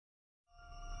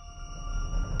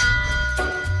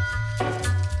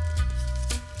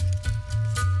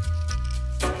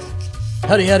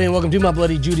Howdy, howdy, and welcome to My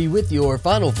Bloody Judy with your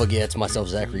final forgets. Myself,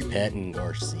 Zachary Patton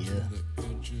Garcia.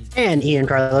 And Ian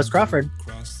Carlos Crawford.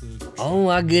 Oh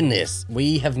my goodness,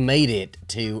 we have made it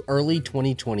to early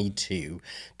 2022.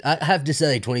 I have to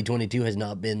say, 2022 has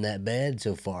not been that bad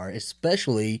so far,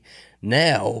 especially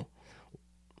now,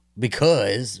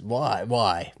 because, why?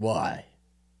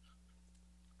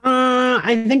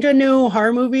 I think a new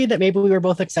horror movie that maybe we were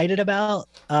both excited about,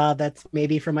 that's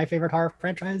maybe from my favorite horror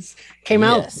franchise, came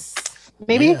out.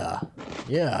 Maybe?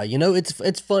 Yeah. You know,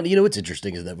 it's fun. You know, what's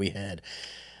interesting is that we had,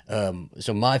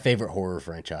 so my favorite horror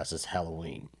franchise is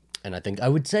Halloween. And I think I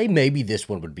would say maybe this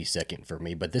one would be second for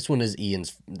me, but this one is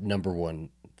Ian's number one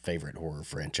favorite horror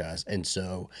franchise. And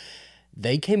so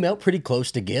they came out pretty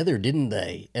close together, didn't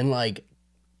they? And like,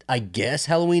 I guess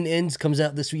Halloween Ends comes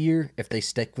out this year if they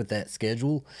stick with that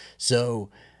schedule.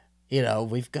 So, you know,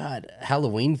 we've got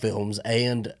Halloween films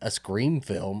and a Scream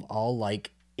film all like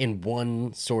in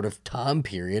one sort of time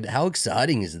period. How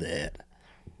exciting is that?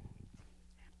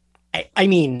 I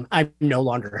mean, I'm no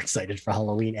longer excited for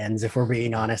Halloween Ends, if we're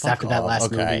being honest. After that last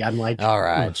movie, I'm like, all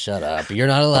right, shut up. You're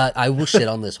not allowed. I will shit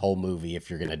on this whole movie if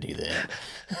you're going to do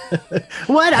that.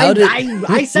 What?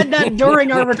 I said that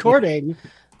during our recording.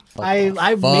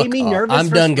 I made me nervous. I'm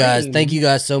done, guys. Thank you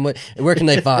guys so much. Where can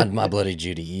they find My Bloody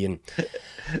Judy, Ian?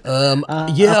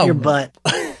 Up your butt.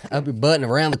 Up your butt and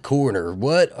around the corner.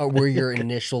 What were your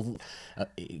initial?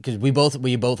 Because we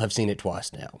both have seen it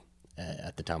twice now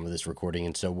at the time of this recording,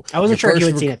 and so I wasn't sure if you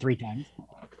had seen it 3 times.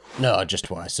 No, just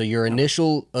twice. So your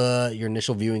initial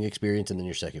viewing experience, and then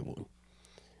your second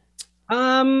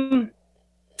one.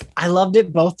 I loved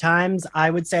it both times. I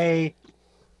would say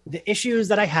the issues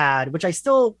that I had, which I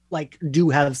still like, do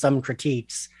have some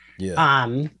critiques. Yeah.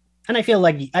 And I feel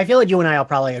like you and I will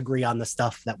probably agree on the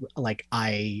stuff that like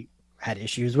I had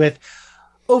issues with.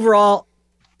 Overall,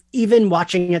 even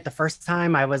watching it the first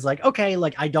time, I was like, okay,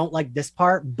 like I don't like this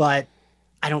part, but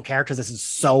I don't care because this is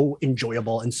so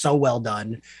enjoyable and so well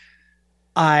done.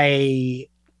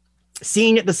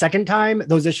 Seeing it the second time,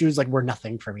 those issues like were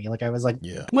nothing for me. Like I was like,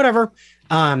 yeah, whatever.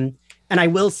 And I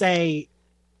will say,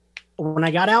 when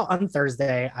I got out on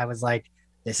Thursday, I was like,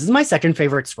 this is my second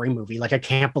favorite Scream movie. Like, I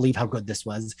can't believe how good this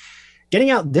was.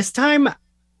 Getting out this time,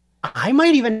 I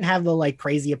might even have the like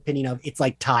crazy opinion of it's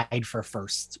like tied for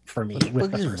first for me.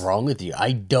 What is wrong with you?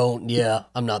 I'm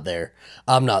not there.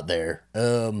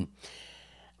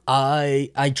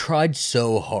 I tried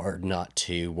so hard not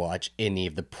to watch any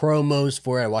of the promos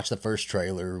for it. I watched the first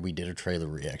trailer. We did a trailer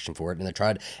reaction for it. And I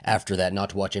tried after that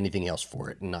not to watch anything else for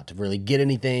it and not to really get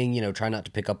anything, you know, try not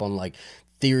to pick up on like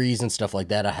theories and stuff like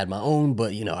that. I had my own,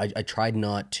 but you know, I tried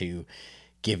not to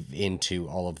give into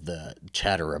all of the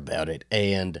chatter about it.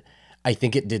 And I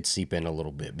think it did seep in a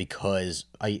little bit because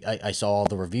I saw all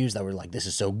the reviews that were like, this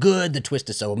is so good, the twist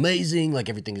is so amazing, like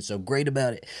everything is so great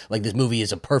about it, like this movie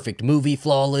is a perfect movie,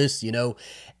 flawless, you know.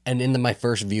 And in my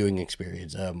first viewing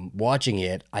experience, watching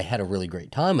it, I had a really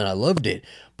great time and I loved it,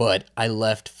 but I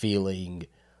left feeling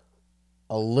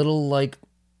a little like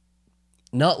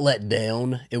not let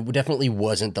down. It definitely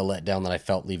wasn't the letdown that I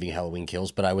felt leaving Halloween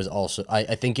Kills, but I was also,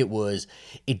 I think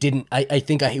I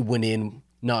think I went in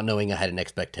not knowing I had an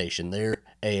expectation there,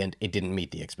 and it didn't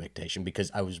meet the expectation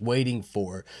because I was waiting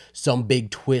for some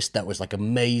big twist that was like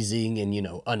amazing and, you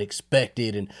know,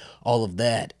 unexpected and all of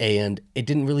that, and it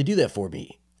didn't really do that for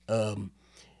me.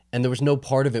 And there was no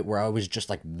part of it where I was just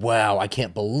like, wow, I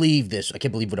can't believe this. I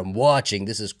can't believe what I'm watching.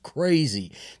 This is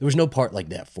crazy. There was no part like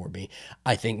that for me.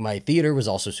 I think my theater was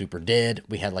also super dead.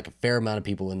 We had like a fair amount of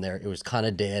people in there. It was kind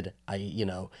of dead.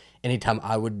 Anytime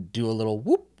I would do a little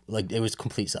whoop, like it was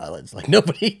complete silence. Like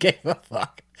nobody gave a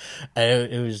fuck.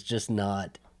 It was just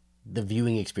not the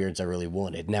viewing experience I really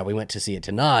wanted. Now we went to see it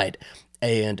tonight,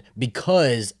 and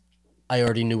because I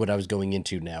already knew what I was going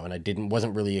into now, and I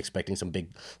wasn't really expecting some big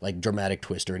like dramatic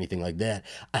twist or anything like that,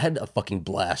 I had a fucking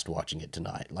blast watching it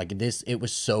tonight. Like it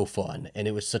was so fun, and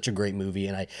it was such a great movie,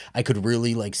 and I could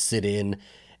really like sit in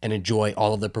and enjoy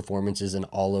all of the performances and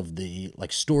all of the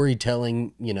like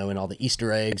storytelling, you know, and all the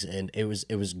Easter eggs, and it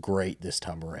was great this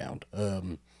time around.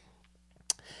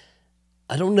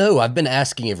 I don't know. I've been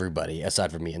asking everybody,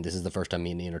 aside from me, and this is the first time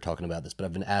me and Ian are talking about this, but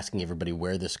I've been asking everybody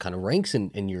where this kind of ranks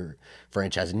in your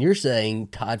franchise, and you're saying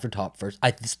tied for top first.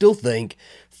 I still think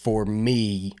for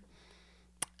me,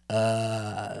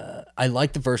 I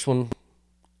like the first one.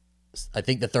 I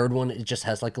think the third one, it just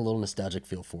has like a little nostalgic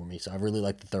feel for me. So I really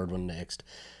like the third one next.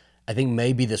 I think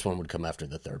maybe this one would come after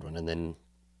the third one, and then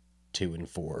 2 and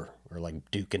 4 are like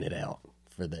duking it out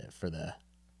for the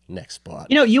next spot.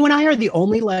 You know, you and I are the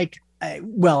only like,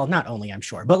 well, not only I'm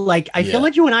sure, but like I feel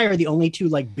like you and I are the only two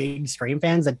like big Scream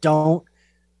fans that don't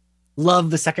love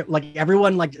the second. Like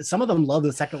everyone, like some of them love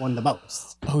the second one the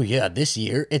most. Oh yeah, this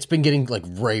year it's been getting like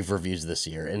rave reviews this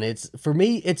year, and it's for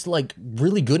me it's like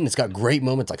really good, and it's got great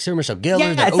moments like Sarah Michelle Gellar.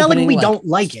 Yeah, the it's not like opening, we don't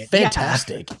like it.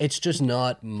 Fantastic. Yeah. It's just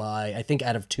not my. I think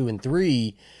out of 2 and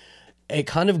 3, it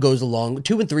kind of goes along.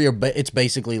 2 and 3 are. It's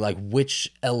basically like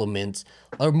which elements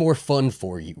are more fun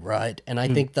for you, right? And I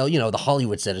think though, the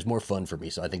Hollywood set is more fun for me,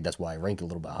 so I think that's why I rank a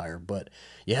little bit higher. But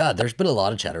yeah, there's been a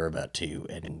lot of chatter about 2,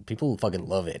 and people fucking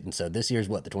love it. And so this year's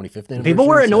what, the 25th anniversary? People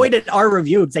were annoyed at our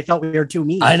review because they felt we were too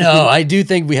mean. I know. I do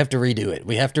think we have to redo it.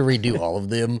 We have to redo all of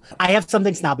them. I have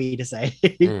something snobby to say.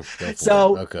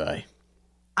 So okay,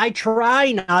 I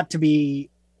try not to be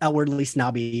outwardly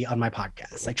snobby on my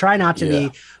podcast. I try not to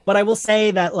be, but I will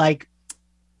say that like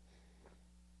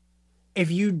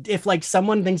if like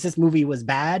someone thinks this movie was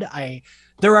bad,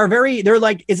 they're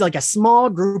like it's like a small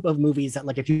group of movies that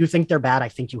like if you think they're bad, I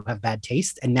think you have bad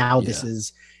taste. And now this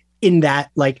is in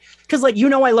that like because like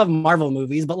I love Marvel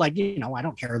movies, but like I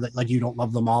don't care that like you don't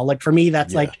love them all. Like for me,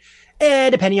 that's like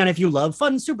depending on if you love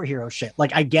fun superhero shit.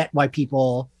 Like I get why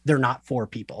they're not for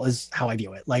people is how I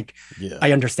view it. Like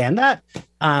I understand that.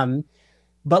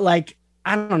 But like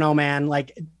I don't know, man.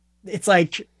 Like it's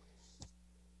like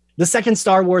the second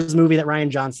Star Wars movie that Rian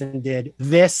Johnson did,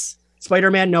 this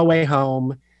Spider-Man No Way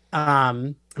Home.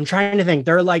 I'm trying to think.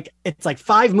 It's like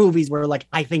 5 movies where like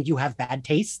I think you have bad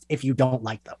taste if you don't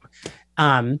like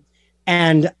them.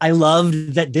 And I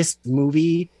loved that this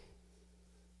movie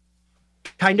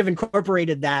kind of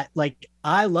incorporated that. Like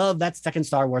I love that second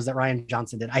Star Wars that Rian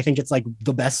Johnson did. I think it's like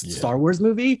the best Star Wars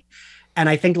movie. And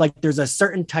I think like there's a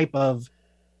certain type of,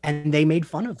 and they made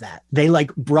fun of that. They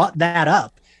like brought that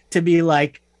up to be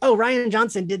like, oh, Rian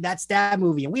Johnson did that Stab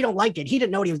movie and we don't like it. He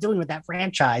didn't know what he was doing with that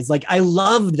franchise. Like I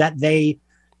loved that they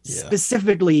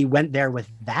specifically went there with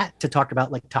that to talk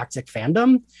about like toxic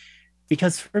fandom.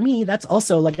 Because for me, that's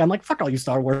also like, I'm like, fuck all you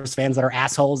Star Wars fans that are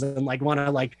assholes and like want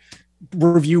to like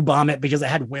review bomb it because it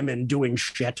had women doing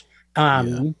shit. I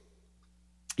don't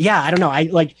know. I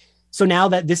like, so now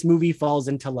that this movie falls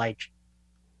into like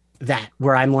that,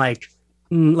 where I'm like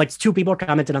 2 people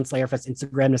commented on Slayerfest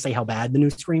Instagram to say how bad the new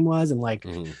Scream was. And like,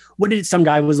 some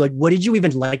guy was like, what did you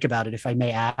even like about it? If I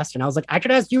may ask. And I was like, I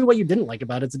could ask you what you didn't like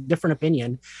about it. It's a different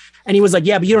opinion. And he was like,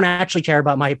 yeah, but you don't actually care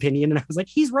about my opinion. And I was like,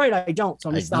 he's right. I don't. So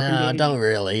I'm stopping. No, I don't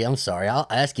really. I'm sorry. I'll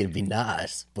ask you to be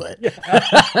nice, but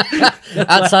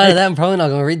outside of that, I'm probably not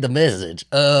going to read the message.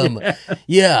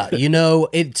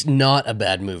 It's not a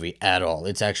bad movie at all.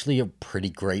 It's actually a pretty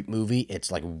great movie.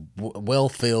 It's like well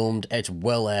filmed. It's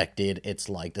well acted. It's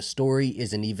like the story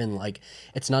isn't even like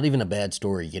it's not even a bad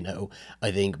story.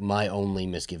 I think my only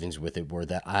misgivings with it were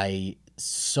that I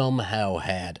somehow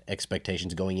had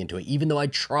expectations going into it, even though I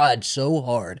tried so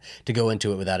hard to go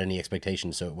into it without any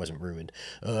expectations so it wasn't ruined.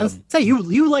 Say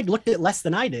you like looked at it less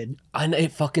than I did. And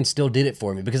it fucking still did it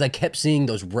for me because I kept seeing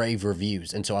those rave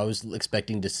reviews, and so I was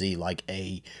expecting to see like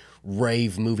a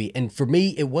rave movie, and for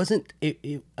me it wasn't.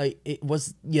 It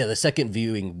was the second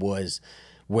viewing was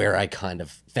where I kind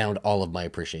of found all of my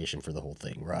appreciation for the whole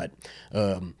thing, right?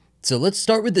 So let's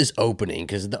start with this opening,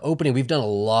 because the opening, we've done a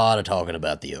lot of talking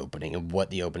about the opening and what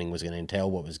the opening was going to entail,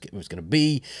 what was going to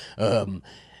be. I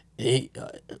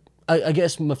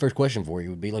guess my first question for you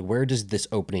would be, like, where does this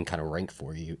opening kind of rank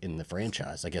for you in the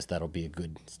franchise? I guess that'll be a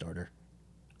good starter.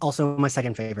 Also my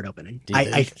second favorite opening.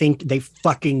 I think they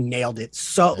fucking nailed it.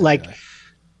 So, like...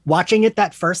 Watching it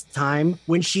that first time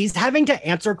when she's having to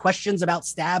answer questions about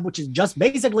Stab, which is just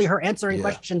basically her answering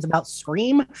questions about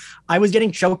Scream, I was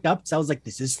getting choked up. So I was like,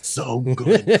 this is so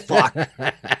good. Fuck.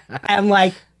 And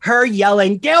like her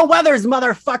yelling, Gale Weathers,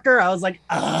 motherfucker. I was like,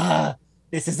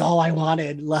 this is all I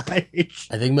wanted. Like,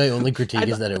 I think my only critique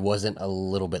is that it wasn't a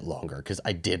little bit longer, because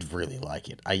I did really like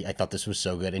it. I thought this was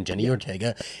so good. And Jenny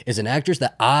Ortega is an actress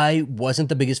that I wasn't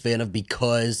the biggest fan of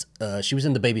because she was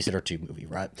in the Babysitter 2 movie,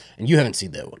 right? And you haven't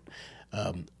seen that one.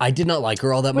 I did not like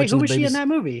her all that much. Who was she in that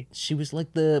movie? She was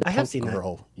like the I have seen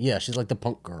girl. That. Yeah, she's like the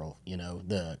punk girl,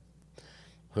 the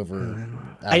whoever.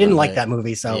 I didn't like that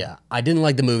movie, so yeah, I didn't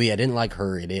like the movie. I didn't like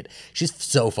her in it. She's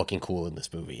so fucking cool in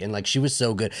this movie, and like she was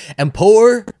so good. And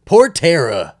poor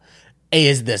Tara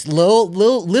is this little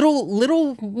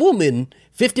woman,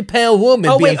 50-pound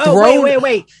woman. Wait.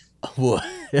 What?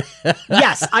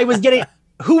 Yes, I was getting.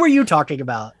 Who were you talking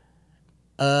about?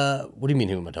 What do you mean?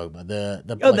 Who am I talking about?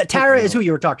 The Tara is who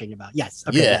you were talking about. Yes.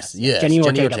 Okay, yes. Jenny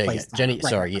Ortega plays Jenny. Right.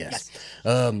 Sorry. Yes.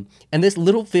 And this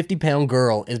little 50-pound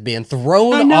girl is being I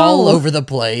thrown know. all over the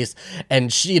place,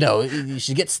 and she,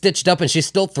 she gets stitched up, and she's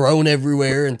still thrown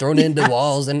everywhere and thrown into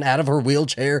walls and out of her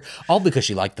wheelchair, all because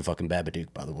she liked the fucking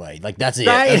Babadook, by the way. Like, that's it.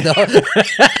 Right.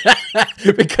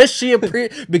 because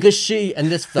she, and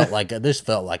this felt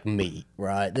like me,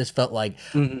 right? This felt like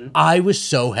I was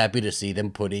so happy to see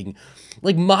them putting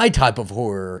like my type of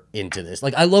horror into this.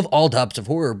 Like, I love all types of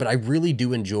horror, but I really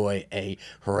do enjoy a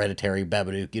Hereditary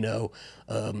Babadook,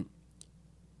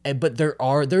 but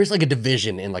there's like a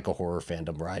division in like a horror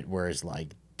fandom, right? Whereas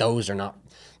like those are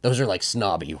like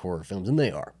snobby horror films, and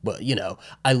they are. But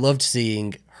I loved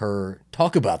seeing her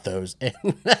talk about those, and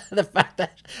the fact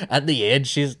that at the end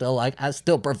she's still like, I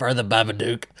still prefer the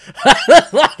Babadook.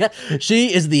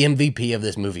 She is the MVP of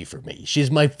this movie for me.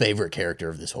 She's my favorite character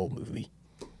of this whole movie.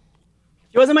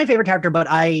 She wasn't my favorite character, but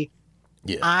I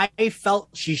felt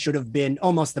she should have been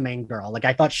almost the main girl. Like,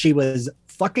 I thought she was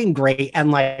fucking great.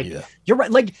 And like, you're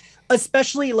right. Like,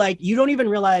 especially like, you don't even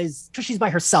realize, because she's by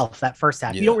herself that first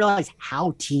half, you don't realize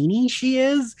how teeny she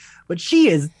is, but she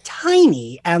is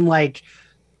tiny. And like,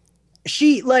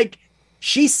 she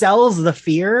sells the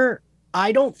fear.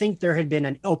 I don't think there had been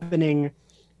an opening,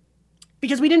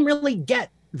 because we didn't really get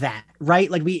that,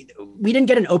 right? Like, we didn't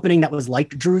get an opening that was like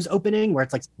Drew's opening, where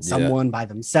it's like someone by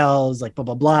themselves, like blah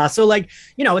blah blah. So like,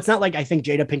 it's not like I think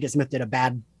Jada Pinkett Smith did a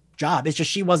bad job. It's just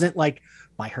she wasn't like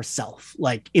by herself,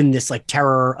 like in this like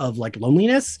terror of like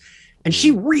loneliness. And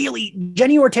she really,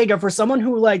 Jenny Ortega, for someone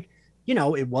who like,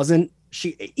 it wasn't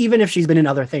she, even if she's been in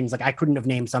other things, like I couldn't have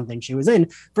named something she was in.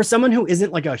 For someone who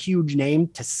isn't like a huge name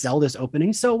to sell this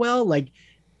opening so well, like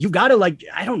you've got to like,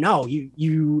 I don't know,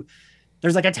 you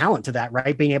there's like a talent to that,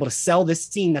 right? Being able to sell this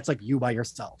scene that's like you by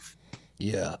yourself.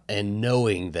 Yeah, and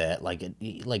knowing that, like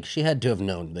she had to have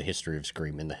known the history of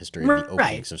Scream and the history of the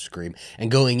openings of Scream, and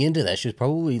going into that, she was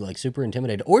probably like super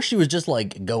intimidated, or she was just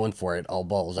like going for it all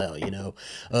balls out,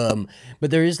 But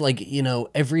there is like,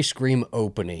 every Scream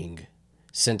opening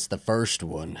since the first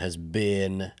one has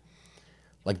been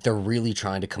like they're really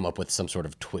trying to come up with some sort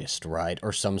of twist, right?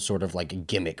 Or some sort of like a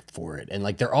gimmick for it. And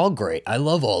like they're all great. I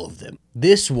love all of them.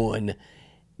 This one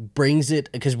brings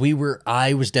it because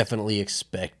I was definitely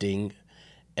expecting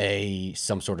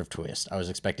some sort of twist. I was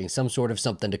expecting some sort of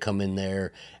something to come in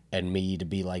there and me to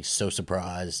be like so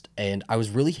surprised. And I was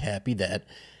really happy that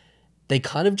they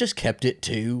kind of just kept it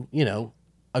to,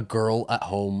 a girl at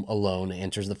home alone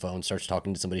answers the phone, starts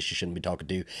talking to somebody she shouldn't be talking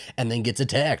to, and then gets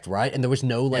attacked, right? And there was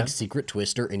no like secret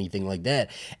twist or anything like that.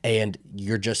 And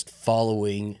you're just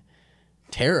following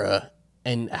Tara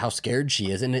and how scared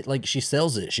she is, and it like she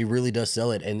sells it. She really does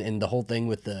sell it. And the whole thing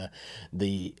with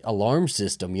the alarm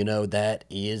system, that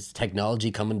is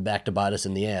technology coming back to bite us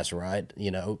in the ass, right?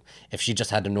 If she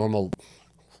just had a normal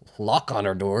lock on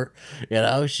her door,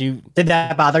 she did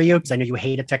that bother you? Because I know you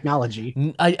hated technology.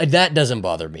 That doesn't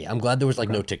bother me. I'm glad there was like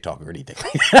no TikTok or anything.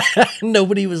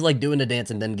 Nobody was like doing a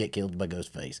dance and then get killed by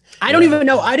Ghostface. I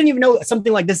didn't even know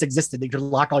something like this existed. That you could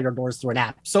lock all your doors through an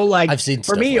app. So like, I've seen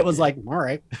for me, like it was like, all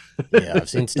right. Yeah, I've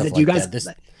seen stuff like you guys,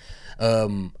 that.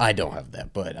 I don't have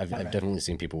that, but I've definitely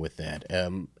seen people with that.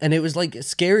 And it was like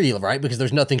scary, right? Because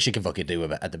there's nothing she can fucking do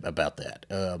about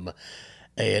that.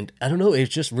 And I don't know, it was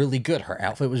just really good. Her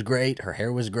outfit was great. Her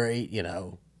hair was great.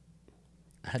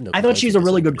 I thought she's a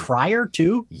really good crier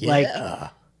too. Yeah.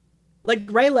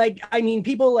 Right. Like, I mean,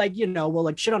 people like, will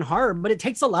like shit on horror, but it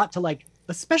takes a lot to like,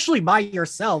 especially by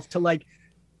yourself, to like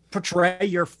portray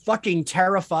you're fucking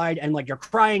terrified and like you're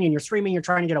crying and you're screaming, you're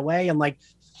trying to get away. And like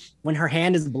when her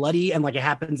hand is bloody, and like it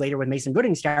happens later with Mason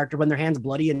Gooding's character, when their hand's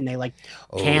bloody and they like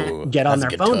can't get on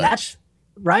their phone. Touch. That's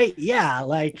right. Yeah.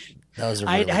 Like,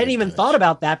 I hadn't even thought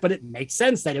about that, but it makes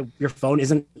sense that your phone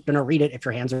isn't going to read it if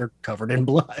your hands are covered in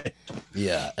blood.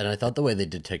 Yeah, and I thought the way they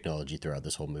did technology throughout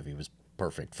this whole movie was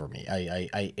perfect for me.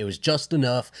 It was just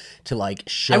enough to like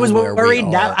show. I was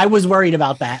worried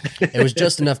about that. It was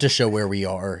just enough to show where we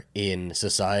are in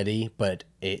society, but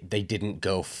they didn't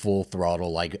go full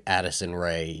throttle like Addison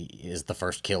Rae is the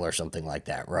first kill or something like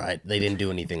that, right? They didn't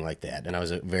do anything like that, and I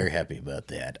was very happy about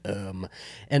that.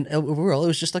 And overall, it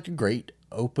was just like a great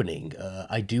opening.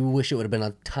 I do wish it would have been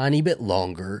a tiny bit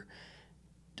longer,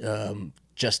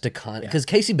 just to because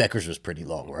Casey Becker's was pretty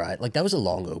long, right? Like that was a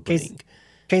long opening.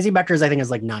 Casey Becker's, I think,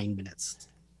 is like 9 minutes.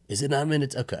 Is it 9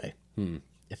 minutes? Okay.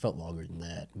 It felt longer than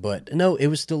that, but no, it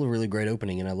was still a really great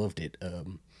opening, and I loved it.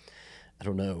 I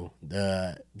don't know.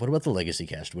 What about the legacy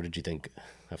cast? What did you think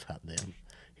about them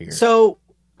here? So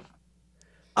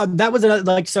That was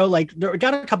like, so like there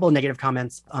got a couple of negative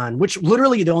comments on which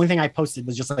literally the only thing I posted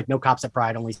was just like no cops at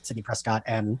Pride, only Sidney Prescott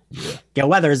and Gail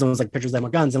Weathers, and it was like pictures of them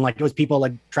with guns, and like it was people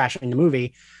like trashing the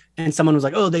movie. And someone was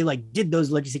like, oh, they like did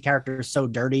those legacy characters so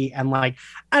dirty. And like,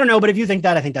 I don't know, but if you think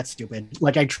that, I think that's stupid.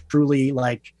 Like, I truly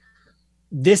like,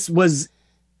 this was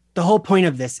the whole point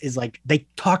of this is like they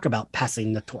talk about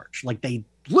passing the torch. Like they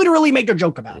literally make a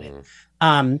joke about it.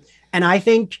 And I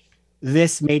think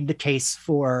this made the case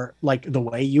for like the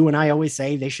way you and I always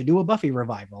say they should do a Buffy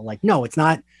revival. Like, no, it's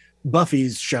not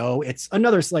Buffy's show. It's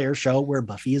another Slayer show where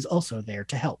Buffy is also there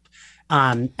to help.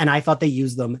 And I thought they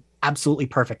used them absolutely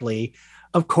perfectly.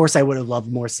 Of course, I would have loved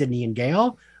more Sidney and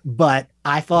Gale, but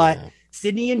I thought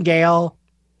Sidney and Gale,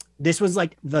 this was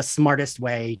like the smartest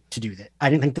way to do that. I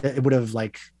didn't think that it would have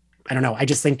like, I don't know. I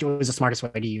just think it was the smartest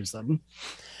way to use them.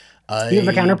 You have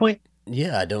a counterpoint?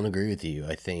 Yeah, I don't agree with you.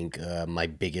 I think my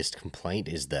biggest complaint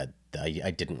is that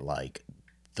I didn't like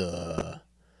they're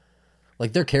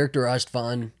characterized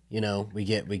fun. You know, we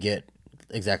get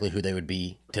exactly who they would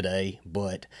be today,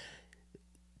 but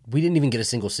we didn't even get a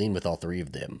single scene with all three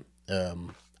of them.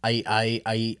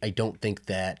 I don't think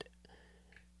that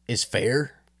is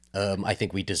fair. I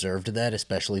think we deserved that,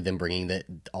 especially them bringing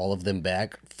all of them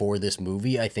back for this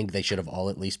movie. I think they should have all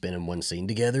at least been in one scene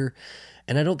together,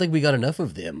 and I don't think we got enough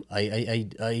of them. I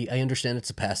understand it's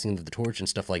a passing of the torch and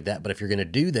stuff like that, but if you're gonna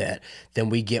do that, then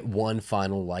we get one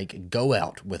final like go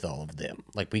out with all of them.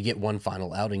 Like we get one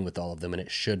final outing with all of them, and it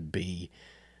should be.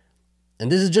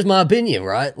 And this is just my opinion,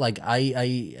 right? Like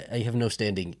I have no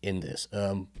standing in this,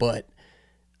 but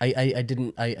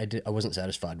I wasn't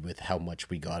satisfied with how much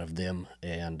we got of them,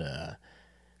 and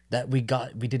that we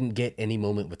didn't get any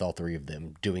moment with all three of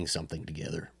them doing something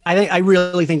together. I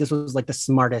really think this was like the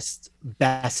smartest,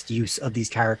 best use of these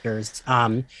characters.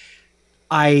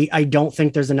 I don't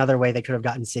think there's another way they could have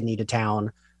gotten Sidney to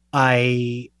town.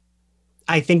 I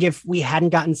think if we hadn't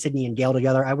gotten Sidney and Gale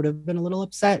together, I would have been a little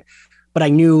upset, but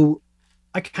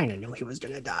I kind of knew he was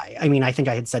going to die. I mean, I think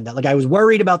I had said that. Like, I was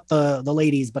worried about the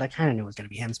ladies, but I kind of knew it was going to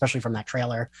be him, especially from that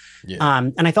trailer. Yeah.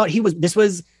 And I thought this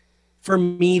was, for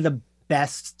me, the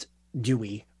best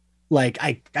Dewey. Like,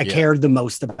 I cared the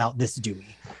most about this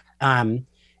Dewey. And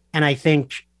I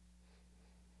think,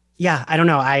 yeah, I don't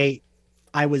know. I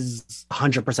was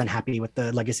 100% happy with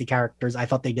the legacy characters. I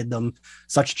thought they did them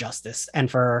such justice.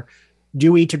 And for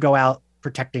Dewey to go out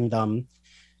protecting them,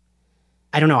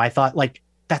 I don't know. I thought, like,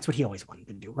 that's what he always wanted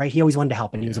to do, right? He always wanted to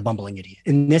help, and he was a bumbling idiot.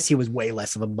 In this, he was way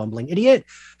less of a bumbling idiot,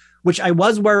 which I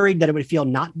was worried that it would feel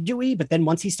not Dewey. But then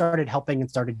once he started helping and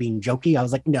started being jokey, I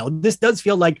was like, no, this does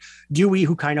feel like Dewey,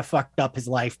 who kind of fucked up his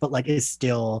life, but like is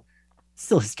still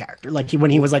his character. Like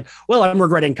when he was like, well, I'm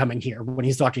regretting coming here, when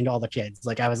he's talking to all the kids.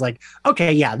 Like I was like,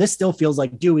 okay, yeah, this still feels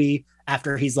like Dewey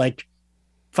after he's like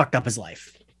fucked up his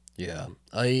life. Yeah,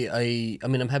 I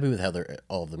mean, I'm happy with how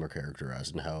all of them are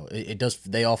characterized and how it does.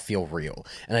 They all feel real,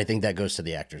 and I think that goes to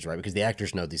the actors, right? Because the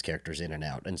actors know these characters in and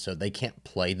out, and so they can't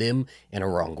play them in a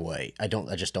wrong way. I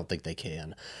just don't think they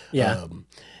can. Yeah.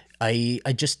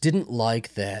 I just didn't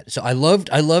like that. So I loved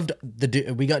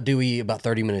we got Dewey about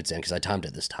 30 minutes in because I timed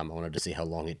it this time. I wanted to see how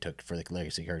long it took for the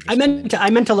legacy characters. I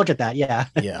meant to look at that. Yeah.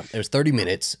 Yeah. It was 30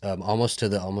 minutes, almost to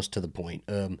the point.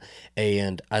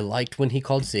 And I liked when he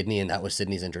called Sidney, and that was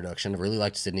Sidney's introduction. I really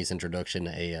liked Sidney's introduction,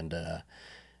 and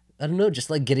I don't know, just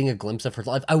like getting a glimpse of her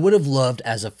life. I would have loved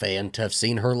as a fan to have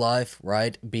seen her life,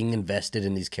 right? Being invested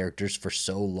in these characters for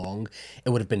so long.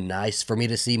 It would have been nice for me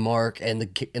to see Mark and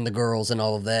the girls and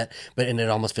all of that. But it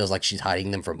almost feels like she's hiding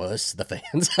them from us, the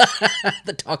fans,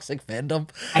 the toxic fandom.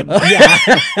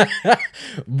 Yeah.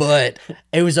 But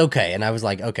it was okay. And I was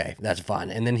like, okay, that's fine.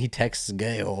 And then he texts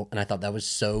Gale, and I thought that was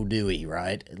so Dewey,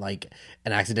 right? Like,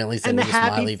 and accidentally sent me the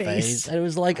smiley face. And it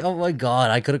was like, oh my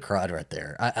God, I could have cried right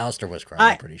there. Alistair was crying,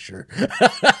 I'm pretty sure.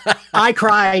 I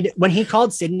cried when he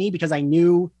called Sidney because I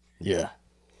knew. Yeah.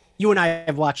 You and I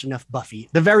have watched enough Buffy.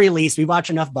 The very least, we watch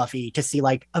enough Buffy to see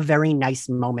like a very nice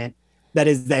moment that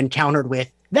is then countered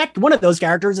with that one of those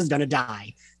characters is going to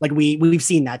die. Like we've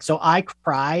seen that. So I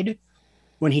cried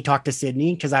when he talked to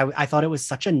Sidney because I thought it was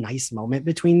such a nice moment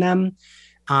between them.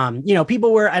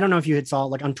 People were, I don't know if you had saw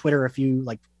like on Twitter, if you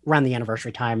like around the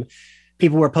anniversary time,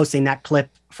 people were posting that clip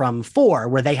from 4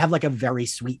 where they have like a very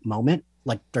sweet moment.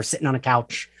 Like they're sitting on a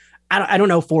couch. I don't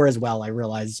know 4 as well. I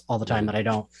realize all the time that I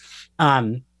don't.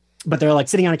 But they're like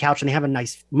sitting on a couch and they have a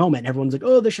nice moment. Everyone's like,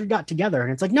 oh, they should have got together.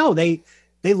 And it's like, no, they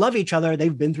love each other.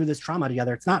 They've been through this trauma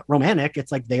together. It's not romantic.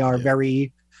 It's like they are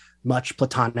very much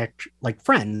platonic, like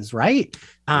friends, right?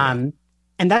 And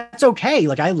that's okay.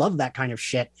 Like I love that kind of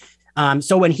shit.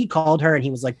 So when he called her and he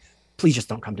was like, please just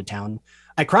don't come to town,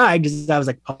 I cried because I was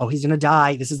like, oh, he's gonna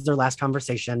die. This is their last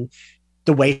conversation.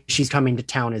 the way she's coming to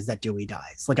town is that Dewey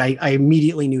dies. Like I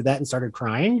immediately knew that and started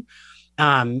crying.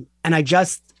 And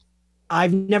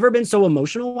I've never been so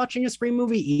emotional watching a Scream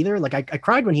movie either. Like I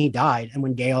cried when he died and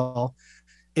when Gale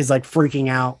is like freaking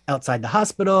out outside the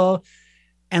hospital,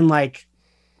 and like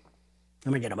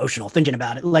I'm gonna get emotional thinking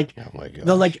about it. Like Oh my god.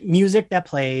 the like music that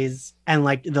plays and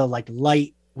like the like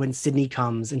light when Sydney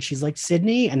comes and she's like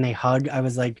Sydney and they hug. I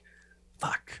was like,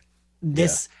 fuck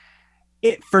this.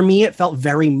 It for me, it felt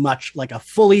very much like a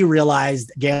fully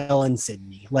realized Gale and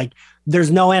Sydney. Like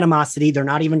there's no animosity. They're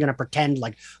not even gonna pretend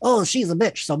like, oh, she's a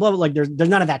bitch. So blah blah. Like there's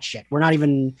none of that shit. We're not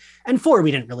even. And four,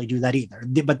 we didn't really do that either.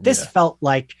 But this felt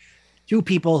like two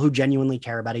people who genuinely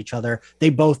care about each other. They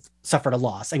both suffered a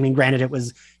loss. I mean, granted, it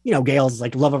was, you know, Gale's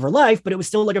like love of her life, but it was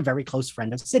still like a very close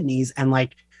friend of Sydney's. And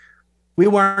like, we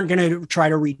weren't going to try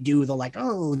to redo the like,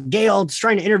 oh, Gale's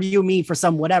trying to interview me for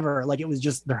some whatever. Like, it was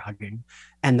just they're hugging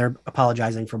and they're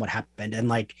apologizing for what happened. And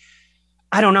like,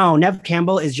 I don't know, Neve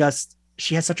Campbell is just,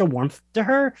 she has such a warmth to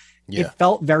her. Yeah. It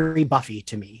felt very Buffy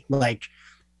to me. Like,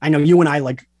 I know you and I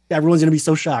like, everyone's gonna be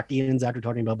so shocked, Ian and Zach are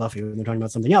talking about Buffy when they're talking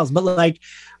about something else. But like,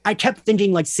 I kept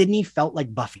thinking like Sydney felt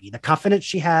like Buffy, the confidence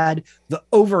she had, the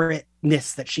over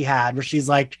itness that she had, where she's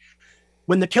like,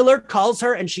 when the killer calls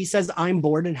her and she says, I'm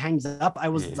bored and hangs up, I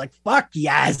was like, fuck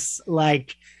yes.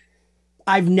 Like,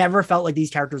 I've never felt like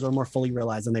these characters are more fully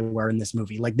realized than they were in this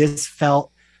movie. Like, this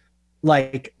felt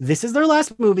like this is their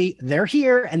last movie. They're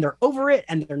here and they're over it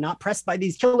and they're not pressed by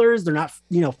these killers. They're not,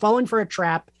 you know, falling for a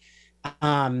trap.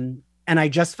 And I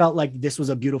just felt like this was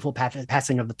a beautiful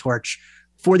passing of the torch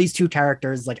for these two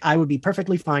characters. Like, I would be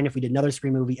perfectly fine if we did another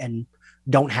Scream movie and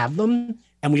don't have them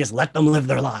and we just let them live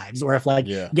their lives. Or if like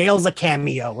Gale's a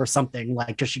cameo or something, like,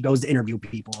 because she goes to interview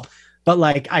people. But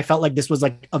like, I felt like this was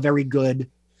like a very good.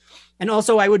 And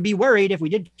also I would be worried if we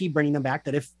did keep bringing them back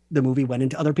that if the movie went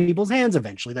into other people's hands,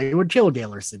 eventually they would kill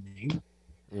Gale or Sydney.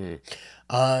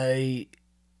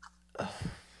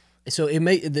 So it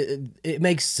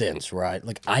makes sense, right?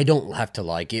 Like, I don't have to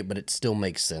like it, but it still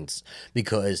makes sense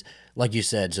because, like you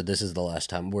said, so this is the last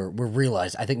time we're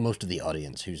realized. I think most of the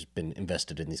audience who's been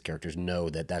invested in these characters know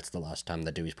that that's the last time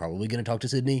that Dewey's probably going to talk to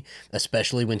Sydney,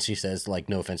 especially when she says, like,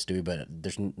 no offense, Dewey, but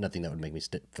there's nothing that would make me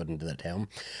step foot into that town.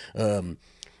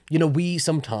 You know, we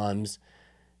sometimes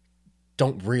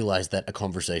don't realize that a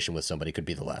conversation with somebody could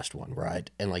be the last one,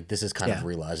 right? And like, this is kind of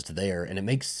realized there, and it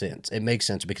makes sense. It makes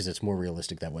sense because it's more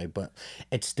realistic that way, but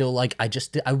it's still like,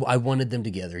 I wanted them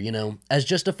together, you know, as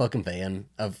just a fucking fan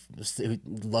of who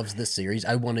loves this series.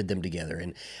 I wanted them together,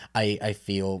 and I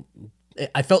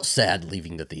felt sad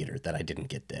leaving the theater that I didn't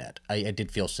get that. I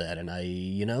did feel sad, and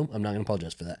I'm not going to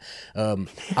apologize for that.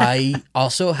 I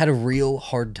also had a real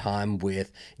hard time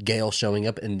with Gale showing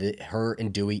up and her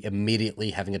and Dewey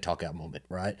immediately having a talk out moment,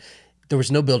 right? There was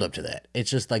no build up to that. It's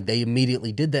just like they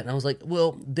immediately did that, and I was like,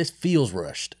 well, this feels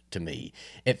rushed to me.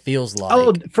 It feels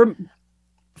like...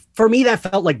 For me, that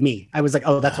felt like me. I was like,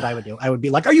 oh, that's what I would do. I would be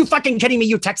like, are you fucking kidding me?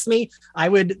 You text me.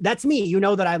 That's me. You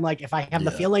know that I'm like, if I have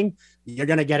the feeling, you're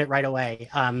going to get it right away.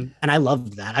 And I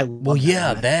loved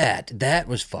that. That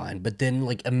was fine. But then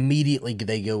like immediately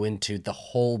they go into the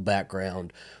whole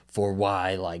background for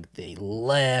why like they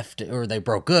left or they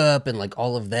broke up and like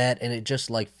all of that. And it just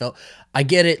like felt, I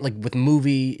get it. Like with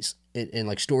movies and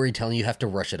like storytelling, you have to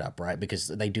rush it up, right? Because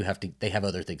they have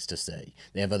other things to say.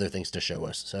 They have other things to show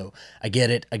us. So I get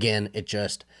it. Again,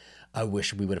 I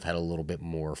wish we would have had a little bit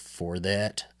more for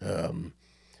that.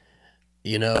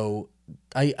 You know,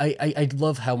 I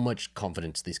love how much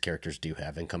confidence these characters do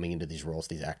have in coming into these roles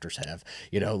these actors have.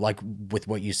 You know, like with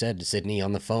what you said, Sydney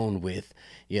on the phone with,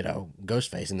 you know,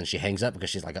 Ghostface, and then she hangs up because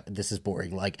she's like, this is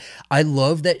boring. Like, I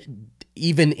love that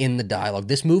even in the dialogue,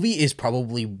 this movie is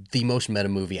probably the most meta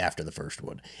movie after the first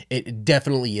one. It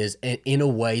definitely is, in a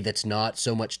way that's not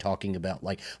so much talking about,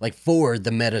 like for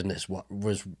the meta-ness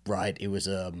was right. It was,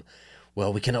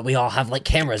 well, we all have like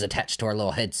cameras attached to our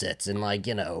little headsets, and like,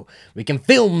 you know, we can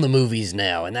film the movies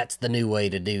now, and that's the new way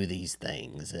to do these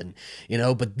things. And, you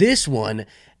know, but this one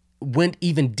went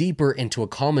even deeper into a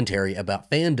commentary about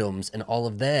fandoms and all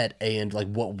of that, and like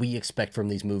what we expect from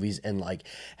these movies, and like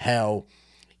how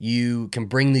you can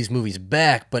bring these movies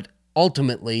back, but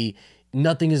ultimately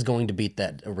nothing is going to beat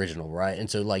that original, right? And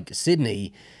so like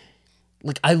Sydney,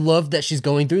 like, I love that she's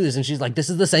going through this and she's like, this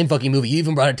is the same fucking movie. You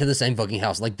even brought it to the same fucking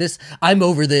house. Like, this, I'm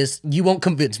over this. You won't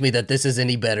convince me that this is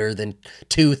any better than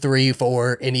 2, 3,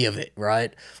 4, any of it,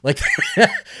 right? Like,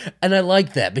 and I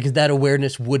like that because that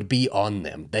awareness would be on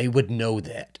them. They would know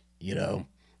that, you know?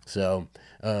 So,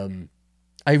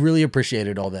 I really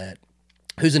appreciated all that.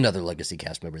 Who's another legacy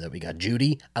cast member that we got?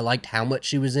 Judy. I liked how much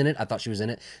she was in it. I thought she was in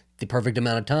it the perfect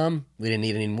amount of time. We didn't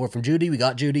need any more from Judy. We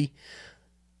got Judy.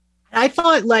 I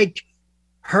thought like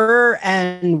her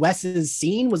and Wes's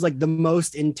scene was like the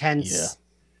most Yeah. intense.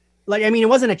 Like, I mean, it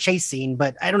wasn't a chase scene,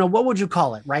 but I don't know, what would you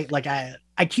call it, right? Like I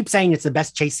keep saying it's the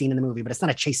best chase scene in the movie, but it's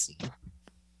not a chase scene.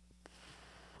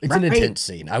 It's an Right? intense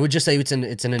scene. I would just say it's an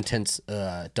intense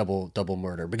double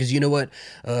murder, because you know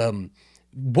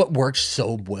what works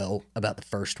so well about the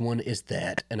first one is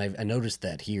that, and I noticed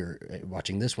that here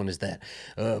watching this one, is that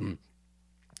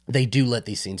they do let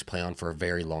these scenes play on for a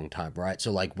very long time, right?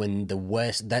 So like when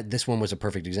this one was a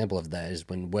perfect example of that, is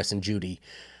when Wes and Judy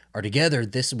are together.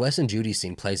 This Wes and Judy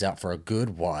scene plays out for a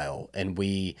good while, and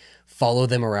we follow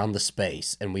them around the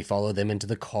space, and we follow them into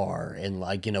the car, and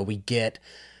like, we get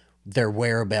their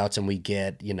whereabouts, and we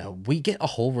get a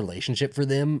whole relationship for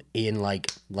them in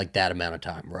like that amount of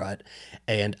time, right?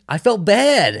 And I felt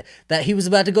bad that he was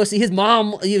about to go see his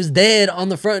mom. He was dead on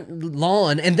the front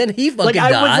lawn, and then he Like fucking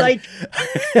I died.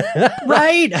 was like,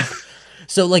 right.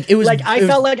 So like it was Like I it was-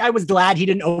 felt like I was glad he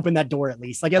didn't open that door at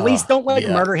least. Like at least don't like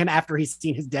yeah. murder him after he's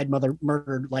seen his dead mother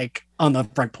murdered like on the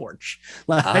front porch.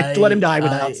 Like I- let him die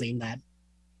without I- seeing that.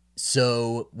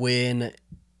 So when,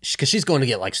 because she's going to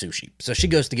get like sushi, so she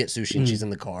goes to get sushi, and Mm. she's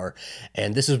in the car,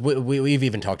 and this is we've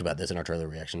even talked about this in our trailer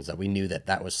reactions, that we knew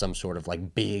that was some sort of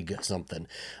like big something.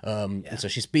 And so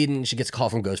she's speeding, she gets a call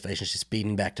from Ghostface, and she's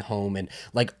speeding back to home, and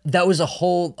like that was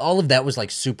all of that was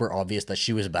like super obvious that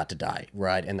she was about to die,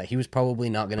 right, and that he was probably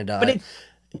not going to die. But it,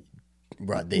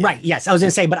 right, right, yes, I was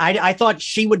gonna say, but I thought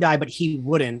she would die, but he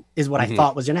wouldn't, is what Mhm. I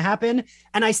thought was gonna happen.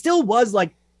 And I still was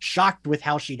like shocked with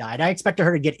how she died. I expected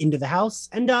her to get into the house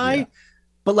and die, Yeah.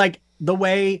 but like the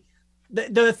way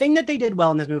the thing that they did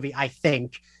well in this movie, I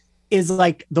think, is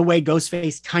like the way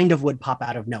Ghostface kind of would pop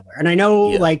out of nowhere. And I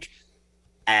know Yeah. like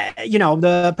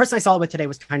the person I saw it with today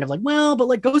was kind of like, well, but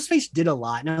like Ghostface did a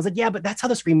lot. And I was like, yeah, but that's how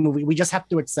the Scream movie, we just have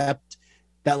to accept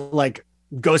that like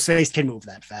Ghostface can move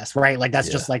that fast, right? Like that's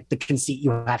Yeah. just like the conceit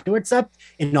you have to accept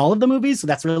in all of the movies. So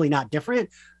that's really not different.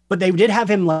 But they did have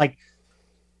him like,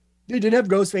 they did have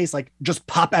Ghostface like just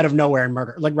pop out of nowhere and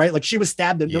murder. Like, right? Like she was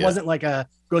stabbed and Yeah. there wasn't like a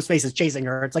Ghostface is chasing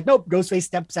her. It's like, nope, Ghostface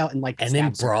steps out and like And in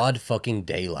stabs her. broad fucking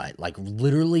daylight, like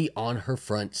literally on her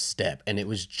front step. And it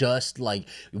was just like,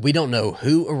 we don't know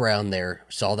who around there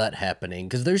saw that happening,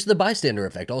 because there's the bystander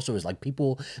effect also, is like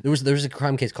people, there was a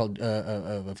crime case called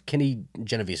of Kenny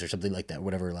Genovese or something like that,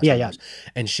 whatever her last Yeah, name yeah. was.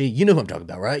 And she, you know who I'm talking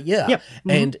about, right? Yeah. Yep.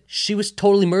 Mhm. And she was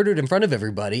totally murdered in front of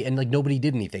everybody, and like nobody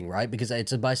did anything, right? Because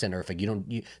it's a bystander effect.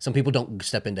 Some people don't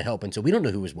step in to help. And so we don't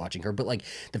know who was watching her, but like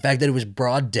the fact that it was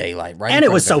broad daylight, right? And in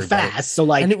it was so front of everybody. fast. So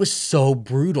like, And it was so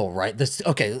brutal, right?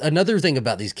 Okay, another thing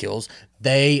about these kills,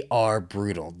 they are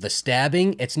brutal. The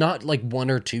stabbing, it's not like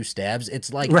one or two stabs.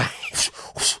 It's like, right.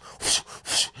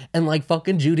 and like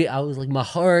fucking Judy, I was like, my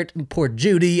heart, poor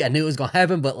Judy. I knew it was gonna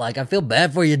happen, but like, I feel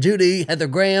bad for you, Judy. Heather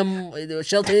Graham,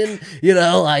 Shelton,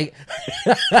 like.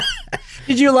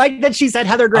 Did you like that she said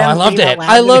Heather Oh, Graham? I loved it.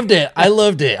 I loved it. I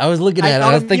loved it. I was looking at it.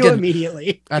 I was you thinking.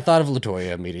 immediately. I thought of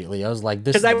Latoya immediately. I was like,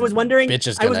 this. Because I was wondering- bitch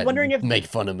is I was gonna wondering if- make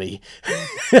fun of me.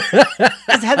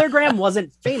 Because Heather Graham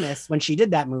wasn't famous when she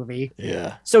did that movie.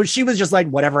 Yeah. So she was just like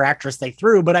whatever actress they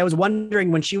threw. But I was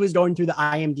wondering when she was going through the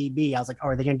IMDb, I was like, oh,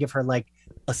 are they going to give her like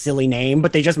a silly name?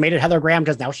 But they just made it Heather Graham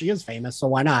because now she is famous. So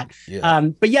why not? Yeah.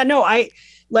 But yeah, no, I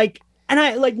like, and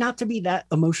I like not to be that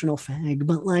emotional fag,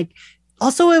 but like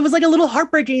also it was like a little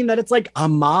heartbreaking that it's like a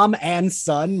mom and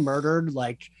son murdered,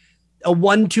 like a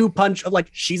 1-2 punch of like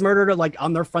she's murdered like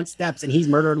on their front steps and he's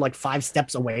murdered like 5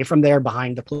 steps away from there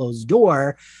behind the closed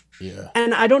door. Yeah.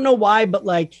 And I don't know why, but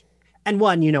like, and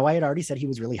one, I had already said he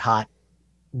was really hot.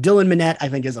 Dylan Minnette, I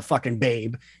think, is a fucking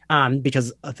babe,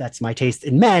 because that's my taste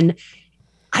in men.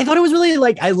 I thought it was really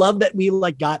like, I love that we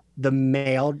like got the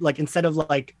male, like instead of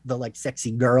like the like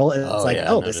sexy girl, it's I this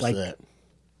noticed like that.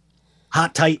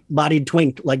 hot, tight bodied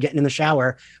twink, like getting in the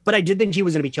shower. But I did think he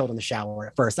was going to be killed in the shower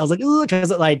at first. I was like, ooh,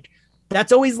 because like,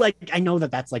 that's always like, I know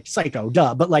that that's like psycho,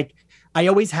 duh, but like, I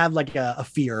always have like a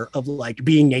fear of like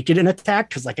being naked and attacked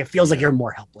because like it feels like you're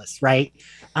more helpless, right?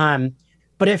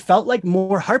 But it felt like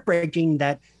more heartbreaking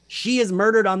that she is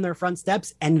murdered on their front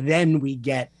steps, and then we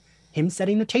get him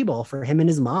setting the table for him and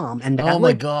his mom, and that, Oh my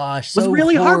like, gosh, was so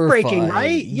really heartbreaking, horrifying.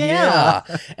 right? Yeah.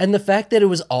 And the fact that it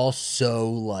was all so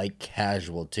like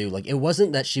casual too. Like it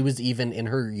wasn't that she was even in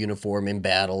her uniform in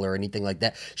battle or anything like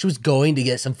that. She was going to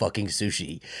get some fucking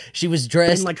sushi. She was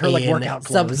dressed In, like, her, like, in workout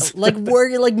some, clothes. like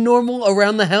working like normal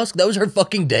around the house. That was her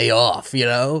fucking day off,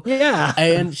 Yeah.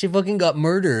 And she fucking got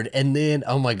murdered. And then,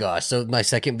 oh my gosh. So my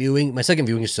second viewing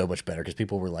is so much better because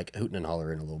people were like hooting and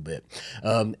hollering a little bit.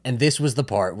 And this was the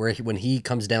part where when he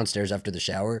comes downstairs after the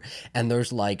shower and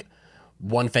there's like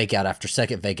one fake out after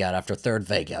second fake out after third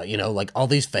fake out, like all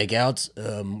these fake outs,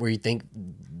 where you think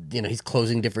he's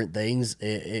closing different things.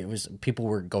 It was, people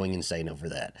were going insane over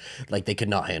that. Like, they could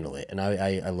not handle it. And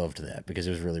I loved that because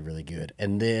it was really, really good.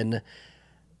 And then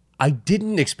I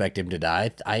didn't expect him to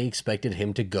die. I expected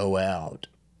him to go out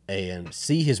and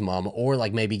see his mom, or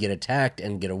like maybe get attacked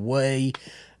and get away.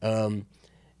 And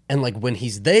like when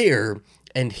he's there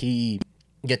and he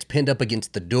gets pinned up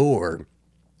against the door,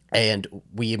 and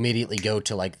we immediately go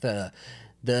to like the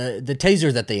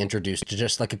taser that they introduced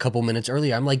just like a couple minutes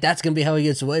earlier. I'm like, that's gonna be how he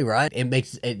gets away, right? It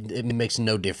makes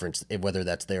no difference whether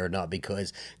that's there or not,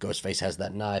 because Ghostface has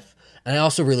that knife. And I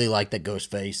also really like that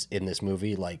Ghostface in this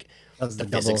movie, like the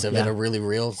physics of it are really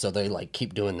real, so they like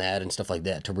keep doing that and stuff like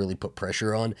that to really put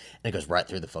pressure on, and it goes right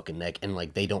through the fucking neck, and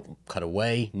like they don't cut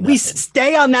away. Nothing. We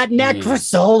stay on that neck for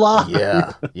so long.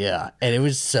 Yeah, and it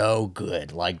was so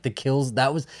good. Like the kills,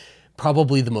 that was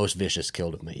probably the most vicious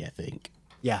kill to me, I think.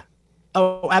 Yeah.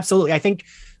 Oh, absolutely. I think,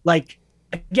 like,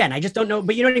 again, I just don't know,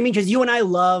 but you know what I mean? Because you and I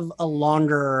love a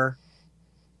longer.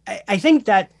 I think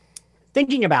that,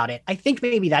 thinking about it, I think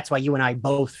maybe that's why you and I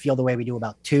both feel the way we do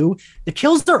about 2. The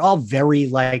kills are all very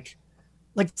like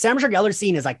Samuel Gellar's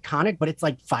scene is iconic, but it's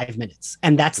like 5 minutes,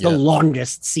 and that's the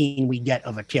longest scene we get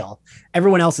of a kill.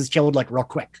 Everyone else is killed like real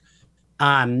quick.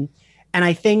 And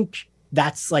I think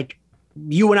that's like,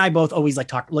 you and I both always like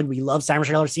talk, like we love Samuel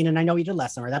Gellar's scene, and I know you did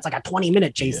last summer. That's like a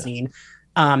 20-minute chase scene.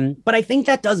 But I think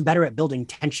that does better at building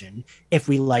tension if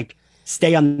we like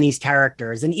stay on these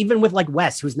characters. And even with like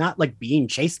Wes, who's not like being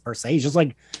chased per se, he's just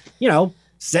like,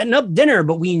 setting up dinner,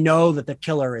 but we know that the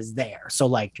killer is there. So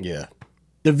like,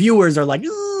 the viewers are like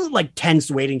tense,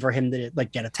 waiting for him to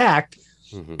like get attacked.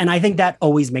 Mm-hmm. And I think that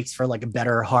always makes for like a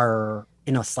better horror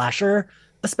in a slasher,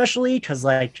 especially because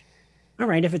like, all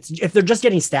right, if they're just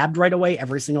getting stabbed right away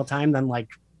every single time, then like,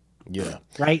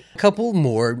 right. A couple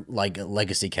more like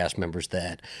legacy cast members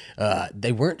that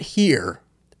they weren't here,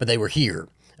 but they were here.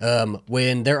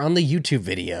 When they're on the YouTube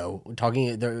video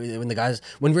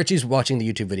when Richie's watching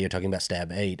the YouTube video talking about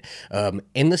Stab 8,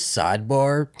 in the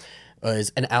sidebar,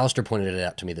 and Alistair pointed it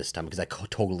out to me this time because I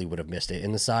totally would have missed it.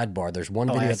 In the sidebar, there's one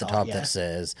video at the top that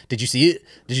says, "Did you see it?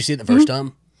 Did you see it the first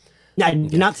time?" No, I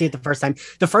did not see it the first time.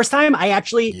 The first time I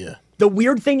actually, the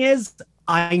weird thing is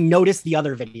I noticed the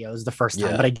other videos the first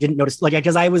time, but I didn't notice, like,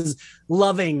 because I was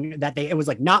loving that it was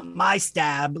like, not my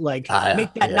stab, like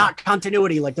make that not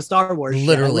continuity, like the Star Wars.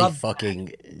 Literally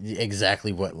fucking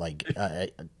exactly what, like,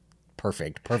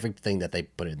 perfect thing that they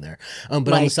put in there. But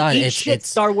like, on the side, it's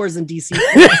Star Wars and DC.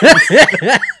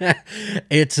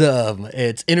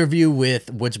 it's interview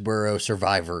with Woodsboro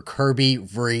survivor Kirby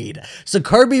Reed. So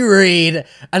Kirby Reed,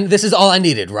 and this is all I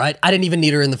needed, right? I didn't even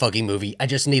need her in the fucking movie. I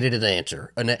just needed an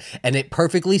answer, and it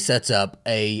perfectly sets up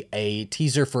a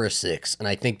teaser for a 6, and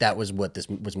I think that was what this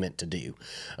was meant to do.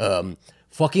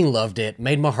 Fucking loved it.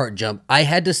 Made my heart jump. I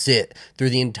had to sit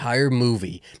through the entire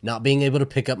movie not being able to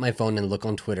pick up my phone and look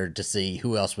on Twitter to see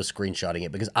who else was screenshotting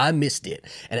it because I missed it.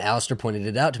 And Alistair pointed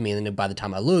it out to me, and then by the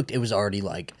time I looked, it was already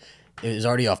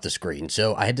off the screen.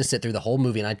 So I had to sit through the whole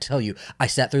movie, and I tell you, I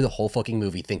sat through the whole fucking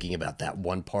movie thinking about that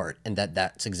one part, and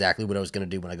that's exactly what I was going to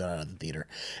do when I got out of the theater.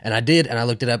 And I did, and I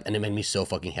looked it up, and it made me so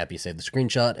fucking happy. Saved the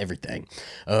screenshot, everything.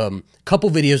 Couple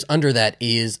videos under that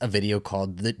is a video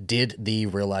called Did the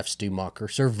Real Life Stu Macher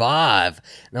Survive?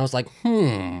 And I was like,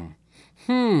 I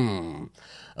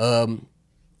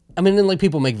mean, and like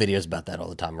people make videos about that all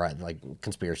the time, right? Like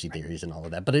conspiracy theories and all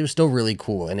of that, but it was still really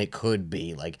cool. And it could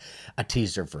be like a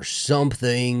teaser for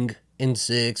something in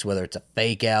 6, whether it's a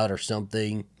fake out or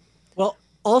something. Well,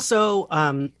 also,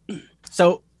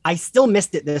 so I still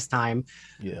missed it this time.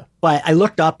 Yeah. But I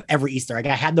looked up every Easter egg.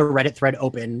 I had the Reddit thread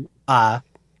open,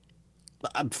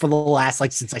 for the last,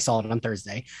 like, since I saw it on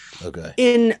Thursday. Okay.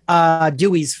 In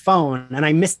Dewey's phone, and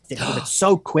I missed it because it's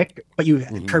so quick, but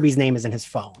Kirby's name is in his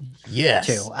phone. Yes.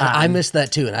 Too. I missed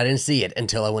that too, and I didn't see it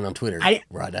until I went on Twitter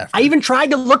right after. I even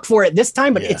tried to look for it this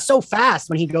time, but it's so fast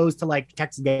when he goes to like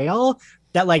text Gail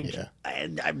that like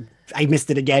I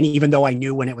missed it again, even though I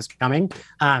knew when it was coming.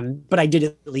 But I did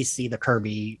at least see the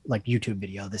Kirby like YouTube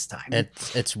video this time.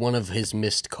 It's one of his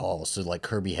missed calls. So like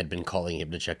Kirby had been calling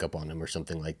him to check up on him or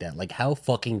something like that. Like how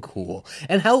fucking cool,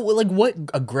 and how like what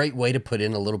a great way to put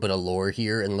in a little bit of lore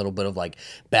here and a little bit of like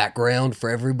background for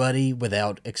everybody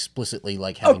without explicitly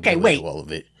like having to go into all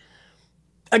of it.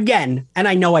 Again, and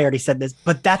I know I already said this,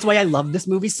 but that's why I love this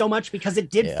movie so much, because it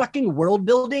did fucking world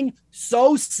building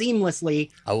so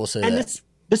seamlessly. I will say and that.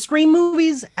 The Scream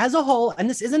movies as a whole, and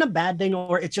this isn't a bad thing,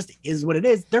 or it just is what it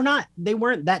is. They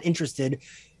weren't that interested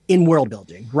in world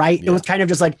building, right? Yeah. It was kind of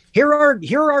just like, here are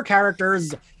our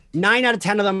characters. 9 out of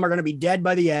 10 of them are going to be dead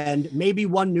by the end. Maybe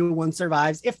one new one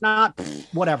survives. If not,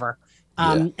 whatever.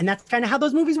 And that's kind of how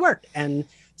those movies work. And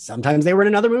Sometimes they were in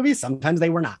another movie, sometimes they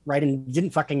were not, right? And it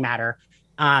didn't fucking matter.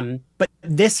 But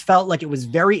this felt like it was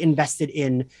very invested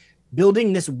in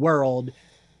building this world,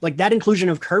 like that inclusion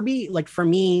of Kirby. Like for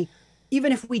me,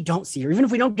 even if we don't see her, even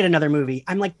if we don't get another movie,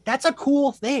 I'm like, that's a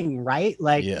cool thing, right?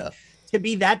 Like Yeah. to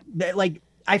be that like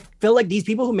I feel like these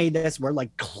people who made this were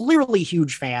like clearly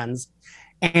huge fans,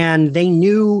 and they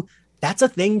knew that's a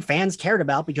thing fans cared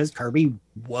about because Kirby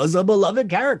was a beloved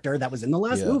character that was in the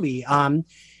last movie.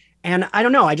 And I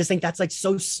don't know, I just think that's like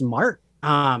so smart.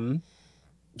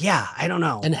 Yeah, I don't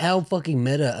know. And how fucking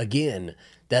meta again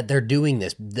that they're doing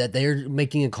this, that they're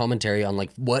making a commentary on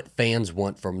like what fans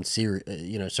want from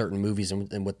certain movies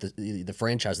and what the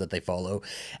franchise that they follow.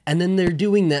 And then they're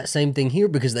doing that same thing here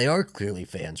because they are clearly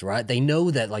fans, right? They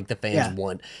know that like the fans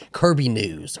want Kirby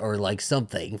news or like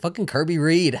something. Fucking Kirby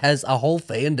Reed has a whole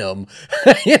fandom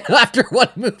after one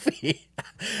movie.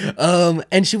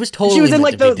 And she was totally, she was in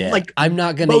like the like I'm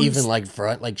not gonna even like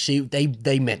front like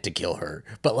they meant to kill her,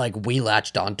 but like we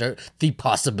latched onto the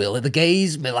possibility, the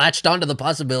gays latched onto the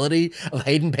possibility of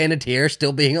Hayden Panettiere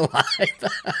still being alive.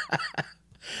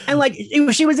 And like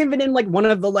she was even in like one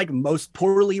of the like most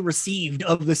poorly received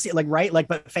of the like, right, like,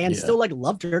 but fans still like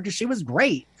loved her because she was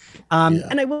great.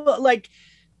 And I will like,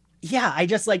 I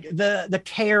just like the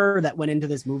care that went into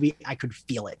this movie. I could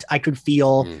feel it. I could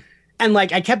feel. And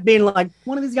like I kept being like,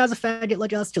 one of these guys a faggot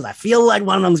like us, because I feel like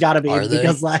one of them's got to be.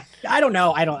 Because like I don't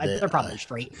know, they're probably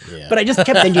straight. But I just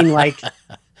kept thinking like,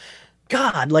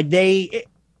 God, like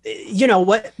you know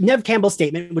what, Nev Campbell's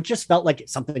statement, which just felt like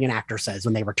something an actor says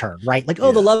when they return, right? Like,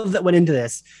 the love that went into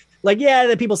this. Like,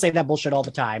 the people say that bullshit all the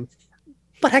time,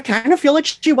 but I kind of feel like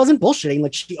she wasn't bullshitting.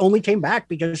 Like she only came back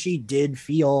because she did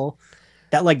feel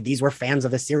that like these were fans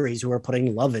of the series who were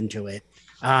putting love into it.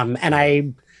 And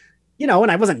I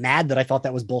and I wasn't mad that I thought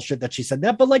that was bullshit that she said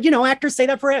that, but like, actors say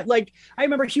that for it. Like I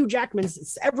remember Hugh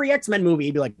Jackman's every X-Men movie,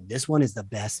 he'd be like, this one is the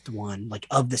best one, like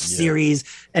of the series.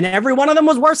 And every one of them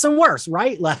was worse and worse,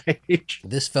 right? Like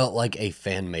this felt like a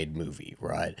fan-made movie,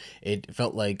 right? It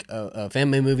felt like a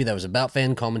fan-made movie that was about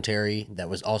fan commentary, that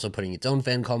was also putting its own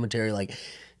fan commentary, like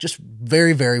just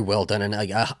very, very well done. And like,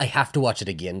 I have to watch it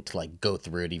again to like go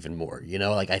through it even more,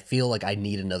 like I feel like I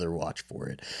need another watch for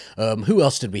it. Who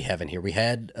else did we have in here? We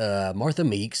had Martha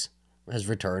Meeks has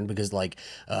returned because like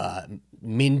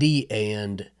Mindy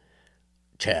and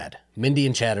Chad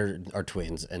are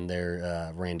twins, and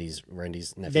they're Randy's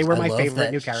nephews. They were my favorite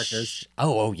new characters.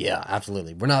 Oh yeah,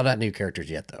 absolutely. We're not at new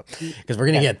characters yet though, because we're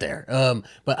gonna get there.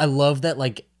 But I love that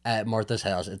like at Martha's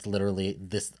house, it's literally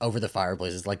this over the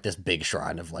fireplace is like this big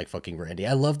shrine of like fucking Randy.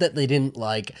 I love that they didn't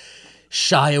like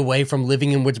shy away from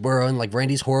living in Woodsboro and like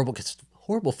Randy's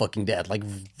horrible fucking dad, like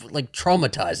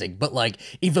traumatizing, but like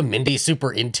even Mindy's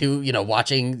super into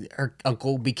watching her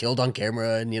uncle be killed on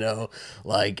camera, and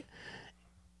like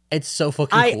it's so fucking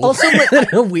cool.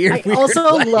 I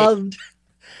also loved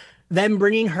them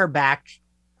bringing her back,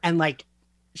 and like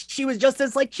she was just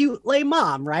this like cute lay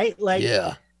mom, right? Like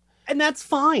and that's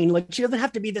fine. Like she doesn't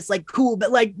have to be this like cool,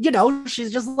 but like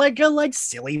she's just like a like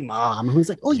silly mom who's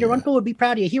like, oh, your uncle would be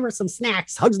proud of you. Here are some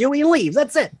snacks. Hugs Dewey and leaves.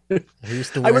 That's it. Who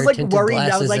used to wear tinted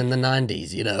glasses in the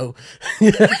 90s,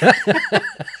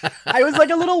 I was like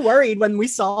a little worried when we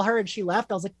saw her and she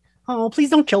left. I was like, oh, please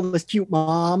don't kill this cute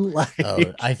mom. Like,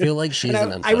 I feel like she's an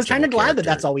untouchable I was kind of glad character. that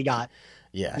that's all we got.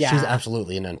 Yeah, she's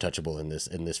absolutely an untouchable in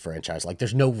this franchise. Like,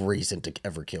 there's no reason to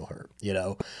ever kill her.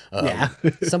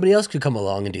 Somebody else could come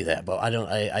along and do that, but I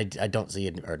don't see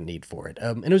a need for it.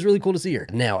 And it was really cool to see her.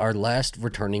 Now, our last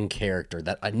returning character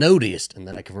that I noticed and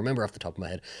that I can remember off the top of my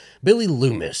head, Billy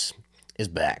Loomis is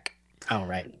back. Oh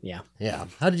right, yeah.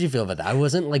 How did you feel about that? I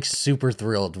wasn't like super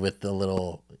thrilled with the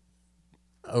little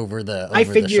over the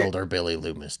shoulder Billy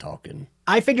Loomis talking.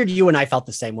 I figured you and I felt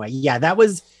the same way. Yeah, that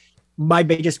was my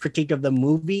biggest critique of the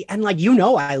movie. And like,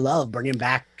 I love bringing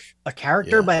back a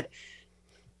character, but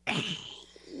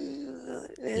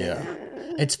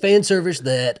it's fan service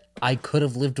that I could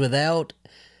have lived without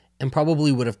and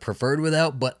probably would have preferred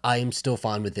without, but I am still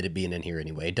fine with it being in here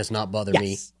anyway. It does not bother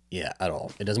me. Yeah, at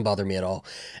all. It doesn't bother me at all.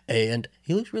 And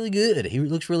he looks really good. He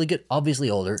looks really good. Obviously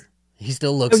older. He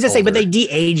still looks. I was gonna say, but they older.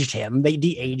 de-aged him. They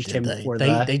de-aged him for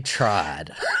They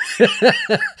tried,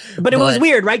 but it was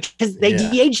weird, right? Because they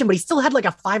de-aged him, but he still had like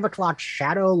a 5 o'clock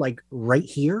shadow, like right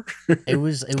here. it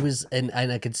was, and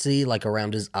I could see like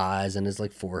around his eyes and his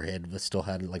like forehead, but still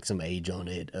had like some age on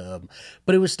it.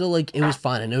 But it was still like it was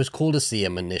fine, and it was cool to see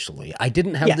him initially. I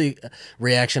didn't have the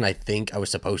reaction I think I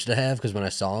was supposed to have because when I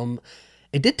saw him,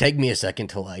 it did take me a second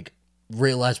to like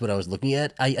realize what I was looking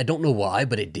at. I don't know why,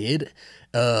 but it did.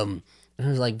 And I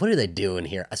was like, what are they doing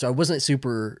here? So I wasn't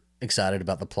super excited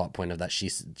about the plot point of that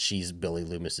she's Billy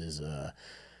Loomis's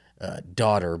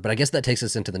daughter. But I guess that takes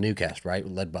us into the new cast, right?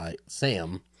 Led by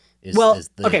Sam. Is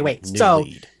the okay, wait. new So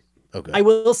lead. Okay. I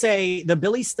will say the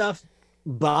Billy stuff,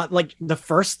 but like the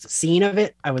first scene of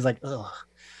it, I was like, ugh.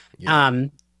 Yeah.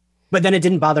 But then it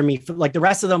didn't bother me. Like the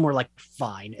rest of them were like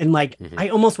fine. And like I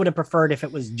almost would have preferred if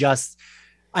it was just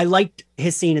I liked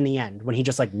his scene in the end when he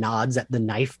just like nods at the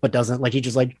knife, but doesn't like he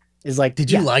just like is like.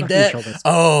 Did you yeah, like fucking that? kill this.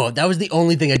 Oh, that was the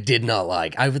only thing I did not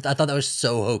like. I thought that was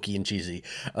so hokey and cheesy.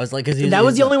 I was like, That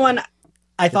was the only one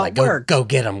I thought like, worked. Go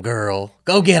get him, girl.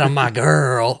 Go get him, my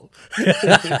girl.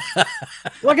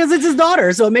 Well, because it's his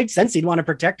daughter, so it makes sense he'd want to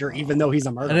protect her, even though he's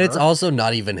a murderer. And it's also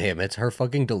not even him. It's her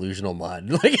fucking delusional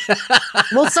mind. Like,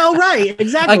 well, so right,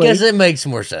 exactly. I guess it makes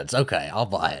more sense. Okay, I'll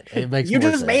buy it. It makes you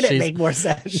more just sense. made it make more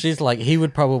sense. She's like, he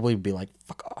would probably be like,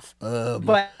 fuck off.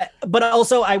 But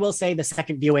also, I will say the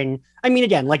second viewing. I mean,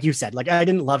 again, like you said, like I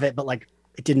didn't love it, but like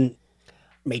it didn't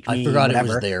make me. I forgot whatever.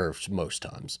 it was there most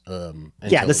times.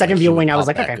 Yeah, the second viewing, I was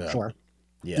like, okay, sure.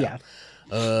 Yeah.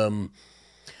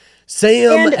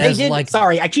 Sam and as they did, like,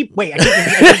 sorry, I keep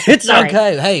it's sorry.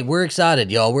 okay. Hey, we're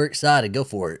excited, y'all. We're excited. Go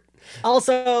for it.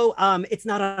 Also, it's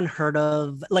not unheard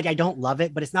of. Like, I don't love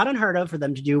it, but it's not unheard of for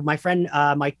them to do. My friend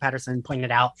Mike Patterson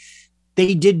pointed out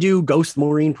they did do Ghost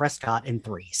Maureen Prescott in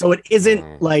 3, so it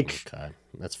isn't like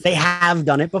that's they have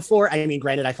done it before. I mean,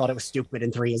 granted, I thought it was stupid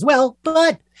in 3 as well,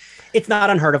 but it's not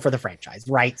unheard of for the franchise,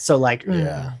 right? So, like,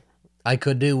 yeah. I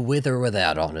could do with or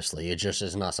without, honestly. It just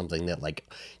is not something that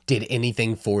like did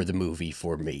anything for the movie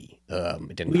for me.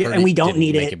 It didn't hurt and we it, don't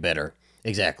didn't make it better.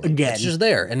 Exactly. Again. It's just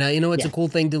there. And it's a cool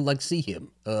thing to like see him.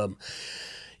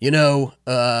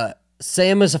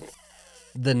 Sam is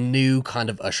the new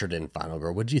kind of ushered in final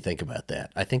girl. What did you think about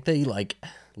that? I think they like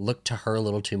looked to her a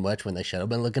little too much when they should have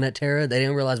been looking at Tara. They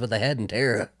didn't realize what they had in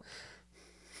Tara.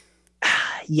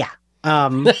 Yeah.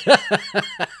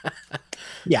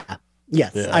 Yeah.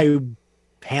 Yes. Yeah. I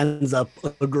hands up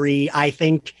agree. I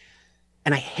think,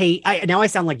 and now I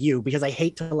sound like you because I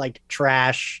hate to like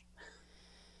trash,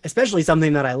 especially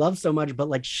something that I love so much, but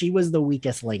like she was the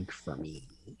weakest link for me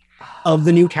of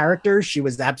the new characters. She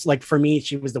was like, for me,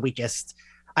 she was the weakest.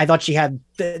 I thought she had,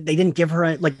 they didn't give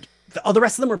her all the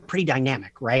rest of them were pretty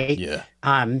dynamic, right? Yeah.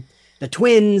 The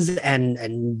twins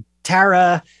and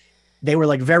Tara, they were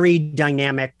like very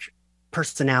dynamic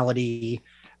personality.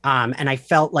 And I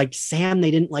felt like Sam, they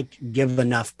didn't like give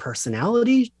enough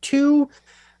personality to,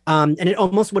 and it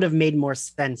almost would have made more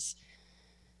sense.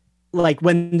 Like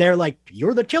when they're like,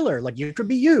 you're the killer, like you could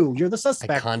be you're the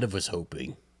suspect. I kind of was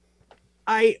hoping.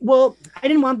 I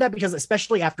didn't want that because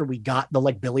especially after we got the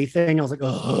like Billy thing, I was like,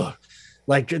 oh,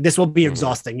 like this will be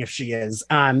exhausting if she is.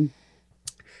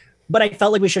 But I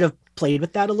felt like we should have played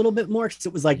with that a little bit more because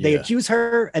it was like they accuse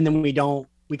her and then we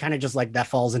kind of just like that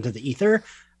falls into the ether.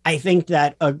 I think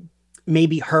that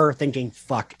maybe her thinking,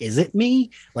 fuck, is it me?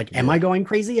 Like, am I going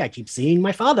crazy? I keep seeing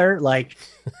my father. Like,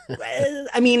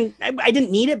 I mean, I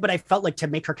didn't need it, but I felt like to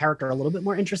make her character a little bit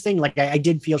more interesting. Like, I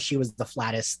did feel she was the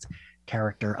flattest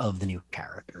character of the new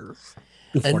characters.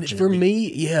 And for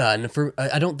me,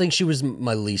 I don't think she was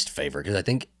my least favorite because I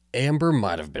think Amber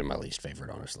might have been my least favorite,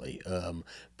 honestly.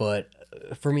 But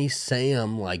for me,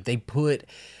 Sam, like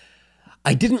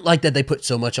I didn't like that they put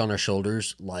so much on her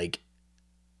shoulders, like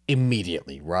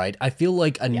immediately, right? I feel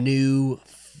like a new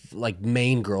like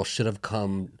main girl should have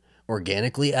come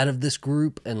organically out of this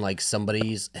group and like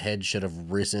somebody's head should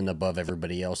have risen above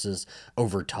everybody else's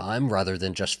over time rather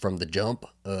than just from the jump.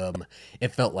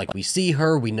 It felt like we see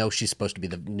her, we know she's supposed to be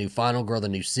the new final girl, the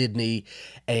new Sydney,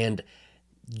 and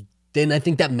then I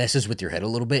think that messes with your head a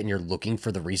little bit and you're looking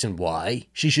for the reason why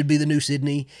she should be the new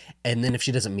Sydney. And then if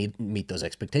she doesn't meet those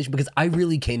expectations, because I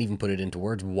really can't even put it into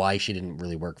words why she didn't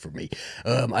really work for me.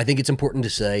 I think it's important to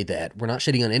say that we're not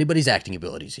shitting on anybody's acting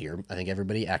abilities here. I think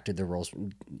everybody acted their roles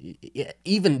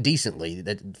even decently,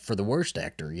 that for the worst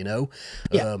actor,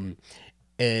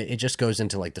 it just goes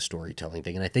into like the storytelling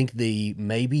thing. And I think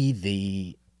maybe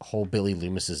the whole Billy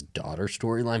Loomis's daughter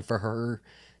storyline for her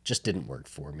just didn't work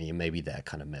for me, and maybe that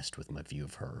kind of messed with my view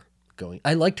of her going.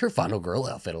 I liked her final girl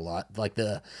outfit a lot, like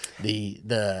the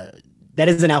that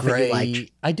is an outfit gray, you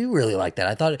like. I do really like that.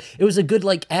 I thought it was a good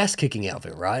like ass kicking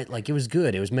outfit, right? Like it was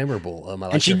good. It was memorable.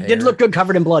 And she did look good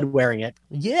covered in blood wearing it.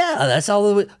 Yeah, that's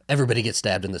all. Everybody gets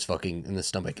stabbed in the stomach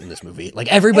in this movie.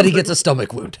 Like everybody gets a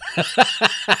stomach wound.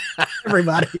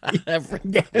 Everybody.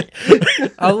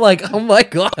 I'm like, oh my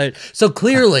God. So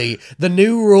clearly the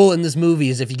new rule in this movie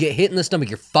is if you get hit in the stomach,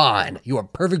 you're fine. You are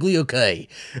perfectly okay.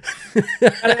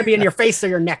 It's gotta be in your face or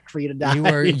your neck for you to die.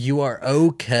 You are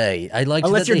okay. I like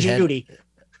unless you're Judy.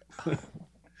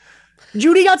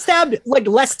 Judy got stabbed like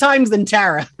less times than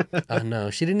Tara. Oh no,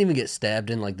 she didn't even get stabbed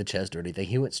in like the chest or anything.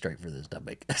 He went straight for the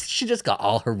stomach. She just got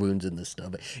all her wounds in the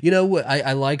stomach. You know what?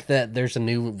 I like that there's a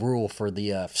new rule for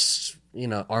the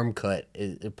arm cut.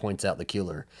 It points out the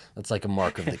killer. That's like a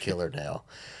mark of the killer now.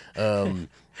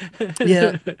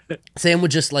 Yeah, Sam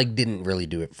would just like didn't really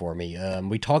do it for me.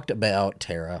 We talked about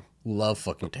Tara. Love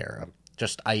fucking Tara.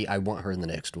 Just I want her in the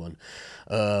next one.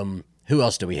 Who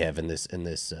else do we have in this?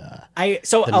 I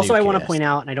want to point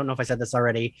out, and I don't know if I said this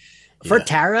already, for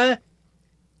Tara,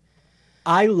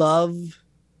 I love,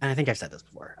 and I think I've said this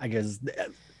before, I guess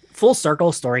full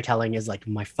circle storytelling is like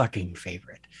my fucking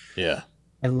favorite. Yeah.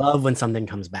 I love when something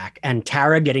comes back, and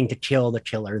Tara getting to kill the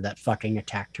killer that fucking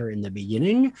attacked her in the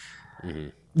beginning. Mm-hmm.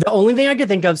 The only thing I could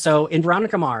think of, so in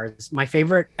Veronica Mars, my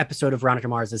favorite episode of Veronica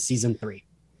Mars is season 3.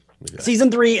 Okay. Season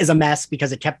 3 is a mess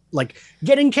because it kept like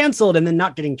getting canceled and then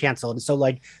not getting canceled. So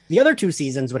like the other 2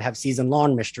 seasons would have season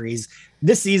long mysteries.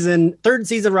 This season, 3rd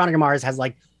season of Veronica Mars has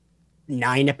like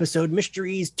 9 episode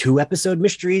mysteries, 2 episode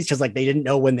mysteries, because like they didn't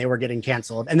know when they were getting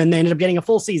canceled. And then they ended up getting a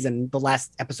full season. The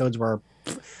last episodes were,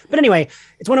 but anyway,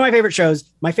 it's one of my favorite shows.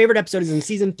 My favorite episode is in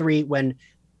season 3 when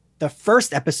the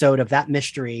first episode of that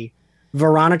mystery,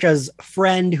 Veronica's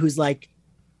friend, who's like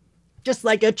just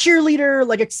like a cheerleader,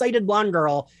 like excited blonde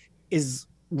girl, is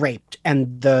raped,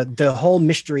 and the whole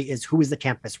mystery is who is the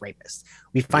campus rapist.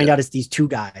 We find out it's these 2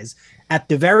 guys. At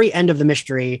the very end of the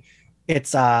mystery,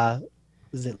 it's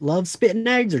is it Love Spitting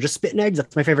Eggs or just Spitting Eggs?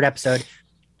 That's my favorite episode.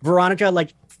 Veronica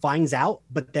like finds out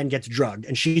but then gets drugged,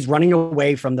 and she's running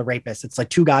away from the rapist. It's like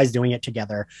 2 guys doing it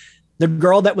together. The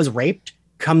girl that was raped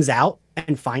comes out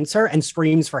and finds her and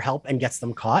screams for help and gets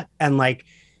them caught, and like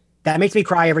that makes me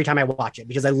cry every time I watch it,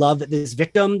 because I love that this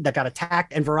victim that got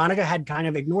attacked, and Veronica had kind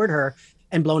of ignored her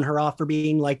and blown her off for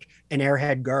being like an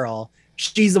airhead girl.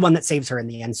 She's the one that saves her in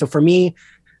the end. So for me,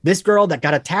 this girl that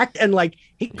got attacked, and like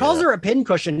he calls her a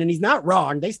pincushion, and he's not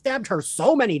wrong. They stabbed her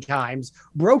so many times,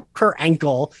 broke her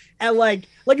ankle, and like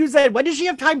you said, when did she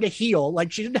have time to heal?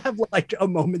 Like she didn't have like a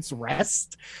moment's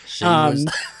rest. She was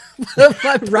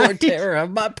my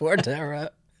poor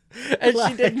Tara. And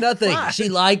she did nothing. She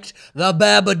liked the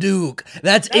Babadook.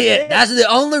 That's it. That's the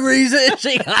only reason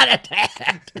she got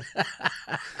attacked.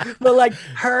 But like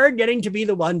her getting to be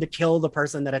the one to kill the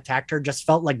person that attacked her just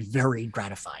felt like very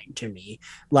gratifying to me.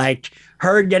 Like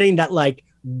her getting that like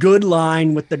good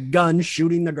line with the gun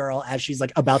shooting the girl as she's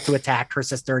like about to attack her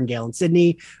sister and Gail and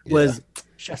Sydney was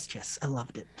just I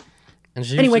loved it. And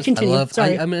anyway, continue. I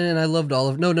loved all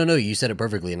of no. You said it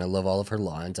perfectly, and I love all of her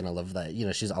lines, and I love that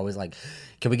she's always like,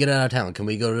 "Can we get out of town? Can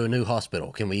we go to a new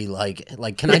hospital? Can we like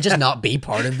can I just not be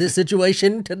part of this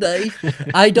situation today?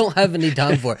 I don't have any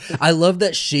time for it." I love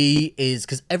that she is,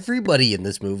 because everybody in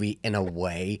this movie, in a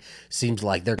way, seems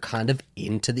like they're kind of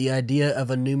into the idea of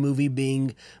a new movie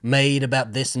being made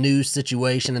about this new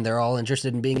situation, and they're all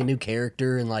interested in being a new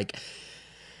character, and like.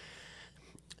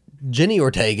 Jenny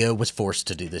Ortega was forced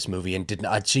to do this movie and did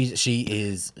not. She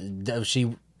is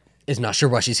not sure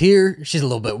why she's here. She's a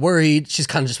little bit worried. She's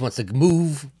kind of just wants to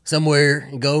move somewhere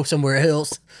and go somewhere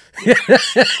else.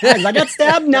 I got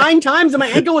stabbed 9 times and my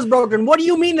ankle was broken. What do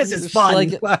you mean this is fun?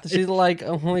 She's like,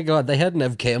 oh my god, they had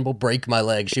Nev Campbell break my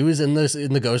leg. She was in the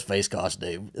Ghostface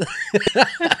costume.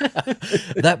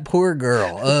 That poor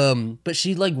girl. But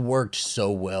she like worked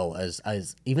so well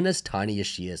as even as tiny as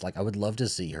she is. Like I would love to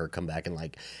see her come back and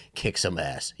like kick some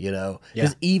ass,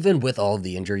 Because even with all of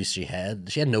the injuries she had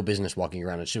no business walking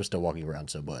around, and she was still walking around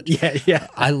so much. Yeah.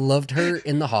 I loved her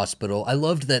in the hospital. I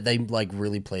loved that they like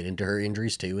really played into her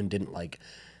injuries too, and didn't like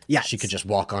she could just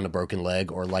walk on a broken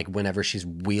leg, or like whenever she's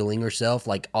wheeling herself,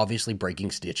 like obviously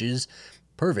breaking stitches.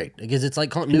 Perfect, because it's like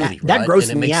continuity, right? That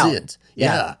grossed and it me makes out. sense.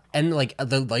 Yeah. And like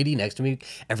the lady next to me,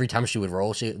 every time she would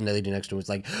roll, the lady next to me was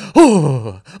like,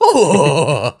 oh.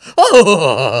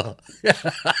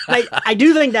 I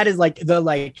do think that is like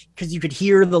the because you could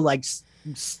hear the like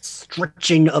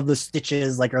stretching of the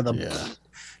stitches, like, or the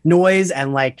noise,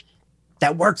 and like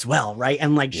that works well, right?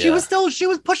 And like she was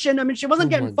pushing. I mean, she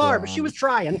wasn't getting far, but she was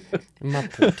trying. My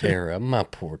poor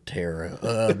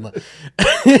Tara.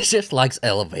 She just likes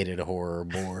elevated horror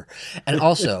more. And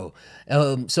also,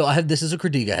 so this is a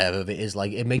critique I have of it, is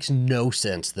like it makes no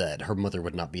sense that her mother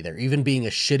would not be there, even being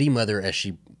a shitty mother as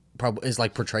she probably is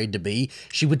like portrayed to be.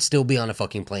 She would still be on a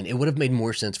fucking plane. It would have made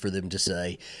more sense for them to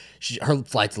say her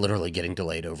flight's literally getting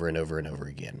delayed over and over and over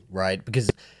again, right? Because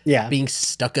being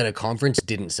stuck at a conference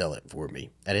didn't sell it for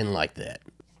me. I didn't like that.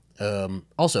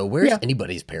 Also, where's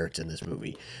anybody's parents in this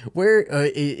movie? Where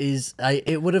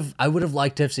I would have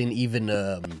liked to have seen even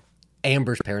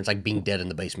Amber's parents like being dead in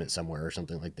the basement somewhere or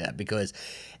something like that, because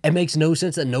it makes no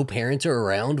sense that no parents are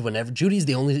around whenever Judy's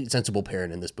the only sensible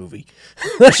parent in this movie.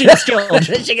 She gets killed.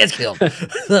 She gets killed.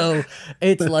 So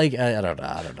it's like I don't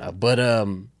know. But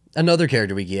another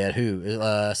character we get who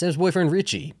Sam's boyfriend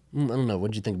Richie. I don't know.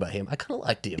 What did you think about him? I kind of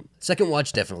liked him. Second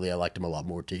watch, definitely I liked him a lot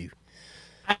more too.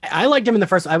 I liked him in the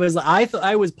first. I was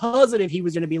positive he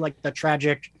was going to be like the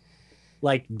tragic,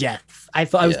 like death. I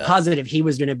was positive he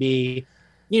was going to be,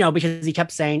 because he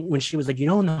kept saying when she was like,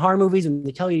 in the horror movies when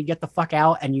they tell you to get the fuck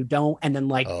out and you don't, and then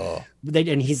like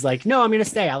and he's like, no, I'm going to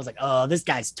stay. I was like, oh, this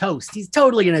guy's toast. He's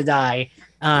totally going to die.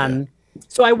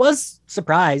 So I was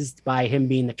surprised by him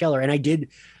being the killer, and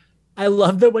I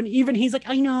love that when even he's like,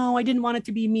 I know, I didn't want it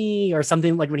to be me, or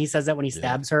something, like when he says that when he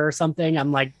stabs her or something.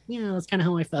 I'm like, that's kind of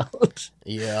how I felt.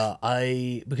 Yeah,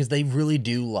 because they really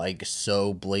do like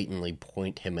so blatantly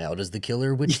point him out as the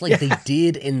killer, which like they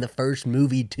did in the first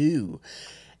movie too.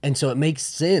 And so it makes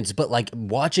sense, but like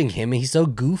watching him, he's so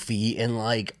goofy, and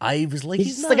like I was like,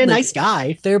 he's like a nice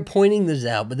guy. They're pointing this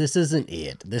out, but this isn't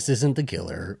it. This isn't the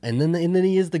killer, and then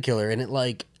he is the killer, and it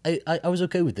like I was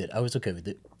okay with it.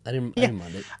 I didn't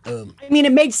mind it. I mean,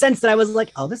 it makes sense that I was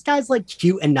like, oh, this guy's like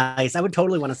cute and nice. I would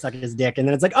totally want to suck his dick, and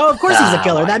then it's like, oh, of course he's a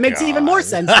killer. That makes even more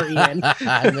sense for Ian.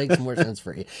 It makes more sense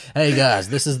for Ian. Hey guys,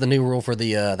 this is the new rule for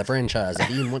the franchise.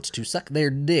 If Ian wants to suck their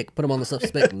dick, put him on the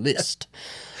suspect list.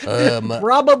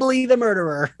 Probably the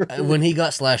murderer. When he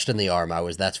got slashed in the arm,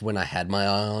 that's when I had my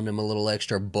eye on him a little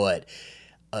extra, but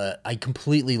I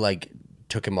completely like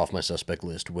took him off my suspect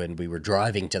list when we were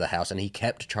driving to the house, and he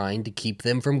kept trying to keep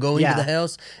them from going to the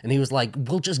house, and he was like,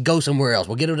 we'll just go somewhere else,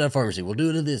 we'll get it at a pharmacy, we'll do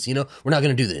it at this, we're not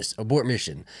going to do this, abort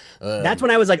mission. That's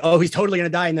when I was like, oh, he's totally going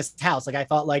to die in this house. Like I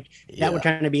thought like that would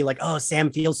kind of be like, oh,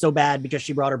 Sam feels so bad because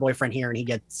she brought her boyfriend here and he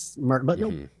gets murdered, but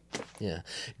no. Yeah,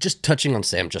 just touching on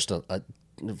Sam just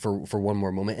for one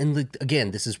more moment, and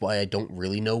again, this is why I don't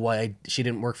really know why she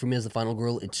didn't work for me as the final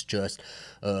girl. It's just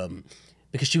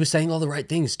because she was saying all the right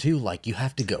things too. Like, you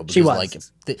have to go. Because, she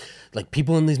was like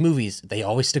people in these movies, they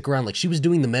always stick around. Like, she was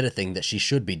doing the meta thing that she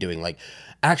should be doing. Like,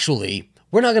 actually,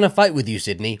 we're not gonna fight with you,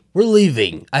 Sydney. We're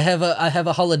leaving. I have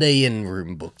a Holiday Inn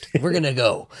room booked. We're gonna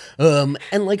go. And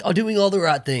like doing all the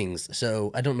right things.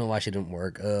 So I don't know why she didn't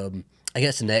work. I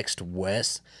guess next,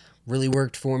 Wes really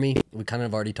worked for me. We kind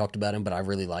of already talked about him, but I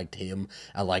really liked him.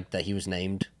 I liked that he was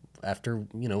named after,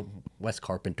 Wes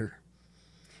Carpenter.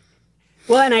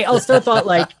 Well, and I also thought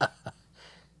like, of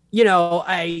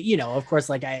course,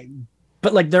 like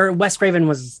but like Wes Craven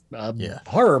was a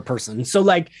horror person. So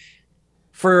like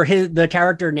for the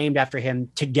character named after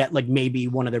him to get like maybe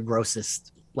one of the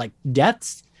grossest like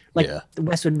deaths, like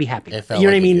Wes would be happy. You know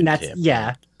what I mean? That's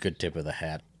good tip of the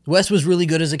hat. Wes was really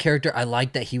good as a character. I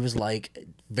liked that he was like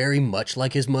very much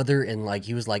like his mother, and like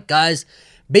he was like, guys,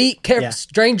 be careful,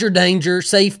 stranger danger,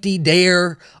 safety,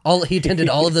 dare. He attended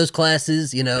all of those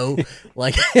classes,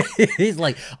 like he's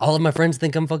like, all of my friends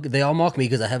think I'm fucking. They all mock me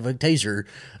because I have a taser.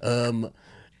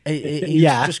 He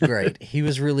was just great. He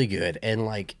was really good, and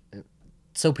like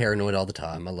so paranoid all the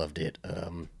time. I loved it.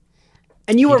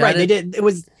 And you were right. It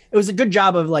was a good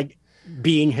job of like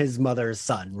being his mother's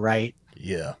son, right?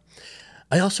 Yeah.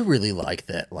 I also really like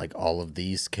that, like, all of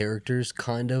these characters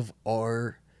kind of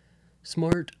are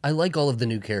smart. I like all of the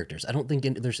new characters. I don't think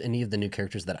there's any of the new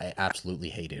characters that I absolutely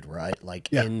hated, right?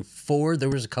 Like, in 4, there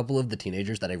was a couple of the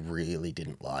teenagers that I really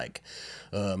didn't like.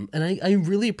 And I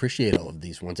really appreciate all of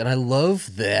these ones. And I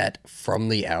love that from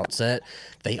the outset,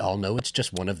 they all know it's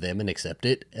just one of them and accept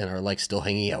it and are, like, still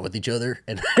hanging out with each other.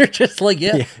 And they're just like,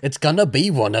 it's gonna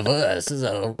be one of us,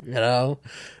 so,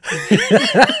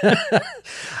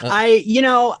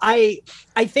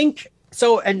 I think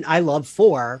so, and I love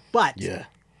 4, but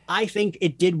I think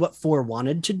it did what 4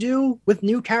 wanted to do with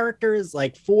new characters.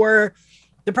 Like 4,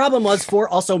 the problem was 4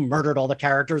 also murdered all the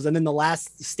characters, and then the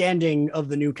last standing of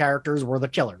the new characters were the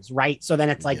killers, right? So then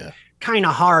it's like kind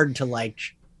of hard to like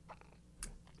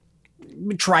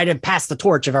try to pass the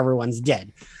torch if everyone's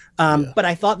dead. But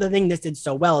I thought the thing this did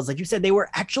so well is, like you said, they were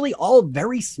actually all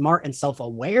very smart and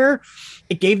self-aware.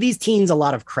 It gave these teens a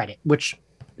lot of credit, which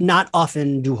not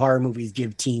often do horror movies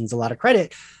give teens a lot of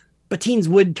credit, but teens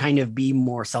would kind of be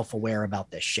more self-aware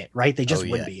about this shit, right? They just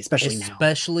would be,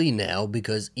 especially now,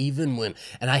 because even when,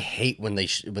 and I hate when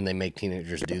they make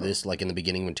teenagers do this, like in the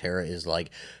beginning when Tara is like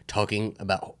talking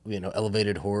about,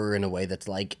 elevated horror in a way that's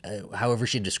like, however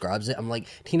she describes it, I'm like,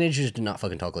 teenagers do not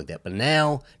fucking talk like that. But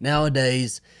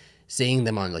nowadays, seeing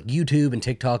them on like YouTube and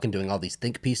TikTok and doing all these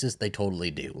think pieces, they totally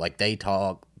do. Like they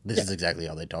talk, this is exactly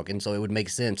how they talk. And so it would make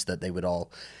sense that they would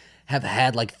all have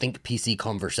had like think PC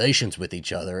conversations with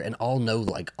each other and all know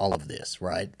like all of this,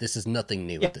 right? This is nothing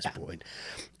new at this point.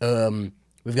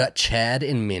 We've got Chad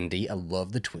and Mindy. I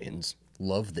love the twins.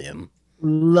 Love them.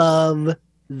 Love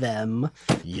them.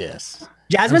 Yes.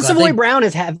 Jasmine Savoy Brown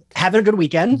is having a good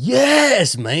weekend.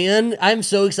 Yes, man. I'm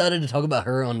so excited to talk about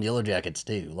her on Yellow Jackets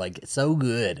too. Like, so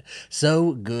good.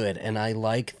 So good. And I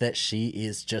like that she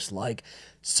is just like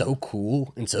so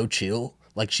cool and so chill.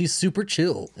 Like, she's super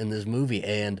chill in this movie.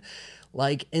 And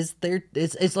like, it's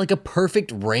like a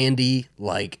perfect Randy,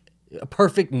 like a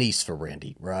perfect niece for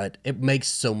Randy, right? It makes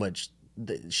so much,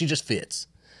 she just fits.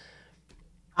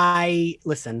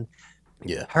 Listen.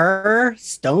 Yeah. Her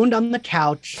stoned on the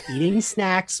couch, eating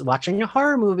snacks, watching a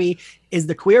horror movie is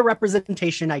the queer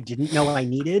representation I didn't know I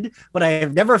needed, but I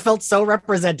have never felt so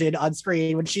represented on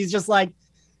screen when she's just like,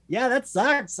 yeah, that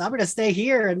sucks. I'm going to stay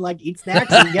here and like eat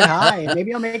snacks and get high. And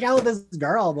maybe I'll make out with this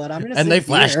girl, but I'm going to And they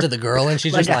flash to the girl and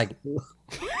she's just like,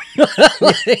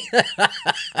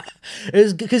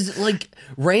 it's because like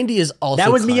Randy is also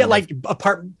that was me at like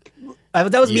that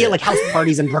was me at like house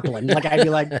parties in Brooklyn. Like I'd be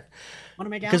like,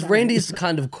 because Randy's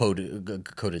kind of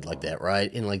coded like that,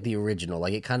 right? In like the original,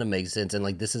 like it kind of makes sense, and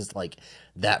like this is like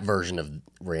that version of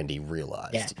Randy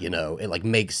realized, you know, it like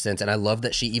makes sense, and I love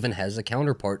that she even has a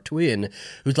counterpart twin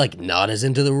who's like not as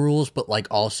into the rules, but like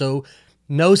also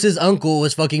knows his uncle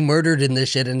was fucking murdered in this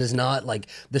shit and is not like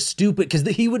the stupid, because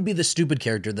he would be the stupid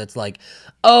character that's like,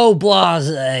 oh,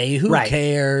 blase, who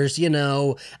cares, you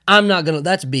know, I'm not gonna,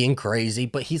 that's being crazy,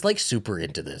 but he's like super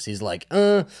into this. He's like,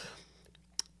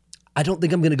 I don't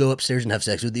think I'm going to go upstairs and have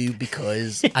sex with you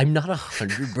because I'm not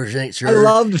 100% sure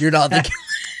you're not the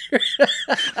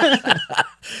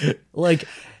killer. Like,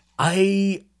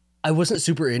 I wasn't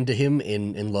super into him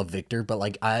in Love, Victor, but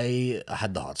like I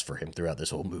had the hots for him throughout this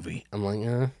whole movie. I'm like,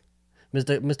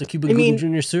 Mr. Cuba Gooding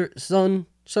Jr. Son,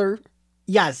 sir.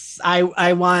 Yes, I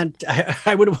would want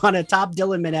a top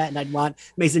Dylan Minnette, and I'd want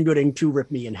Mason Gooding to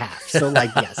rip me in half. So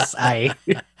like, yes,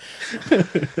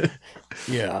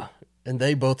 yeah. And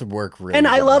they both work really and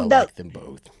well. I love that. Like them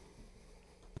both.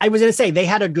 I was going to say they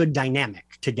had a good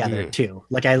dynamic together too.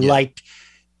 Like I liked,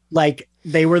 like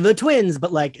they were the twins,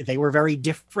 but like they were very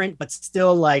different, but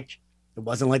still like it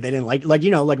wasn't like they didn't like, you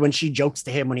know, like when she jokes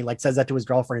to him when he like says that to his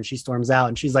girlfriend and she storms out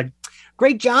and she's like,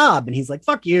 great job. And he's like,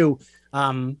 fuck you.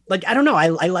 Like, I don't know. I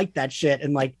like that shit.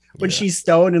 And like when she's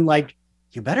stoned and like,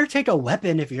 you better take a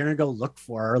weapon if you're gonna go look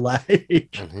for her. Like,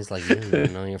 and he's like,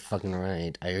 no, you're fucking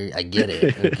right. I get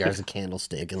it. And he grabs a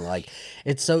candlestick and like,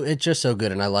 it's just so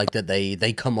good. And I like that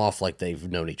they come off like they've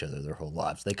known each other their whole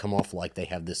lives. They come off like they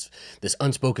have this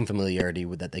unspoken familiarity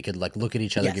with that they could like look at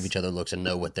each other, give each other looks, and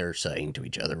know what they're saying to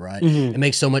each other. Right? It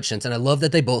makes so much sense. And I love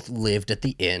that they both lived at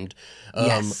the end.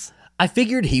 I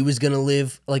figured he was gonna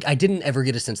live. Like, I didn't ever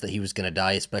get a sense that he was gonna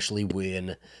die, especially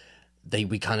when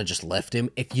we kind of just left him.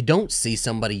 If you don't see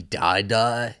somebody die,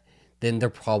 then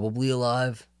they're probably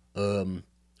alive.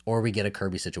 Or we get a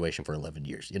Kirby situation for 11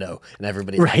 years, you know, and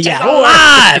everybody's like,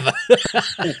 alive!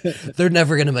 They're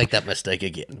never going to make that mistake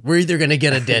again. We're either going to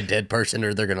get a dead person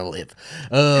or they're going to live.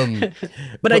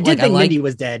 But I did think Mindy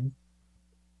was dead.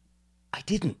 I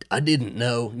didn't.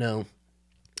 No.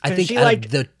 I think out of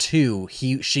the two,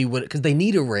 she would, because they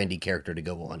need a Randy character to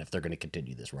go on if they're going to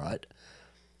continue this, right?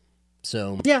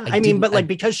 So yeah, I mean, but like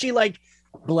because she like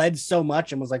bled so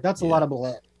much and was like, that's a lot of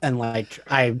blood, and like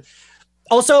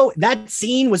also that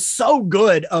scene was so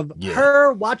good of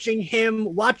her watching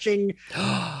him watching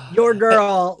your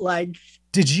girl. Like,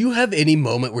 did you have any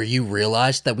moment where you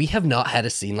realized that we have not had a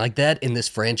scene like that in this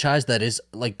franchise that is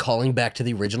like calling back to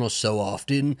the original so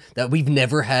often, that we've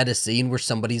never had a scene where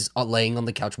somebody's laying on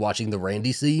the couch watching the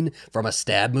Randy scene from a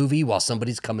stab movie while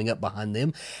somebody's coming up behind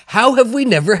them? How have we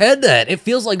never had that? It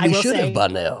feels like we should have by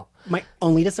now. My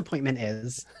only disappointment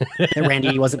is that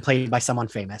Randy wasn't played by someone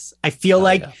famous. I feel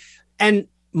and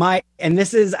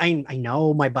this is, I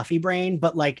know my Buffy brain,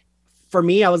 but like for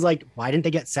me, I was like, why didn't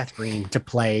they get Seth Green to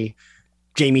play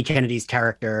Jamie Kennedy's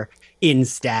character in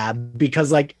Stab?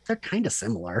 Because like they're kind of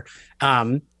similar.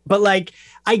 But like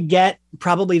I get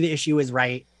probably the issue is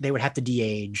they would have to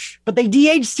de-age, but they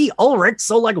de-aged Steve Ulrich,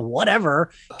 so like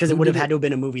whatever, because it would have had to have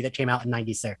been a movie that came out in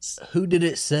 96. Who did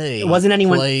it say? It wasn't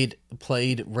anyone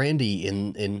played Randy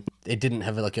in it didn't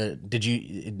have like a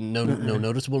no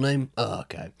noticeable name? Oh,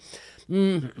 okay.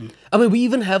 I mean, we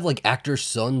even have like actors'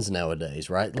 sons nowadays,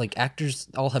 right? Like actors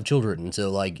all have children,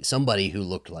 so like somebody who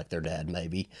looked like their dad,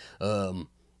 maybe.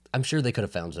 I'm sure they could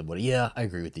have found somebody. Yeah, I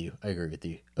agree with you.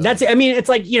 That's it. I mean, it's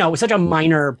like, you know, such a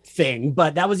minor thing,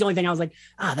 but that was the only thing I was like,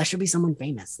 that should be someone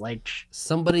famous, like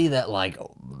somebody that like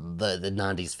the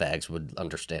 90s fags would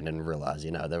understand and realize,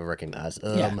 you know, they would recognize.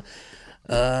 But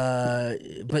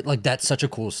like that's such a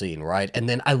cool scene, right? And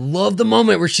then I love the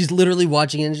moment where she's literally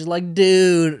watching it and she's like,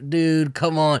 dude,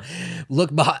 come on,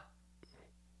 look behind.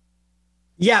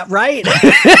 Yeah, right.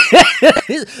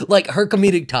 Like her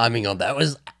comedic timing on that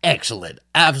was excellent,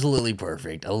 absolutely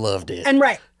perfect. I loved it. And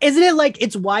right, isn't it like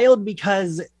it's wild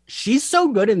because she's so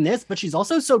good in this, but she's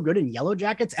also so good in Yellow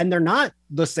Jackets, and they're not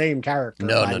the same character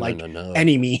No, by no, no, like no, no.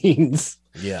 any means.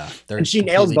 Yeah, they're And she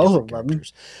nails completely both different of them.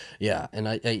 characters. Yeah, and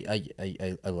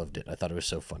I loved it. I thought it was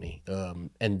so funny.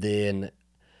 And then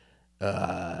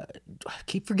I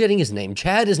keep forgetting his name.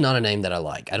 Chad is not a name that I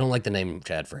like. I don't like the name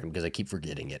Chad for him because I keep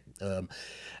forgetting it.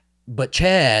 But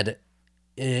Chad,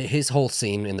 his whole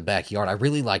scene in the backyard, I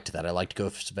really liked that. I liked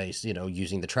Ghostface,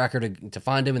 using the tracker to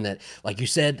find him, and that, like you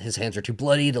said, his hands are too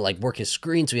bloody to like work his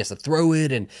screen, so he has to throw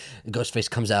it, and Ghostface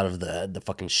comes out of the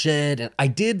fucking shed, and I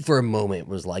did for a moment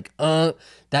was like,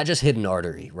 that just hit an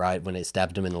artery, right, when it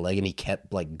stabbed him in the leg, and he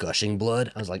kept like gushing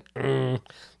blood. I was like, that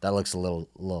looks a little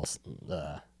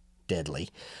deadly.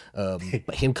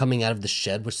 But him coming out of the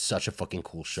shed was such a fucking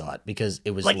cool shot because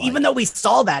it was Like even though we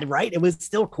saw that, right, it was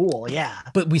still cool. Yeah.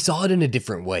 but we saw it in a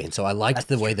different way, and so I liked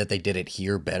the way that they did it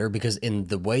here better because in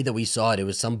the way that we saw it, it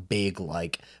was some big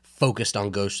like focused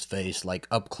on Ghostface, like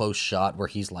up close shot where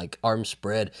he's like arms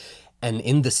spread, and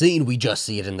in the scene we just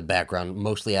see it in the background,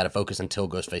 mostly out of focus until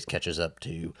Ghostface catches up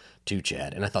to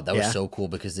Chad, and I thought that was so cool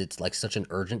because it's like such an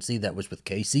urgency that was with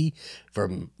Casey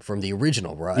from the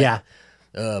original, right? Yeah.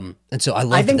 And so I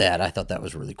loved that. I thought that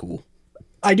was really cool.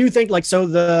 I do think like so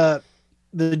the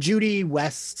Judy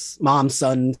West's mom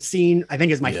son scene I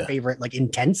think is my favorite, like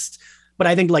intense. But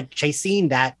I think like chasing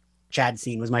that Chad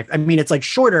scene was I mean it's like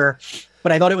shorter,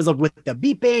 but I thought it was like with the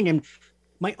beeping. And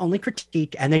my only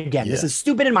critique, and again this is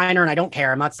stupid and minor and I don't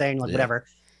care, I'm not saying like whatever.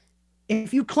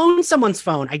 If you clone someone's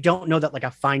phone, I don't know that like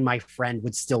a Find My Friend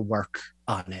would still work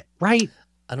on it, right?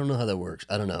 I don't know how that works.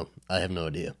 I don't know. I have no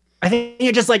idea. I think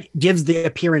it just like gives the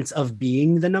appearance of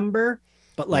being the number,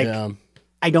 but like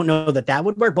I don't know that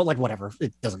would work, but like whatever,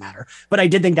 it doesn't matter. But I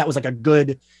did think that was like a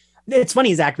good. It's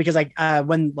funny, Zach, because like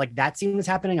when like that scene was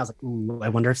happening, I was like, ooh, I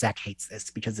wonder if Zach hates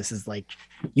this because this is like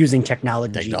using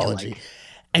technology. To, like,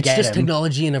 it's just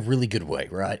technology in a really good way,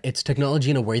 right? It's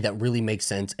technology in a way that really makes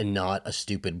sense and not a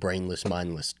stupid, brainless,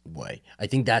 mindless way. I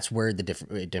think that's where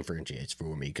it differentiates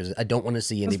for me because I don't want to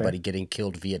see anybody getting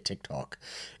killed via TikTok.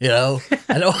 I don't.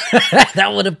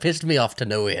 That would have pissed me off to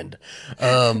no end.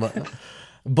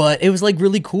 But it was like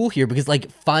really cool here because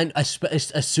like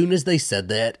as soon as they said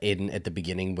that at the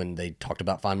beginning when they talked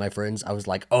about Find My Friends, I was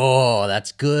like, oh,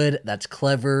 that's good, that's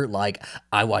clever. Like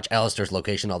I watch Alistair's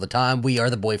Location all the time. We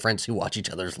are the boyfriends who watch each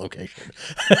other's location.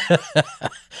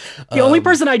 The only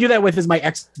person I do that with is my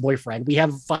ex-boyfriend. We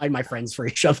have Find My Friends for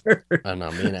each other. I don't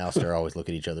know. Me and Alistair always look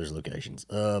at each other's locations.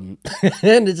 And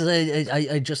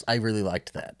it's I really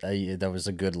liked that. That was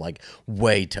a good like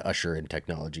way to usher in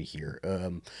technology here.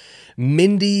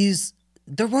 Mindy's,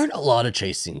 there weren't a lot of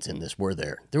chase scenes in this, were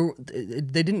there?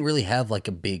 They didn't really have like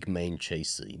a big main chase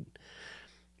scene.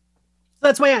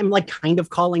 That's why I'm like kind of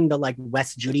calling the like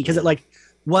West Judy because it like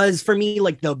was for me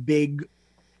like the big.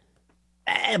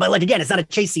 But like again, it's not a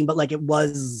chase scene, but like it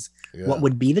was what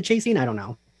would be the chase scene. I don't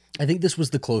know. I think this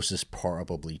was the closest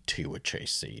probably to a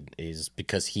chase scene, is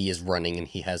because he is running and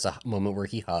he has a moment where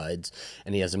he hides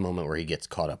and he has a moment where he gets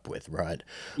caught up with, right?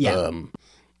 Yeah.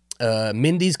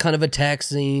 Mindy's kind of attack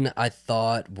scene I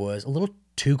thought was a little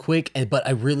too quick, but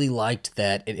I really liked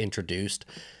that it introduced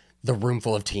the room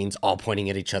full of teens all pointing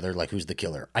at each other like who's the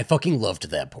killer. I fucking loved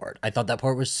that part. I thought that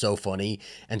part was so funny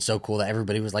and so cool that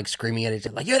everybody was like screaming at each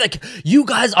other like, yeah, like you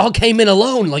guys all came in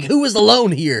alone. Like who was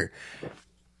alone here?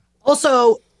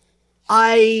 Also,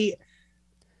 Amber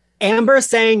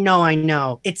saying, no, I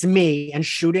know, it's me, and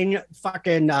shooting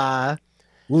fucking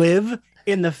Liv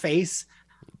in the face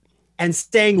and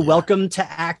saying, welcome to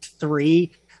Act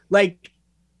 3. Like,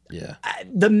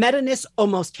 the meta-ness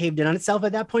almost caved in on itself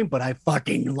at that point, but I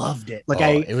fucking loved it. Like,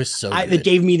 it was so good. It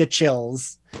gave me the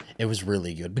chills. It was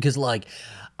really good because, like,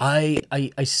 I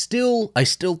still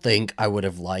think I would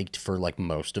have liked for, like,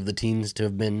 most of the teens to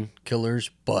have been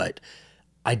killers, but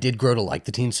I did grow to like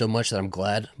the teens so much that I'm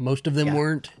glad most of them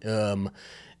weren't.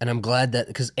 And I'm glad that,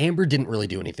 because Amber didn't really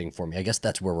do anything for me. I guess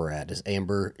that's where we're at, is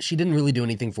Amber, she didn't really do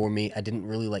anything for me. I didn't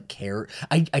really like care.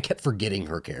 I kept forgetting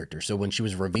her character. So when she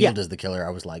was revealed as the killer, I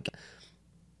was like,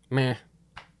 meh,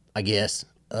 I guess.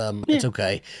 It's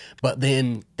okay. But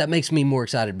then that makes me more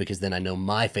excited because then I know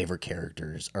my favorite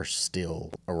characters are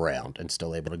still around and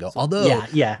still able to go. Although,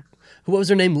 what was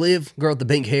her name? Liv, girl with the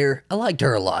pink hair. I liked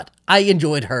her a lot. I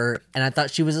enjoyed her, and I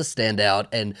thought she was a standout.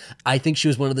 And I think she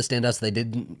was one of the standouts they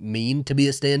didn't mean to be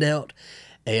a standout.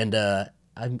 And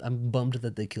I'm bummed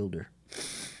that they killed her.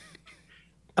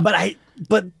 But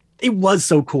it was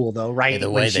so cool though, right? Yeah,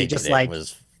 the way they just did it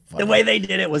was The way they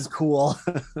did it was cool.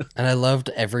 And I loved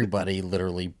everybody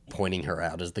literally pointing her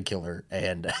out as the killer.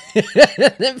 And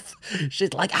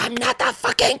she's like, I'm not the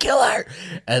fucking killer.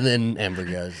 And then Amber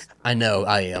goes, I know,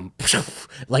 I am.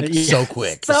 Like, so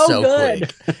quick. So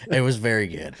quick. It was very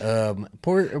good.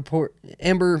 Poor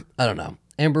Amber, I don't know.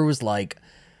 Amber was like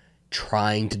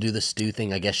trying to do the stew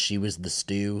thing. I guess she was the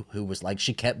stew who was like,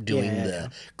 she kept doing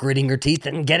the gritting her teeth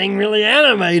and getting really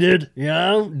animated, you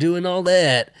know, doing all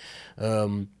that.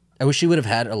 I wish she would have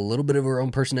had a little bit of her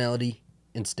own personality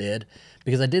instead,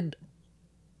 because I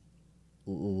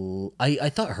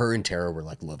thought her and Tara were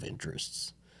like love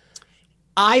interests.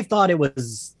 I thought it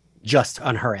was just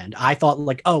on her end. I thought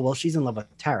like, oh, well, she's in love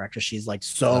with Tara because she's like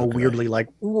so weirdly like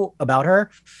about her.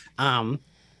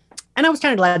 And I was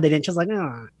kind of glad they didn't. Just like,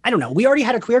 oh, I don't know. We already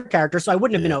had a queer character, so I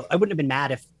wouldn't have been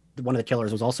mad if one of the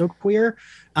killers was also queer.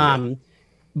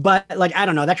 But like, I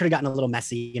don't know. That could have gotten a little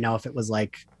messy, you know, if it was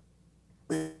like,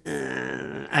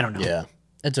 I don't know. Yeah,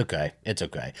 it's okay. It's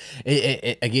okay.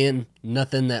 Again,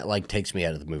 nothing that like takes me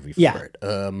out of the movie for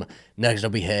it. Next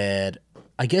up we had,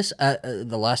 I guess,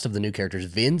 the last of the new characters,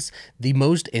 Vince, the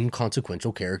most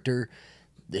inconsequential character,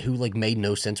 who like made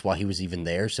no sense why he was even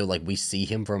there. So like we see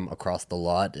him from across the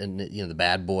lot, and you know, the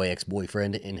bad boy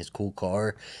ex-boyfriend in his cool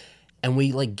car, and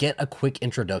we like get a quick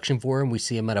introduction for him. We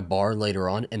see him at a bar later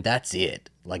on, and that's it.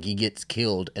 Like he gets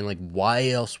killed, and like why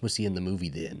else was he in the movie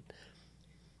then?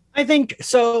 I think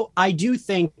so. I do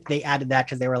think they added that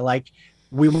because they were like,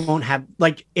 we won't have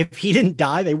like, if he didn't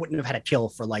die, they wouldn't have had a kill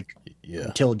for like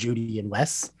until Judy and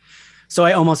Wes. So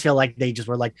I almost feel like they just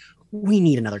were like, we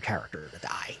need another character to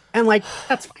die, and like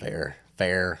that's fine.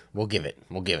 Fair. We'll give it.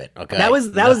 Okay. That was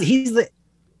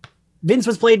Vince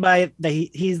was played by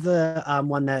he's the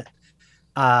one that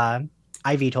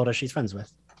Ivy told us she's friends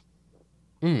with.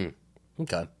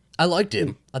 Okay. I liked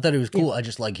him. I thought he was cool. I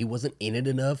just like he wasn't in it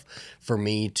enough for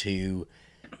me to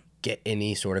get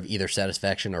any sort of either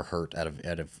satisfaction or hurt out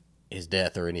of his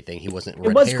death or anything. He wasn't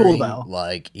red herring. It was cool though.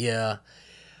 Like, yeah.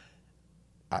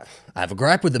 I have a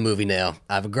gripe with the movie now.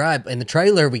 I have a gripe. In the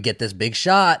trailer, we get this big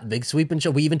shot, big sweeping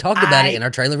shot. We even talked about it in our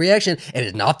trailer reaction, and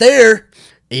it's not there.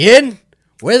 Ian,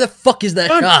 where the fuck is that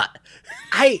shot?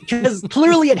 Because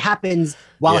clearly it happens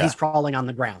while he's crawling on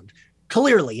the ground.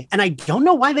 Clearly. And I don't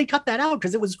know why they cut that out,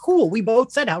 because it was cool. We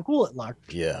both said how cool it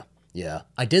looked. Yeah.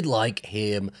 I did like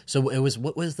him. So it was,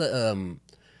 what was the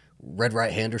Red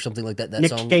Right Hand or something like that? That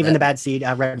Nick song? Cave in the Bad Seed,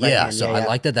 Red Right Hand. So I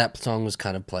like that song was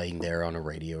kind of playing there on a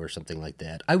radio or something like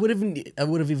that. I would have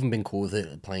even been cool with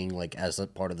it playing like as a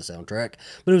part of the soundtrack,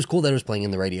 but it was cool that it was playing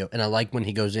in the radio. And I like when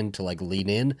he goes in to like lean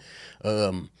in,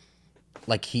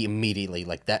 like he immediately,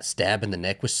 like that stab in the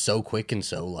neck was so quick and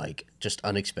so like just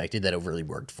unexpected that it really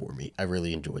worked for me. I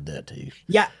really enjoyed that too.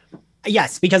 Yeah.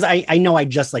 Yes, because I know I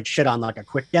just like shit on like a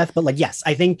quick death, but like, yes,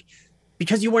 I think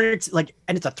because you weren't like,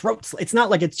 and it's a throat slit. It's not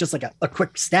like it's just like a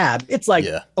quick stab. It's like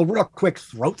a real quick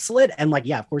throat slit. And like,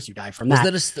 yeah, of course you die from that.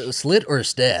 Was that a slit or a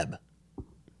stab?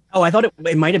 Oh, I thought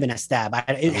it might have been a stab.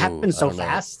 It happened so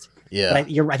fast. Yeah. But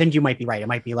I think you might be right. It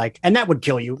might be like, and that would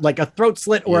kill you. Like a throat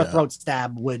slit or a throat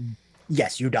stab would,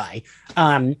 yes, you die.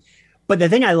 But the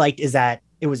thing I liked is that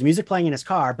it was music playing in his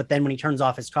car, but then when he turns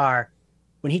off his car,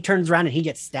 when he turns around and he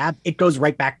gets stabbed, it goes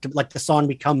right back to like the song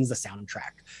becomes the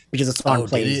soundtrack because the song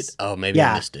plays. Did it? Oh, maybe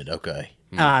I missed it. Okay.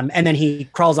 And then he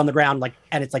crawls on the ground like,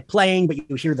 and it's like playing, but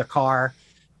you hear the car.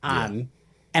 And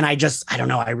I don't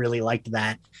know. I really liked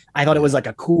that. I thought it was like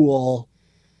a cool.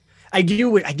 I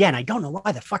don't know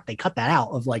why the fuck they cut that out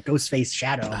of like Ghostface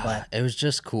Shadow, but it was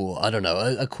just cool. I don't know.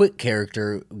 A quick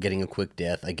character getting a quick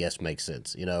death, I guess, makes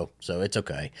sense, you know? So it's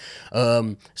okay.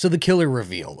 So the killer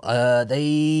reveal.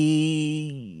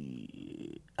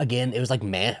 Again, it was like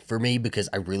meh for me because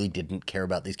I really didn't care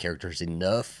about these characters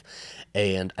enough.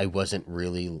 And I wasn't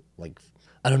really like,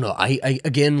 I don't know. I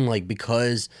again, like,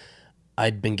 because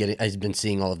I'd been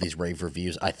seeing all of these rave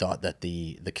reviews. I thought that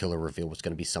the killer reveal was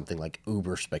going to be something like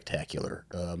uber spectacular,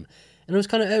 and it was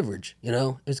kind of average. You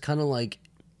know, it was kind of like,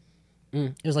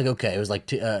 it was like okay. It was like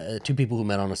two people who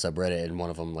met on a subreddit, and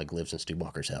one of them like lives in Stu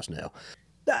Walker's house now.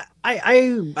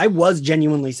 I was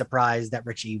genuinely surprised that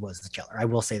Richie was the killer. I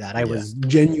will say that I was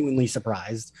genuinely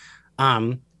surprised.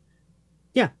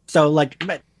 Yeah. So like,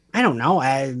 but I don't know.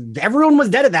 Everyone was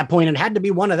dead at that point, and it had to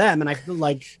be one of them, and I feel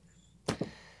like.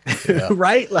 Yeah.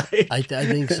 Right? Like I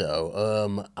think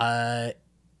so. I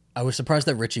was surprised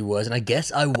that Richie was, and I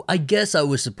guess I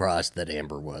was surprised that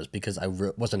Amber was because I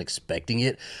wasn't expecting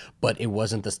it, but it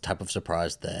wasn't this type of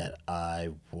surprise that I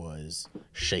was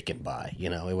shaken by.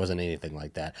 You know, it wasn't anything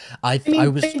like that. I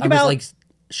was like,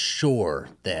 sure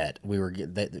that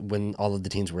that when all of the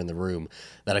teens were in the room,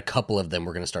 that a couple of them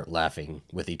were going to start laughing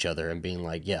with each other and being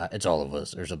like, yeah, it's all of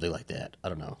us, or something like that. I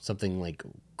don't know, something like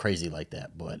crazy like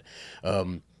that. But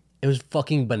it was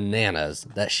fucking bananas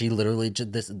that she literally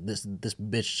just, this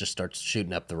bitch just starts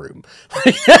shooting up the room.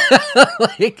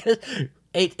 Like,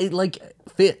 it like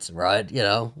fits, right? You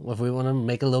know, if we want to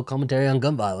make a little commentary on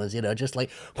gun violence, you know, just like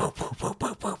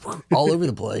all over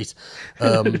the place.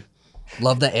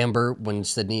 Love that Amber, when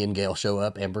Sydney and Gail show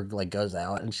up, Amber like goes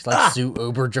out and she's like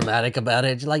super dramatic about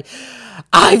it. She's like,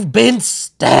 I've been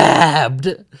stabbed.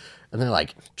 And they're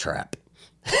like, trap.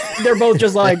 They're both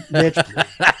just like, bitch.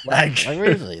 Like,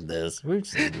 we've seen this. We've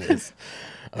seen this.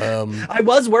 I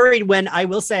was worried when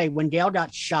Gail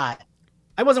got shot.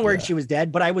 I wasn't worried she was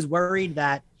dead, but I was worried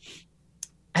that,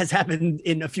 as happened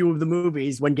in a few of the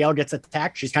movies, when Gail gets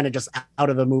attacked, she's kind of just out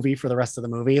of the movie for the rest of the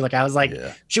movie. Like, I was like,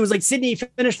 she was like, Sydney,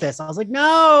 finish this. I was like,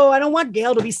 no, I don't want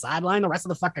Gail to be sidelined the rest of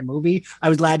the fucking movie. I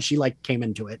was glad she like came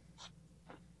into it.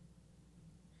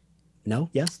 No?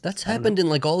 Yes? That's happened in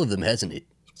like all of them, hasn't it?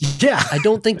 Yeah. I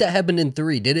don't think that happened in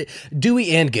 3, did it?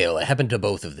 Dewey and Gale, it happened to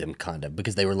both of them, kind of,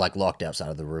 because they were like locked outside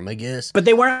of the room, I guess. But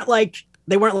they weren't like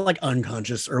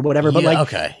unconscious or whatever. But like,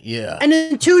 okay, yeah. And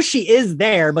in 2, she is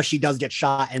there, but she does get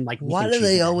shot. And like, why do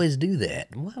they always do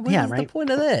that? What is right? the point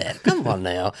of that? Come on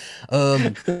now.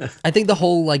 I think the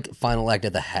whole like final act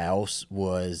of the house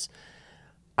was,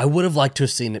 I would have liked to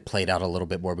have seen it played out a little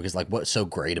bit more, because like what's so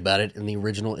great about it in the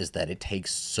original is that it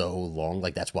takes so long.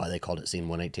 Like that's why they called it scene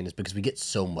 118, is because we get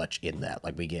so much in that.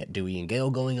 Like we get Dewey and Gale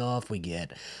going off, we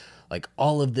get like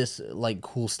all of this like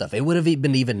cool stuff. It would have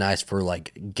been even nice for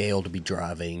like Gale to be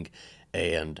driving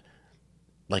and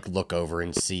like look over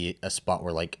and see a spot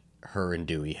where like her and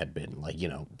Dewey had been like, you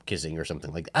know, kissing or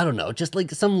something. Like, I don't know, just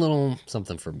like some little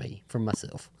something for me, for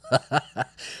myself.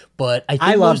 But I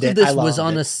think most of this was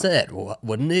on a set,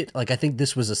 wouldn't it? Like, I think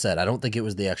this was a set. I don't think it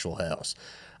was the actual house.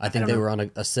 I think they were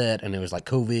on a set, and it was like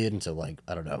COVID, and so like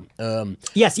I don't know.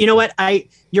 Yes, you know what?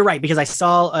 You're right, because I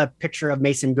saw a picture of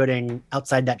Mason Gooding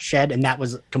outside that shed, and that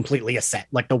was completely a set.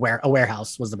 Like a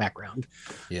warehouse was the background.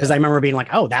 Because I remember being like,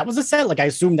 "Oh, that was a set." Like I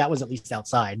assumed that was at least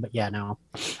outside, but yeah, no.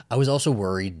 I was also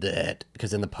worried that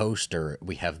because in the poster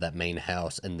we have that main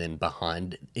house, and then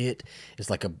behind it is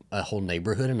like a whole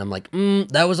neighborhood, and I'm like,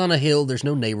 that was on a hill. There's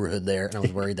no neighborhood there, and I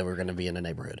was worried that we were going to be in a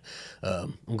neighborhood.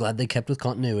 I'm glad they kept with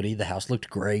continuity. The house looked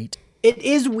great. It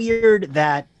is weird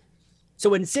that, so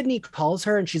when Sydney calls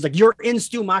her and she's like, you're in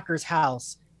Stu Macher's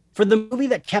house, for the movie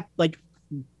that kept like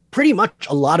pretty much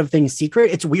a lot of things secret,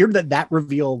 it's weird that that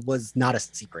reveal was not a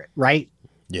secret, right?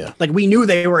 Yeah. Like we knew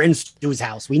they were in Stu's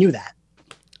house. We knew that.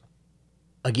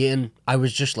 Again, I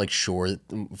was just like sure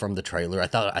from the trailer. I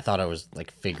thought I was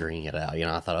like figuring it out. You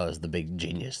know, I thought I was the big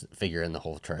genius figuring the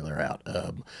whole trailer out.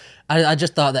 I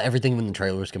just thought that everything in the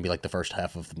trailer was gonna be like the first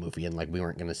half of the movie, and like we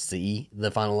weren't gonna see the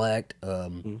final act.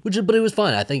 But it was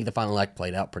fine. I think the final act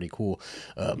played out pretty cool.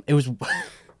 It was.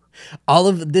 All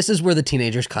of this is where the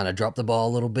teenagers kind of dropped the ball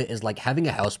a little bit, is like having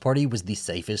a house party was the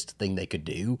safest thing they could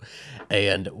do.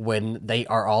 And when they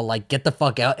are all like, get the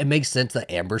fuck out, it makes sense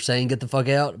that Amber's saying get the fuck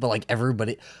out, but like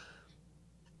everybody,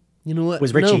 you know what? It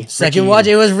was Richie. No. Second watch,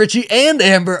 it was Richie and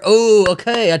Amber. Oh,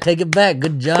 okay. I take it back.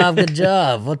 Good job. Good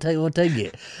job. We'll take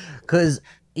it. Cause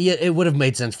yeah, it would have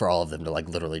made sense for all of them to like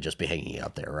literally just be hanging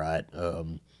out there. Right.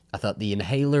 I thought the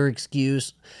inhaler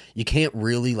excuse, you can't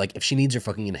really, like, if she needs her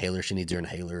fucking inhaler, she needs her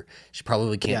inhaler. She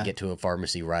probably can't get to a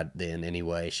pharmacy right then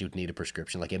anyway. She would need a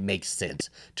prescription. Like, it makes sense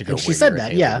to go. And she said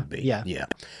that, yeah.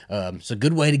 So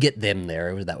good way to get them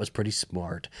there. That was pretty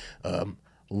smart.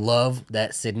 Love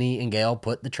that Sydney and Gale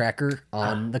put the tracker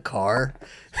on the car.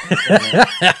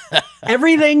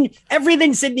 Everything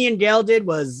Sydney and Gale did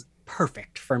was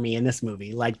perfect for me in this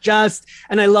movie. Like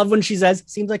and I love when she says,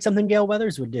 seems like something Gale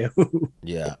Weathers would do.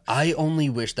 Yeah. I only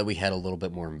wish that we had a little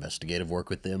bit more investigative work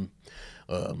with them.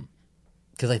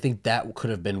 Because I think that could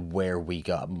have been where we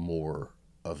got more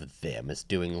of them, is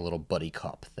doing a little buddy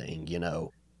cop thing, you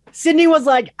know? Sydney was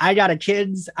like, I got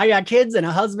kids and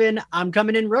a husband. I'm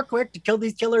coming in real quick to kill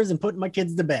these killers and put my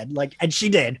kids to bed. Like, and she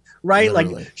did, right?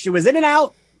 Literally. Like she was in and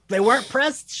out. They weren't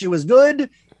pressed. She was good.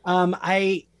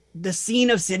 The scene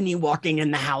of Sydney walking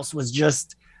in the house was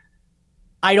just,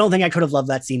 I don't think I could have loved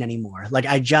that scene anymore. Like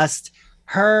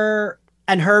her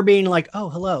being like, oh,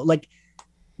 hello. Like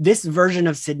this version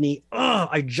of Sydney,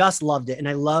 I just loved it. And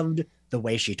I loved the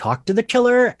way she talked to the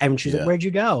killer. And she's like, where'd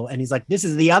you go? And he's like, this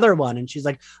is the other one. And she's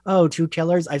like, oh, 2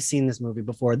 killers. I've seen this movie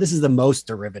before. This is the most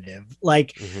derivative.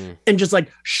 Like, and just like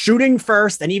shooting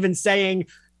first and even saying,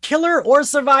 killer or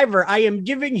survivor, I am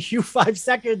giving you 5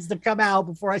 seconds to come out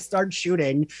before I start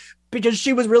shooting, because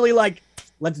she was really like,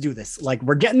 let's do this. Like,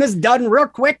 we're getting this done real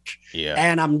quick. Yeah.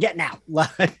 And I'm getting out.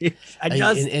 Like,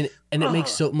 and it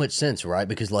makes so much sense, right?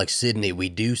 Because like Sydney, we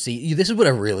do see, this is what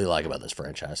I really like about this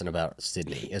franchise and about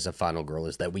Sydney as a final girl,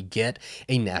 is that we get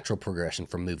a natural progression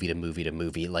from movie to movie to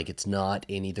movie. Like, it's not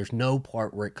there's no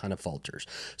part where it kind of falters.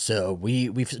 So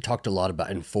we've talked a lot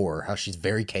about in 4 how she's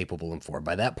very capable in 4.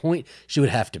 By that point, she would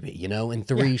have to be, in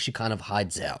 3 she kind of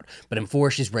hides out, but in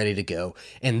 4 she's ready to go.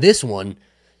 And this one,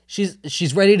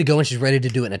 she's ready to go, and she's ready to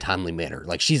do it in a timely manner.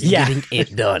 Like, she's getting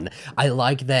it done. I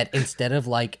like that instead of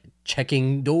like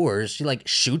checking doors, she like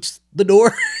shoots the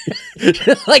door.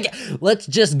 Like, let's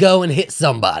just go and hit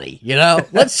somebody,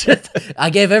 I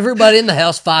gave everybody in the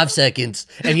house 5 seconds.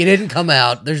 If you didn't come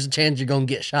out, there's a chance you're gonna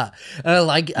get shot. Not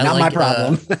my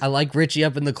problem. I like Richie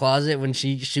up in the closet when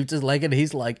she shoots his leg, and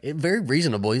he's like, very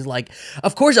reasonable. He's like,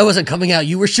 of course I wasn't coming out,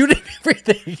 you were shooting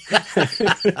everything.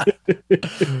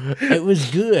 It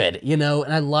was good, and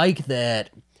I like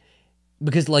that.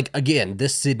 Because, like, again,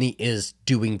 this Sydney is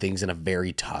doing things in a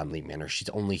very timely manner. She's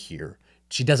only here.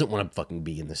 She doesn't want to fucking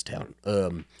be in this town.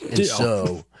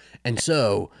 And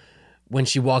so when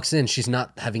she walks in, she's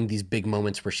not having these big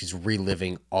moments where she's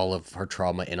reliving all of her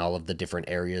trauma in all of the different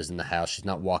areas in the house. She's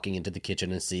not walking into the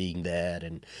kitchen and seeing that.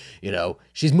 And,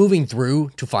 she's moving through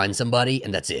to find somebody,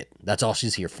 and that's it. That's all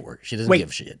she's here for. She doesn't give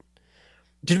a shit.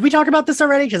 Did we talk about this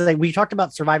already? Because we talked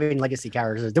about surviving legacy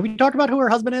characters. Did we talk about who her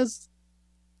husband is?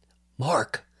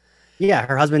 Mark. Yeah,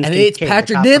 her husband. And it's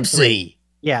Patrick Dempsey.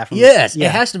 Yeah. Yes,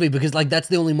 it has to be, because like that's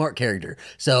the only Mark character.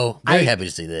 So very happy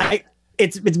to see that.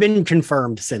 It's been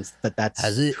confirmed since that's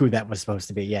Has it? Who that was supposed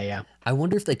to be. Yeah. I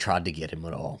wonder if they tried to get him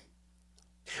at all.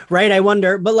 Right, I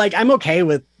wonder, but like I'm okay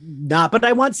with not, but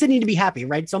I want Sydney to be happy,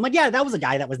 right? So I'm like, yeah, that was a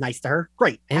guy that was nice to her.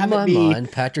 Great. In my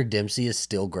mind, Patrick Dempsey is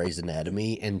still Grey's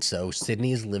Anatomy, and so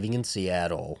Sydney is living in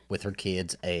Seattle with her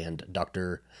kids and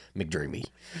Dr. McDreamy.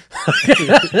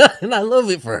 And I love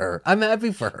it for her. I'm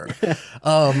happy for her.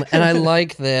 And I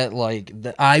like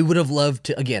that, I would have loved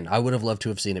to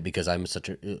have seen it, because I'm such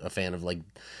a fan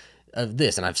of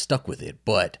this, and I've stuck with it,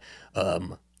 but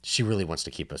she really wants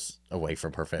to keep us away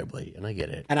from her family, and I get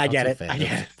it. And I get it. And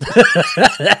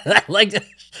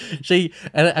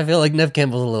I feel like Neve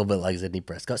Campbell's a little bit like Sidney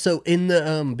Prescott. So in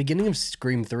the beginning of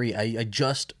Scream 3, I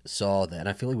just saw that, and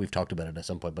I feel like we've talked about it at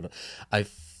some point, but I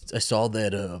saw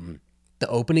that the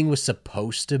opening was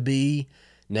supposed to be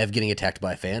Neve getting attacked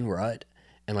by a fan, right?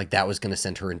 And like that was going to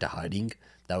send her into hiding.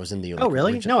 That was in the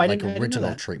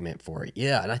original treatment for it.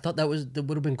 Yeah, and I thought that would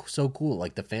have been so cool,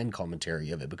 like the fan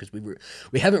commentary of it, because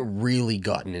we haven't really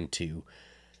gotten into.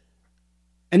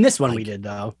 And this one we did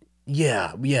though.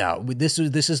 Yeah. This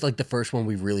is like the first one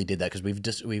we really did that, because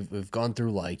we've gone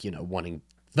through wanting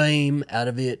fame out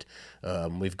of it.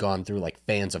 We've gone through like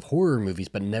fans of horror movies,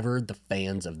 but never the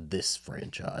fans of this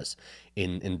franchise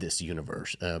in this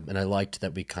universe. And I liked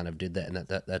that we kind of did that, and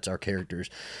that's our characters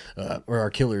or our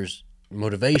killers'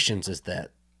 motivations, is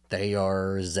that they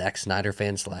are Zack Snyder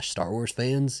fans / Star Wars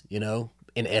fans,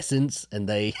 in essence, and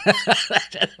they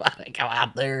just want to go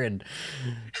out there and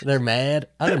they're mad.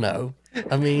 I don't know.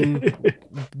 I mean,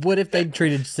 what if they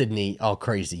treated Sydney all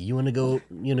crazy? You want to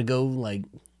go like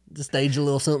to stage a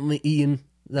little something, Ian?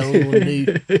 Is that what you want to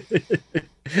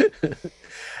do?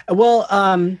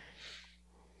 Well,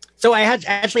 so I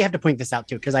actually have to point this out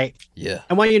too, because I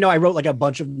want you to know I wrote like a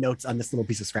bunch of notes on this little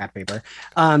piece of scrap paper.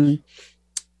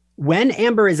 When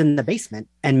Amber is in the basement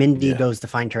and Mindy goes to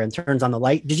find her and turns on the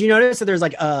light, did you notice that there's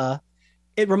like I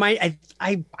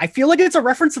feel like it's a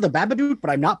reference to the Babadook,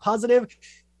 but I'm not positive,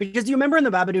 because do you remember in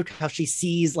the Babadook how she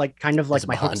sees like kind of like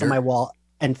my hooks on my wall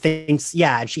and thinks,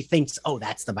 and she thinks, oh,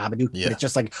 that's the Babadook, but it's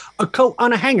just like a coat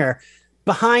on a hanger.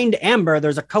 Behind Amber,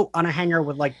 there's a coat on a hanger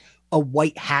with like a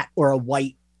white hat or a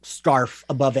white scarf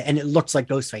above it, and it looks like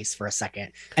Ghostface for a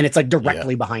second, and it's like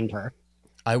directly behind her.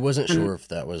 I wasn't sure if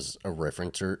that was a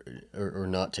reference or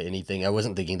not to anything. I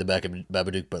wasn't thinking the back of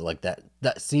Babadook, but like that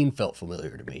scene felt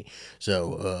familiar to me.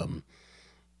 So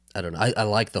I don't know. I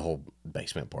like the whole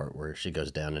basement part where she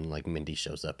goes down and like Mindy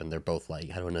shows up and they're both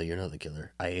like, "How do I know you're not the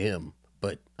killer?" "I am,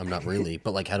 but I'm not really."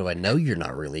 "But like, how do I know you're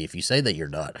not really if you say that you're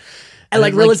not?" And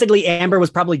like realistically, Amber was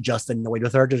probably just annoyed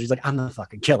with her because she's like, "I'm the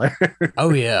fucking killer." Oh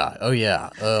yeah.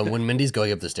 When Mindy's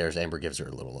going up the stairs, Amber gives her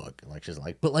a little look, like she's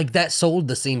like, but like that sold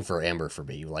the scene for Amber for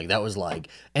me. Like that was like,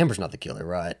 Amber's not the killer,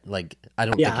 right? Like I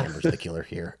don't think Amber's the killer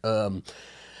here.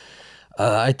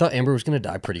 I thought Amber was gonna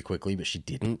die pretty quickly, but she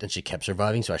didn't, and she kept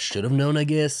surviving. So I should have known, I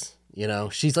guess.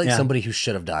 She's like somebody who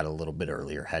should have died a little bit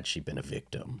earlier had she been a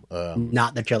victim.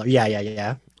 Not the killer.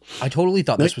 Yeah. I totally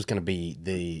thought this was gonna be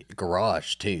the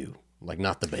garage too. Like,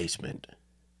 not the basement.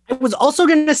 I was also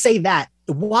going to say that.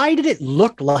 Why did it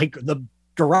look like the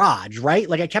garage, right?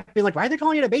 Like I kept being like, why are they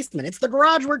calling it a basement? It's the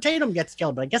garage where Tatum gets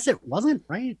killed, but I guess it wasn't,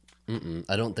 right?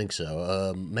 I don't think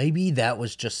so. Maybe that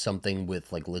was just something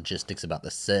with like logistics about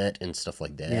the set and stuff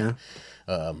like that.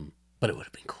 Yeah. But it would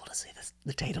have been cool to see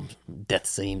the Tatum death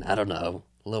scene. I don't know,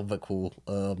 a little bit cool.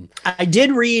 I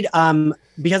did read,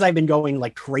 because I've been going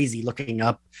like crazy looking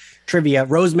up trivia.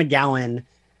 Rose McGowan,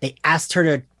 they asked her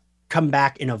to come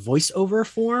back in a voiceover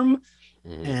form,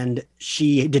 and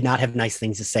she did not have nice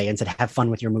things to say and said, "Have fun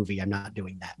with your movie. I'm not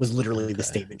doing that." Was literally the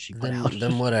statement she put out.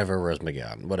 Then whatever, Rose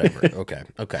McGowan, whatever. Okay,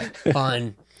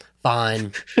 fine.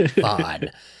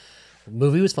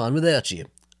 Movie was fine without you.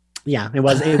 Yeah, it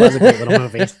was a great little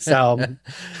movie. So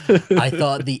I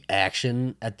thought the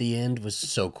action at the end was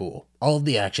so cool. All of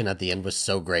the action at the end was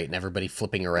so great, and everybody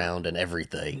flipping around and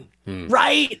everything.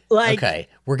 Right, like okay,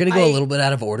 we're gonna go a little bit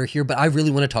out of order here, but I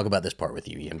really want to talk about this part with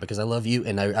you, Ian, because I love you,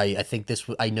 and I think this.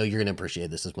 I know you're gonna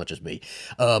appreciate this as much as me.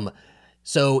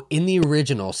 So in the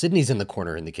original, Sydney's in the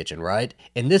corner in the kitchen, right?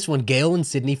 In this one, Gale and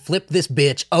Sydney flip this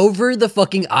bitch over the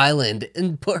fucking island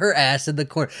and put her ass in the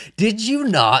corner. Did you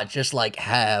not just like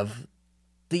have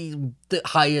the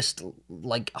highest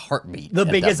like heartbeat, the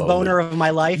biggest boner of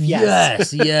my life?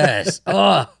 Yes.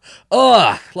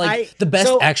 Like the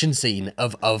best action scene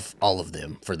of all of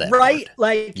them for that, right? Part.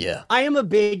 Like, yeah, I am a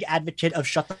big advocate of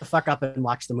shut the fuck up and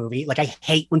watch the movie. Like, I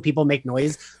hate when people make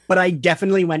noise, but I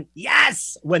definitely went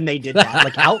yes when they did that,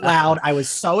 like out loud. I was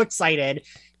so excited.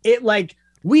 It like,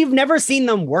 we've never seen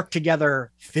them work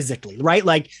together physically, right?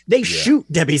 Like they shoot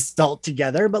Debbie Salt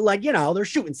together, but like, you know, they're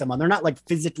shooting someone. They're not like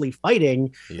physically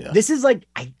fighting. Yeah. This is like,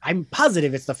 I'm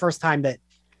positive it's the first time that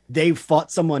they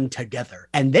fought someone together,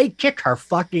 and they kick her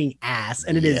fucking ass.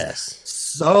 And it is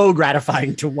so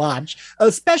gratifying to watch,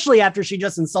 especially after she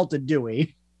just insulted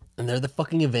Dewey. And they're the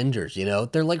fucking Avengers, you know?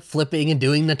 They're like flipping and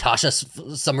doing Natasha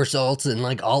somersaults and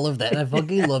like all of that. And I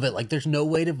fucking love it. Like there's no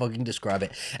way to fucking describe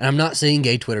it. And I'm not seeing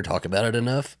gay Twitter talk about it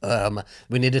enough.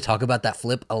 We need to talk about that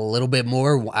flip a little bit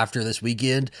more after this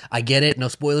weekend. I get it. No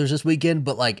spoilers this weekend,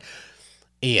 but like,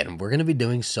 Ian, we're going to be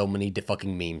doing so many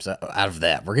fucking memes out of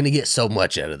that. We're going to get so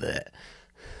much out of that.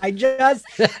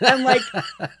 I'm like...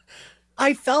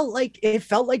 it felt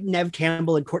like Neve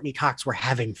Campbell and Courtney Cox were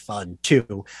having fun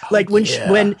too. Like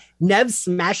when Neve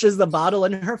smashes the bottle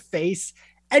in her face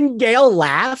and Gale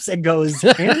laughs and goes,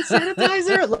 hand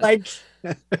sanitizer. Like,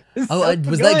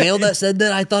 was that Gale that said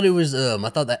that? I thought it was, I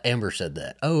thought that Amber said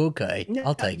that. Oh, okay.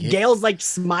 I'll take it. Gale's like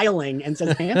smiling and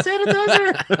says hand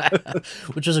sanitizer.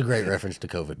 Which is a great reference to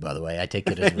COVID, by the way. I take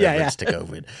it as a reference to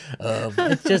COVID.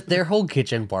 It's just their whole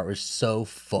kitchen part was so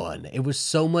fun. It was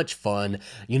so much fun.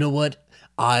 You know what?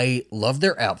 I love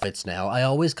their outfits now. I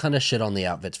always kind of shit on the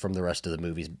outfits from the rest of the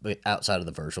movies outside of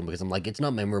the first one because I'm like, it's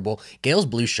not memorable. Gale's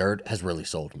blue shirt has really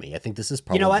sold me. I think this is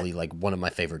probably like one of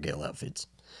my favorite Gale outfits.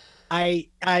 I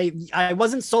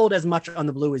wasn't sold as much on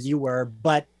the blue as you were,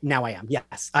 but now I am.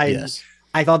 Yes.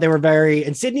 I thought they were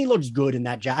and Sydney looks good in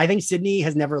that jacket. I think Sydney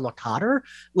has never looked hotter.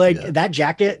 Like that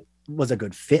jacket was a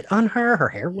good fit on her. Her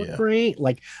hair looked great.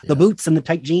 Like the boots and the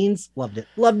tight jeans. Loved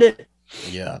it.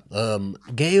 Yeah.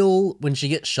 Gale, when she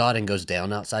gets shot and goes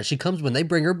down outside, when they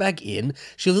bring her back in,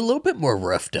 she's a little bit more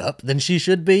roughed up than she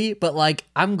should be, but like,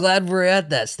 I'm glad we're at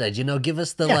that stage, you know, give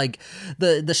us the like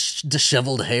the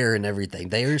disheveled hair and everything.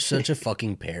 They are such a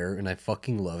fucking pair, and I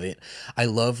fucking love it. I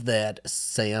love that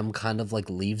Sam kind of like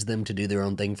leaves them to do their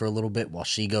own thing for a little bit while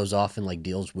she goes off and like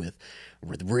deals with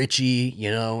Richie,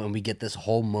 you know, and we get this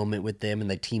whole moment with them,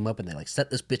 and they team up and they like set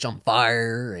this bitch on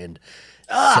fire, and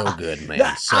so good,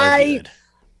 man. So good.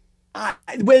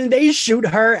 When they shoot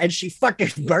her and she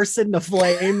fucking bursts into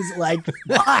flames, like,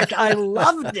 fuck, I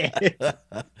loved it.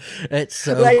 It's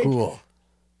so cool.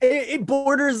 It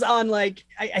borders on, like,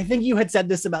 I think you had said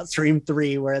this about Scream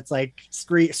 3, where it's like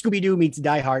Scooby-Doo meets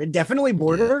Die Hard. It definitely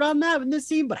bordered on that in this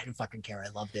scene, but I didn't fucking care. I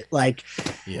loved it. Like,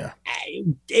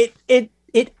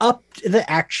 it upped the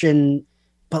action,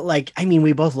 but, like, I mean,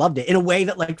 we both loved it in a way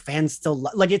that, like, fans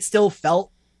still, like, it still felt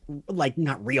like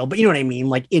not real, but you know what I mean?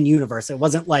 Like in universe, it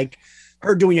wasn't like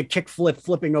her doing a kickflip,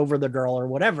 flipping over the girl or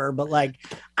whatever, but like,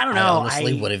 I don't know. I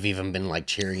honestly would have even been like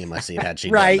cheering in my seat had she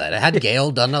done that. Had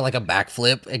Gale done like a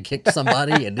backflip and kicked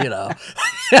somebody and, you know,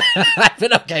 I've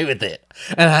been okay with it.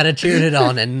 And I'd have cheered it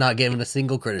on and not given a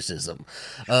single criticism.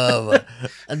 A+,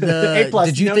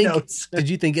 did you think notes. Did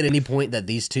you think at any point that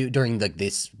these two, during like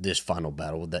this final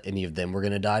battle, that any of them were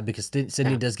going to die? Because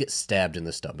Sydney does get stabbed in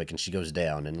the stomach and she goes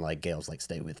down, and like Gale's like,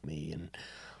 stay with me and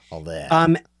all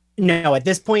that. No, at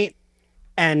this point,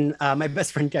 and my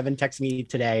best friend Kevin texted me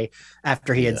today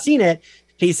after he had seen it.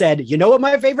 He said, you know what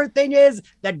my favorite thing is?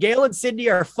 That Gale and Sydney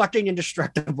are fucking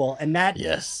indestructible. And that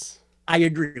I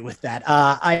agree with that.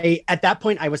 I at that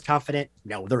point I was confident.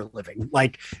 No, they're living.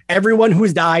 Like everyone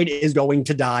who's died is going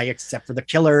to die except for the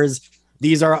killers.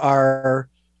 These are our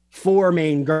four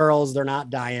main girls. They're not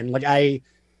dying. Like I,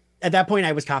 at that point,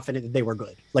 I was confident that they were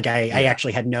good. Like I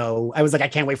actually had no. I was like, I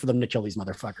can't wait for them to kill these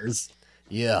motherfuckers.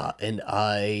 Yeah, and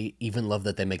I even love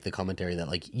that they make the commentary that,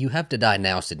 like, you have to die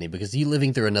now, Sydney, because you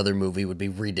living through another movie would be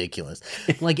ridiculous.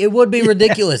 Like, it would be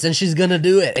ridiculous, and she's gonna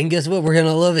do it. And guess what? We're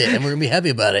gonna love it, and we're gonna be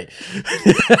happy about it.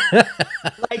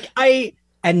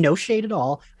 And no shade at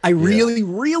all. I really,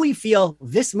 really feel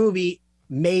this movie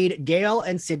made Gail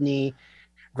and Sydney,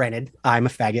 granted, I'm a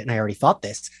faggot and I already thought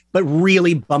this, but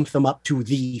really bumped them up to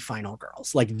the final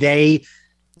girls. Like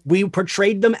we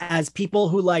portrayed them as people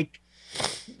who like,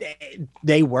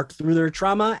 they worked through their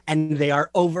trauma and they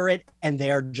are over it and they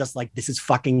are just like, this is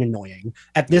fucking annoying.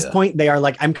 At this point, they are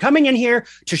like, I'm coming in here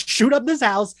to shoot up this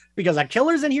house because a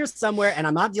killer's in here somewhere and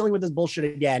I'm not dealing with this bullshit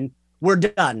again. We're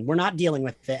done. We're not dealing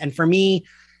with it. And for me,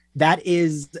 that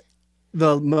is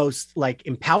the most like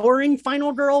empowering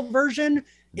final girl version.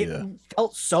 It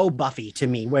felt so Buffy to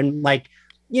me when like,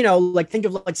 you know, like think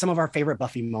of like some of our favorite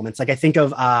Buffy moments. Like I think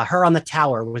of her on the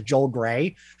tower with Joel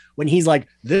Grey when he's like,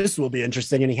 this will be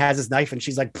interesting. And he has his knife and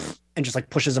she's like, and just like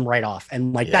pushes him right off.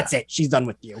 And like, that's it. She's done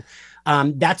with you.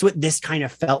 That's what this kind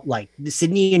of felt like.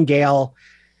 Sydney and Gail,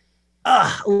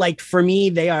 like for me,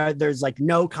 there's like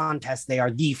no contest. They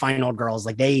are the final girls.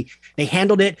 Like they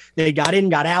handled it. They got in,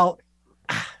 got out.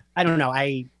 I don't know.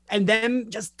 And them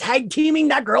just tag teaming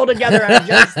that girl together.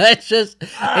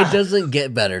 It doesn't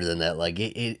get better than that. Like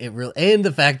it really, and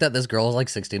the fact that this girl is like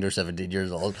 16 or 17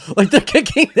 years old, like they're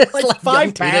kicking this like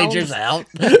 5 teenagers out.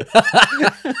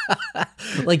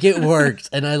 Like it works.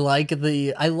 And I like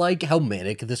how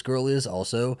manic this girl is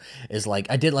also is like,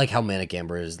 I did like how manic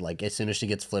Amber is. Like as soon as she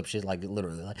gets flipped, she's like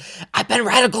literally like, I've been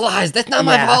radicalized. That's not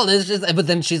my fault. It's just, but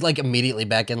then she's like immediately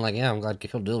back in like, yeah, I'm glad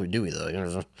killed Dewey though. You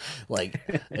know, like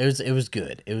it was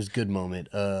good. It was a good moment.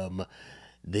 What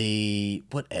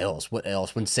else?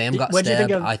 When Sam got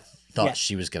stabbed, I thought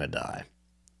she was gonna die.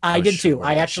 I did too.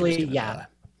 I actually, die.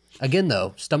 Again,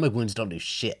 though, stomach wounds don't do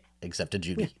shit except to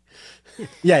Judy.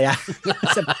 Yeah.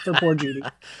 Except for poor Judy.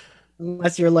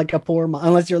 Unless you're like a poor mom.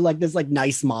 Unless you're like this like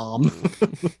nice mom.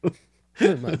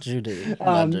 My Judy,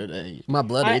 my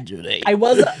bloody Judy. I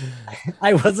was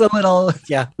a little,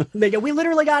 we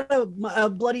literally got a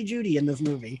bloody Judy in this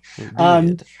movie.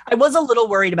 I was a little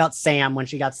worried about Sam when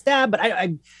she got stabbed, but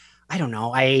I don't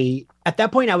know. At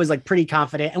that point I was like pretty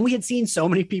confident, and we had seen so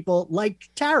many people like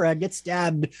Tara get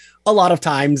stabbed a lot of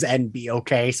times and be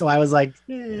okay. So I was like,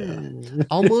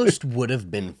 almost would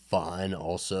have been fine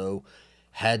also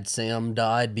had Sam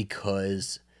died,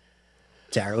 because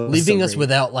leaving us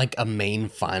without like a main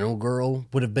final girl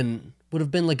would have been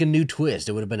like a new twist.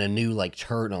 It would have been a new like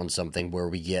turn on something where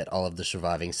we get all of the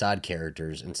surviving side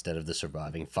characters instead of the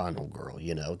surviving final girl.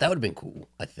 You know, that would have been cool,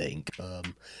 I think.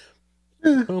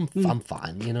 I'm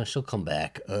fine. You know, she'll come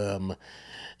back.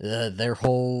 Their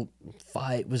whole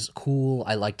fight was cool.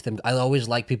 I liked them. I always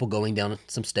like people going down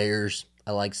some stairs.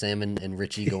 I like Sam and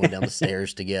Richie going down the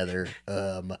stairs together.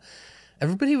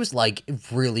 Everybody was like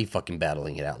really fucking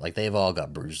battling it out. Like they've all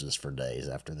got bruises for days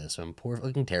after this. And poor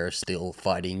fucking Tara's still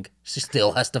fighting. She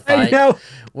still has to fight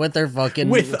with her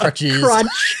fucking crutches.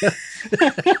 Crutch.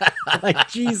 Like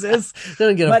Jesus.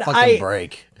 Doesn't get a fucking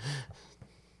break.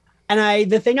 And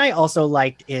the thing I also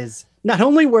liked is not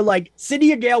only were like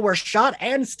Sydney and Gail were shot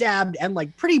and stabbed and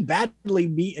like pretty badly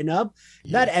beaten up.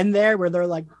 That end there where they're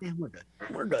like, man, we're good.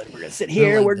 We're gonna sit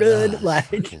here. Like, we're good.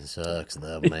 Like it sucks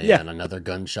though, man. Another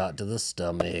gunshot to the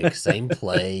stomach, same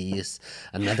place.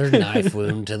 Another knife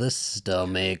wound to the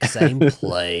stomach, same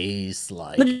place.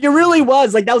 Like it really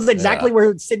was. Like that was exactly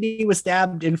where Sydney was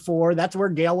stabbed in 4. That's where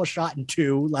Gail was shot in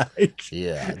 2. Like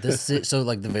so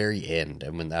like the very end,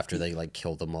 and when after they like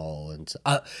killed them all, and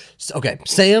okay,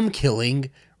 Sam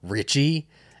killing Richie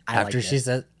after she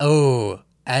said,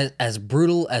 as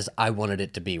brutal as I wanted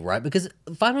it to be, right? Because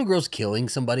Final Girl's killing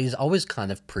somebody is always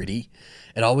kind of pretty.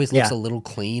 It always looks a little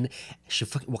clean. She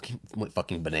went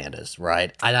fucking bananas,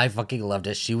 right? And I fucking loved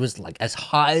it. She was like as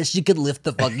high as she could lift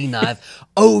the fucking knife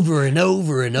over and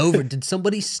over and over. Did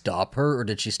somebody stop her, or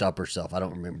did she stop herself? I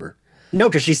don't remember. No,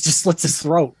 because she just slits his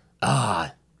throat.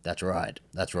 That's right.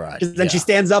 Then she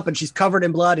stands up and she's covered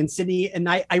in blood, and Sydney, and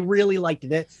I really liked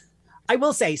it. I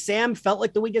will say Sam felt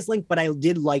like the weakest link, but I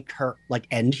did like her like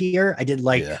end here. I did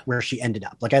like where she ended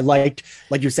up. Like I liked,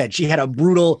 like you said, she had a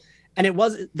brutal, and it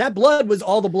was that blood was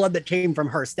all the blood that came from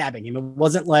her stabbing him. It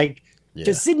wasn't like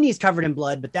because Sydney's covered in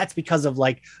blood, but that's because of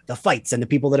like the fights and the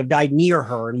people that have died near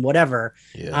her and whatever.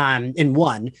 In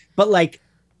one, but like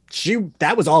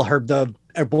that was all her.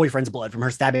 her boyfriend's blood from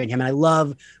her stabbing him. And I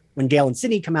love when Gale and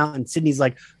Sydney come out and Sydney's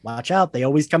like, watch out, they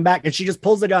always come back. And she just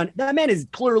pulls the gun. That man is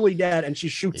clearly dead. And she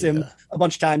shoots him a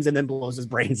bunch of times and then blows his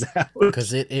brains out.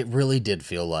 Because it really did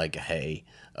feel like, hey,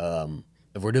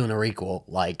 if we're doing a requel,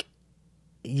 like,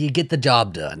 you get the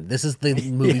job done. This is the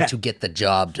movie to get the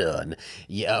job done.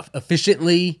 Yeah,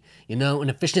 efficiently, an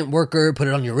efficient worker, put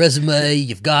it on your resume.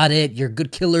 You've got it. You're a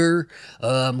good killer,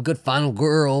 good final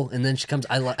girl. And then she comes.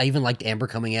 I even liked Amber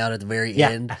coming out at the very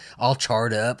end, all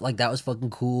charred up. Like, that was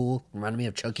fucking cool. Reminded me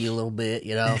of Chucky a little bit,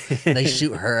 They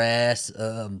shoot her ass.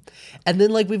 And then,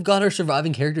 like, we've got our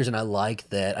surviving characters, and I like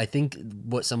that. I think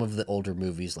what some of the older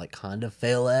movies, like, kind of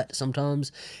fail at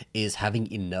sometimes is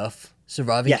having enough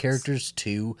surviving characters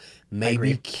to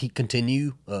maybe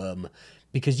continue,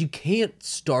 because you can't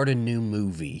start a new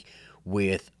movie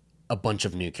with a bunch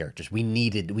of new characters. We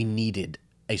needed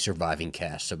a surviving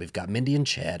cast. So we've got Mindy and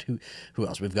Chad. Who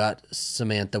else? We've got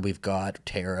Samantha. We've got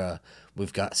Tara.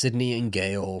 We've got Sydney and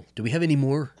Gale. Do we have any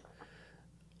more?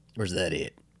 Or is that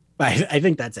it? I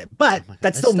think that's it. But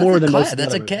that's still more than most.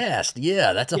 That's a cast.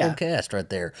 Yeah, that's a whole cast right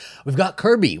there. We've got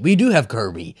Kirby. We do have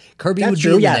Kirby. Kirby would be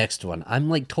in the next one. I'm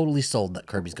like totally sold that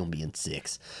Kirby's going to be in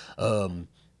 6. Well,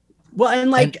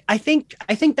 and I think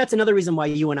that's another reason why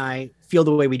you and I feel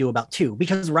the way we do about 2,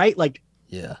 because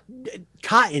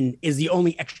Cotton is the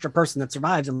only extra person that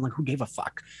survives, and like, who gave a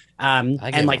fuck?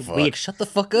 Shut the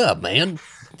fuck up, man.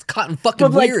 It's Cotton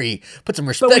fucking Weary. Put some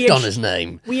respect on his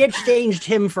name. We exchanged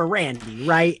him for Randy,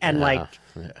 right? And I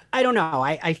don't know.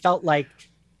 I felt like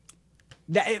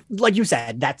that, like you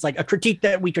said, that's like a critique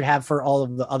that we could have for all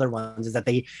of the other ones, is that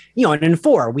they, and in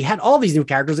 4, we had all these new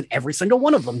characters and every single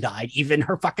one of them died. Even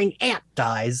her fucking aunt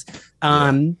dies.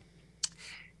 So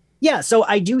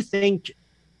I do think,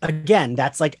 again,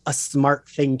 that's like a smart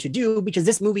thing to do, because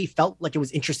this movie felt like it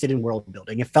was interested in world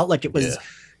building. It felt like it was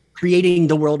creating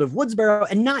the world of Woodsboro,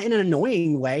 and not in an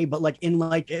annoying way, but like in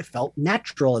like, it felt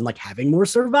natural, and like having more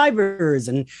survivors,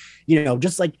 and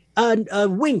just like a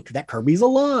wink that Kirby's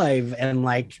alive, and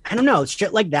like, I don't know,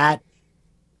 shit like that.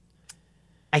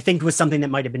 I think was something that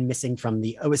might have been missing from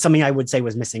it was something I would say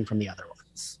was missing from the other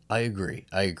ones. I agree.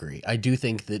 I do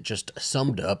think that, just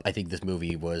summed up, I think this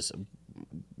movie was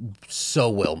so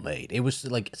well made. It was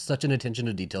like such an attention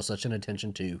to detail, such an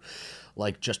attention to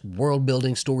like just world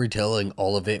building, storytelling.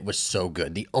 All of it was so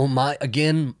good.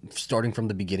 Again, starting from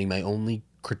the beginning, my only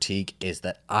critique is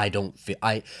that I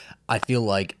feel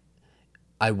like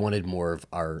I wanted more of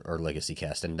our legacy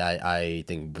cast, and I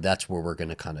think that's where we're going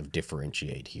to kind of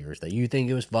differentiate here, is that you think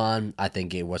it was fun. I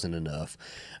think it wasn't enough.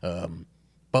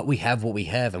 But we have what we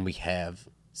have, and we have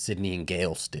Sydney and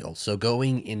Gale still. So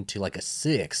going into like a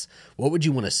 6, what would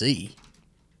you want to see?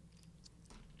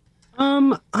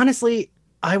 Honestly,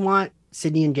 I want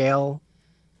Sydney and Gale,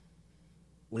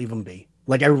 leave them be.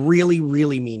 Like, I really,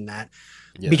 really mean that,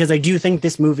 because I do think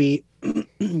this movie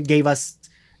gave us,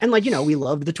 and like, we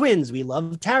loved the twins, we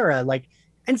loved Tara, like,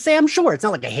 and Sam. Sure, it's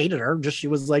not like I hated her, just she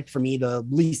was like, for me, the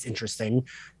least interesting.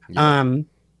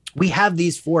 We have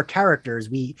these 4 characters.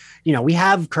 We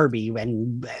have Kirby,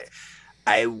 and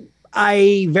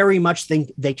I very much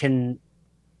think they can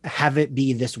have it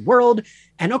be this world.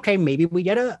 And okay, maybe we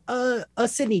get a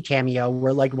Sydney cameo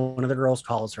where like one of the girls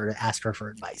calls her to ask her for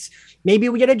advice. Maybe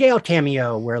we get a Gale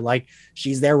cameo where like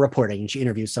she's there reporting and she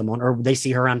interviews someone, or they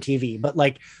see her on TV. But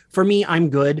like, for me, I'm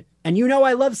good. And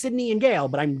I love Sydney and Gale,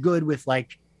 but I'm good with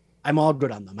like, I'm all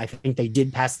good on them. I think they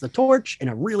did pass the torch in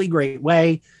a really great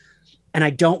way. And I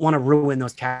don't want to ruin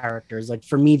those characters. Like,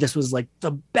 for me, this was like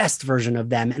the best version of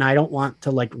them, and I don't want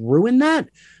to like ruin that.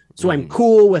 So I'm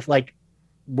cool with like,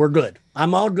 we're good.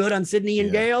 I'm all good on Sydney and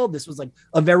Gale. This was like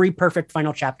a very perfect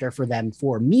final chapter for them.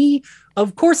 For me,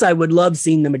 of course, I would love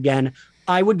seeing them again.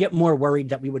 I would get more worried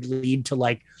that we would lead to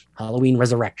like Halloween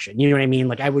Resurrection. You know what I mean?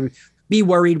 Like, I would be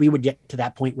worried we would get to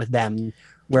that point with them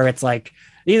where it's like,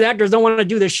 these actors don't want to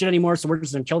do this shit anymore, so we're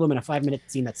just gonna kill them in a 5-minute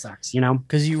scene that sucks,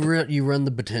 Because you run the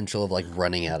potential of like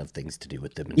running out of things to do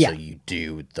with them, and so you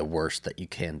do the worst that you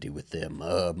can do with them.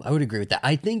 I would agree with that.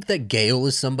 I think that Gale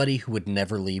is somebody who would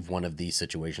never leave one of these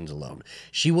situations alone.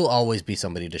 She will always be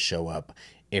somebody to show up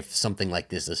if something like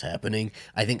this is happening.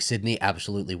 I think Sydney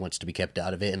absolutely wants to be kept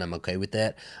out of it, and I'm okay with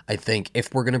that. I think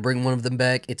if we're going to bring one of them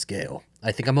back, it's Gale.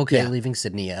 I think I'm okay leaving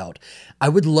Sydney out. I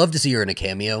would love to see her in a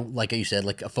cameo, like you said,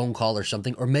 like a phone call or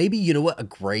something. Or maybe, a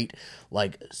great,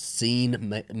 like,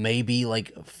 scene, maybe,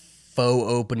 like, faux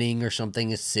opening or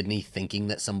something is Sydney thinking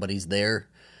that somebody's there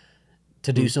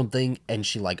to do something, and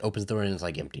she, like, opens the door and it's,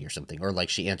 like, empty or something. Or, like,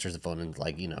 she answers the phone and,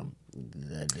 like,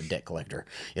 the debt collector,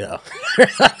 The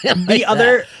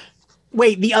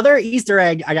other Easter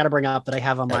egg I got to bring up that I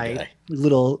have on my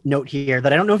little note here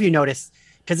that I don't know if you noticed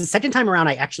because the second time around,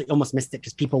 I actually almost missed it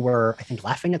because people were, I think,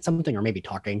 laughing at something or maybe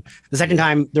talking. The second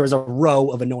time, there was a row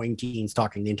of annoying teens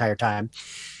talking the entire time.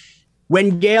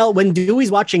 When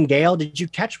Dewey's watching Gale, did you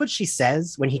catch what she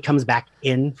says when he comes back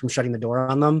in from shutting the door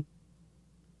on them?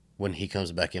 When he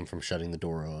comes back in from shutting the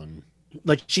door on.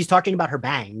 Like, she's talking about her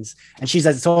bangs, and she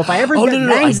says, "So if I ever get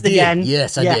bangs again,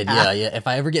 yes, I did, yeah. If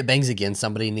I ever get bangs again,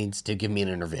 somebody needs to give me an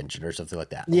intervention or something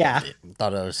like that." Yeah,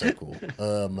 thought that was so cool.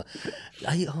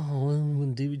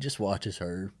 When Dewey just watches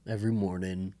her every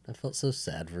morning, I felt so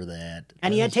sad for that.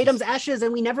 And he had Tatum's ashes,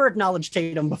 and we never acknowledged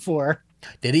Tatum before.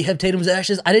 Did he have Tatum's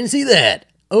ashes? I didn't see that.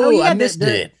 Oh, I missed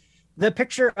it. The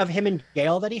picture of him and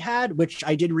Gale that he had, which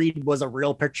I did read was a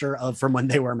real picture of from when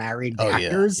they were married. The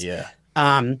actors. Yeah.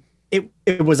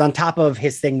 It was on top of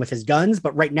his thing with his guns,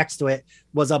 but right next to it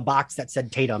was a box that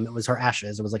said Tatum. It was her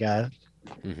ashes. It was like a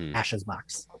ashes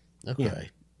box. Okay.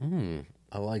 Yeah.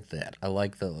 I like that. I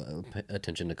like the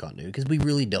attention to continuity because we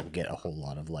really don't get a whole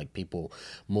lot of like people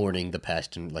mourning the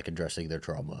past and like addressing their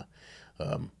trauma.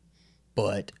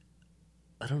 But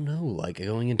I don't know, like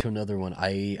going into another one,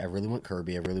 I really want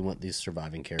Kirby. I really want these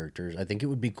surviving characters. I think it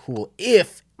would be cool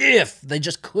if they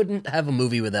just couldn't have a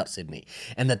movie without Sydney,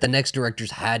 and that the next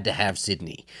directors had to have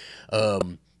Sydney,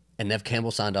 and Neve Campbell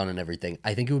signed on and everything.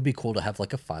 I think it would be cool to have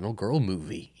like a final girl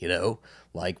movie, you know,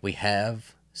 like we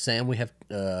have Sam, we have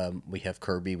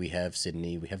Kirby, we have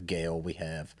Sydney, we have Gale, we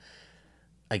have,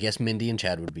 I guess Mindy and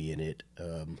Chad would be in it.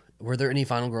 Were there any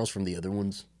final girls from the other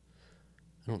ones?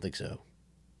 I don't think so.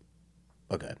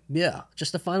 Okay. Yeah.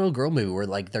 Just a final girl movie where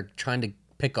like they're trying to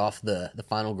pick off the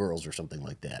final girls or something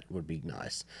like that would be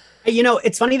nice. You know,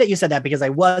 it's funny that you said that because I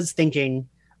was thinking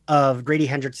of Grady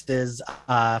Hendrix's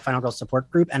Final Girl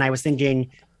support group, and I was thinking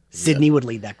Sydney would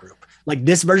lead that group. Like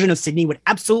this version of Sydney would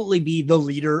absolutely be the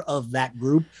leader of that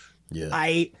group. Yeah.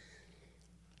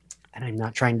 I'm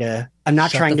not trying to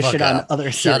shit on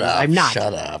other series. I'm not.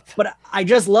 Shut up. But I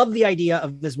just love the idea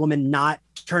of this woman not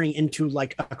turning into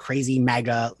like a crazy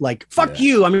MAGA, like, fuck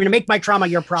you, I'm going to make my trauma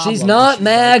your problem. She's not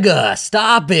MAGA.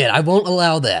 Stop it. I won't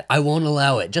allow that. I won't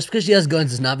allow it. Just because she has guns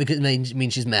does not mean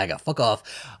she's MAGA. Fuck off.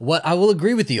 What I will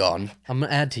agree with you on, I'm going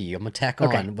to add to you. I'm going to tack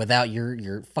on without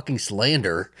your fucking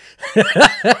slander.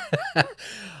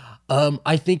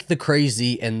 I think the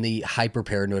crazy and the hyper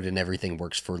paranoid and everything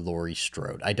works for Laurie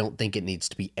Strode. I don't think it needs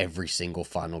to be every single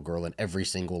final girl and every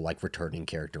single like returning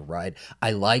character, right?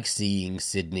 I like seeing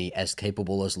Sydney as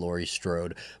capable as Laurie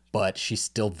Strode, but she's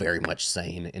still very much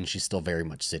sane and she's still very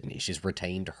much Sydney. She's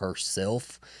retained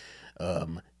herself,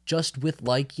 just with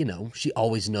like, you know, she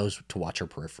always knows to watch her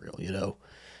peripheral, you know?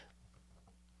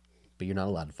 But you're not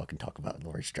allowed to fucking talk about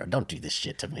Laurie Strode. Don't do this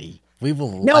shit to me. We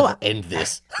will end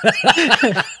this.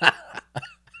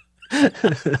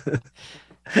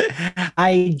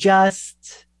 I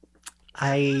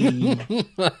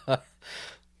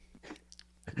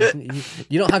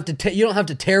you don't have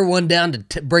to tear one down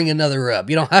to bring another up.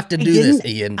 You don't have to do this,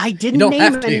 Ian. I didn't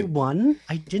name anyone.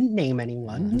 I didn't name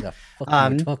anyone. What the fuck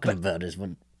are you talking about is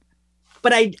when.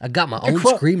 But I got my own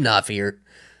Scream knife here.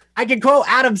 I can quote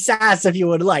Adam Sass if you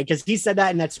would like, because he said that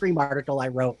in that Scream article I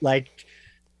wrote, like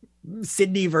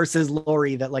Sydney versus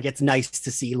Laurie, that like it's nice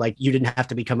to see like you didn't have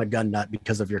to become a gun nut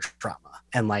because of your trauma,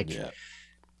 and like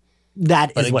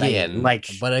that is what I mean. Like.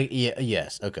 But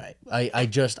yes, okay.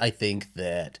 I think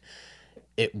that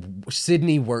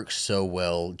Sydney works so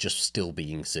well just still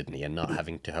being Sydney and not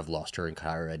having to have lost her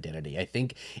entire identity. I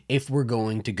think if we're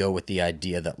going to go with the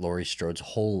idea that Laurie Strode's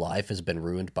whole life has been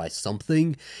ruined by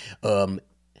something,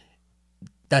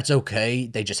 that's okay.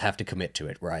 They just have to commit to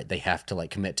it, right? They have to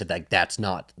like commit to that. That's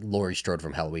not Laurie Strode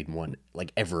from Halloween 1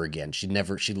 like ever again. She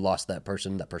lost that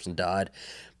person. That person died.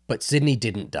 But Sydney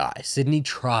didn't die. Sydney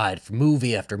tried for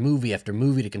movie after movie after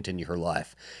movie to continue her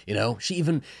life. You know, she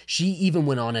even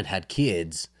went on and had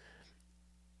kids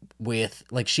with,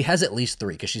 like, she has at least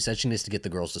 3 because she said she needs to get the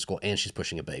girls to school and she's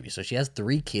pushing a baby. So she has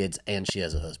 3 kids and she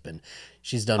has a husband.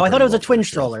 She's done. Oh, I thought it was a twin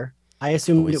stroller. I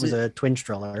assumed it was a twin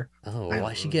stroller. Oh,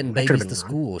 why is she getting babies to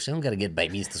school? She don't got to get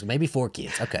babies to school. Maybe 4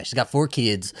 kids. Okay, she's got 4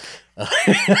 kids. I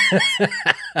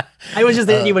was just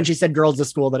thinking when she said girls to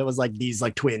school that it was like these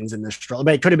like twins in the stroller,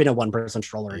 but it could have been a 1-person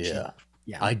stroller. Yeah.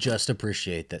 I just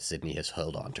appreciate that Sydney has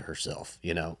held on to herself,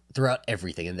 you know, throughout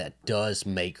everything, and that does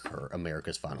make her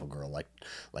America's final girl, like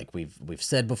we've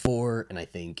said before, and I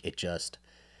think it just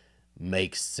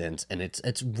makes sense, and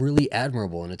it's really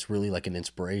admirable, and it's really like an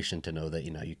inspiration to know that,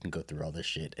 you know, you can go through all this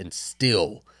shit and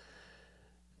still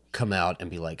come out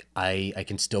and be like, I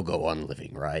can still go on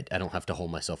living, right? I don't have to hold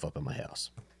myself up in my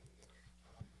house.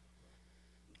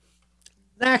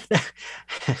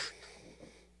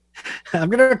 I'm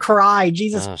gonna cry.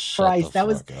 Jesus Oh, shut Christ, the that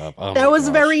was fuck up. Oh that my was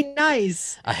gosh. very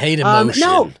nice. I hate emotion.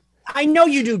 No, I know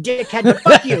you do, dickhead, but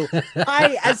fuck you.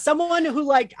 As someone who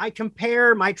like, I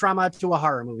compare my trauma to a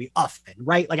horror movie often,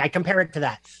 right? Like I compare it to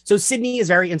that. So Sydney is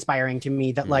very inspiring to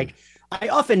me that like, I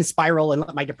often spiral and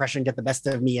let my depression get the best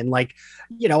of me. And like,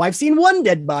 you know, I've seen one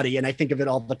dead body and I think of it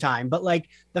all the time. But like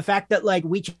the fact that like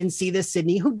we can see this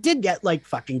Sydney who did get like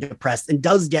fucking depressed and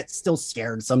does get still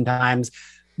scared sometimes,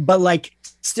 but like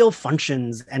still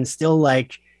functions and still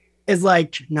like is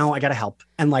like, no, I gotta help.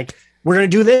 And like, we're gonna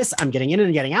do this. I'm getting in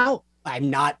and getting out. I'm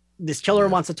not, this killer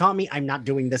wants to taunt me. I'm not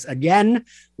doing this again.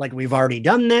 Like we've already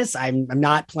done this. I'm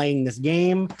not playing this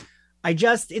game.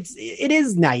 It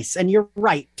is nice. And you're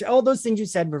right. All those things you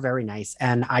said were very nice.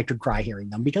 And I could cry hearing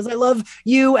them because I love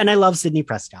you and I love Sidney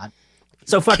Prescott.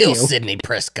 So fuck kill you. Sidney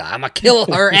Prescott. I'm gonna kill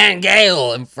her and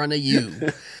Gail in front of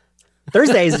you.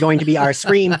 Thursday is going to be our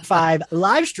Scream 5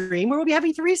 live stream where we'll be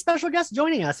having 3 special guests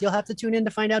joining us. You'll have to tune in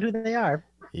to find out who they are.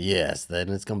 Yes, then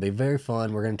it's going to be very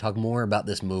fun. We're going to talk more about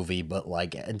this movie, but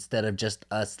like instead of just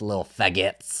us little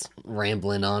faggots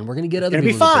rambling on, we're going to get other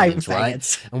people's opinions,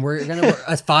 right? And we're going to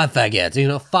us 5 faggots,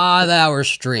 5-hour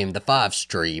stream, the 5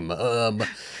 stream.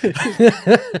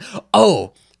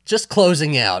 Oh, just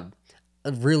closing out.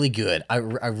 Really good. I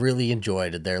really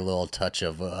enjoyed their little touch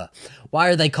of why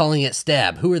are they calling it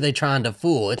Stab? Who are they trying to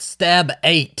fool? It's Stab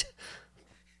 8.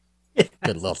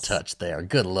 Good little touch there.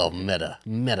 Good little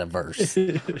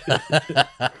metaverse.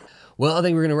 Well, I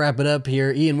think we're gonna wrap it up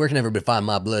here. Ian, where can everybody find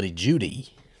My Bloody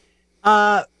Judy?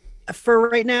 For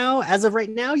right now, as of right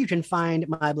now, you can find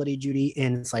My Bloody Judy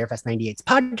in Slayerfest 98's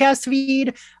podcast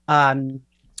feed.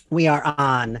 We are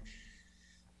on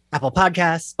Apple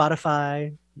Podcasts,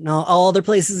 Spotify, all other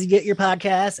places you get your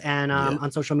podcasts, and on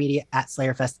social media at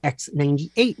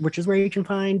SlayerFestX98, which is where you can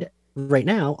find right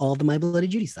now all the My Bloody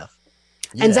Judy stuff.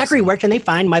 Yes. And Zachary, where can they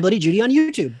find My Bloody Judy on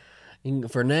YouTube?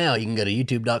 For now, you can go to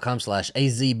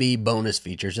youtube.com/AZB bonus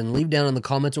features and leave down in the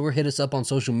comments or hit us up on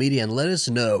social media and let us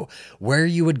know where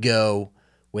you would go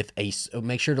with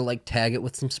make sure to like tag it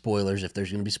with some spoilers if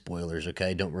there's going to be spoilers,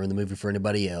 okay? Don't ruin the movie for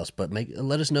anybody else, but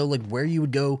let us know like where you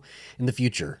would go in the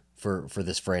future for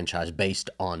this franchise based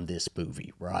on this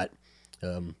movie, right? I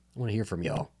want to hear from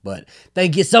y'all, but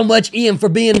thank you so much, Ian, for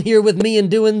being here with me and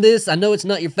doing this. I know it's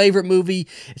not your favorite movie.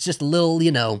 It's just a little,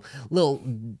 little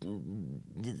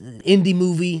indie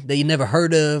movie that you never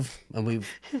heard of, and we've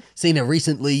seen it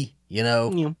recently,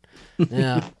 Yeah.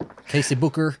 Casey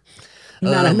Booker.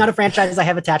 Not a franchise I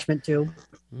have attachment to.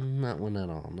 Not one at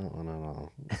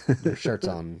all. Your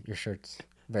shirt's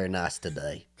very nice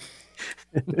today.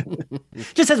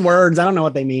 Just says words. I don't know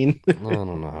what they mean. I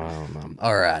don't know.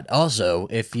 All right. Also,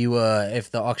 if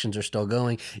the auctions are still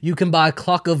going, you can buy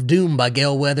Clock of Doom by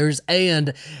Gale Weathers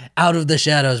and Out of the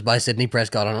Shadows by Sidney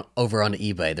Prescott over on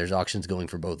eBay. There's auctions going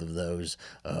for both of those.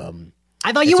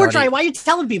 I thought you were trying. Why are you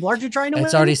telling people? Aren't you trying to win?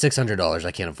 It's already $600.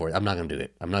 I can't afford it. I'm not going to do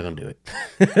it.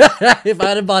 If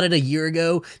I'd have bought it a year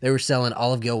ago, they were selling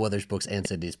all of Gale Weathers' books and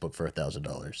Sidney's book for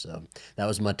 $1,000. So that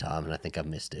was my time, and I think I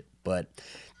missed it. But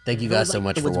thank you guys so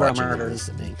much for watching and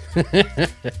listening.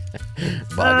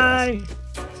 Bye, guys.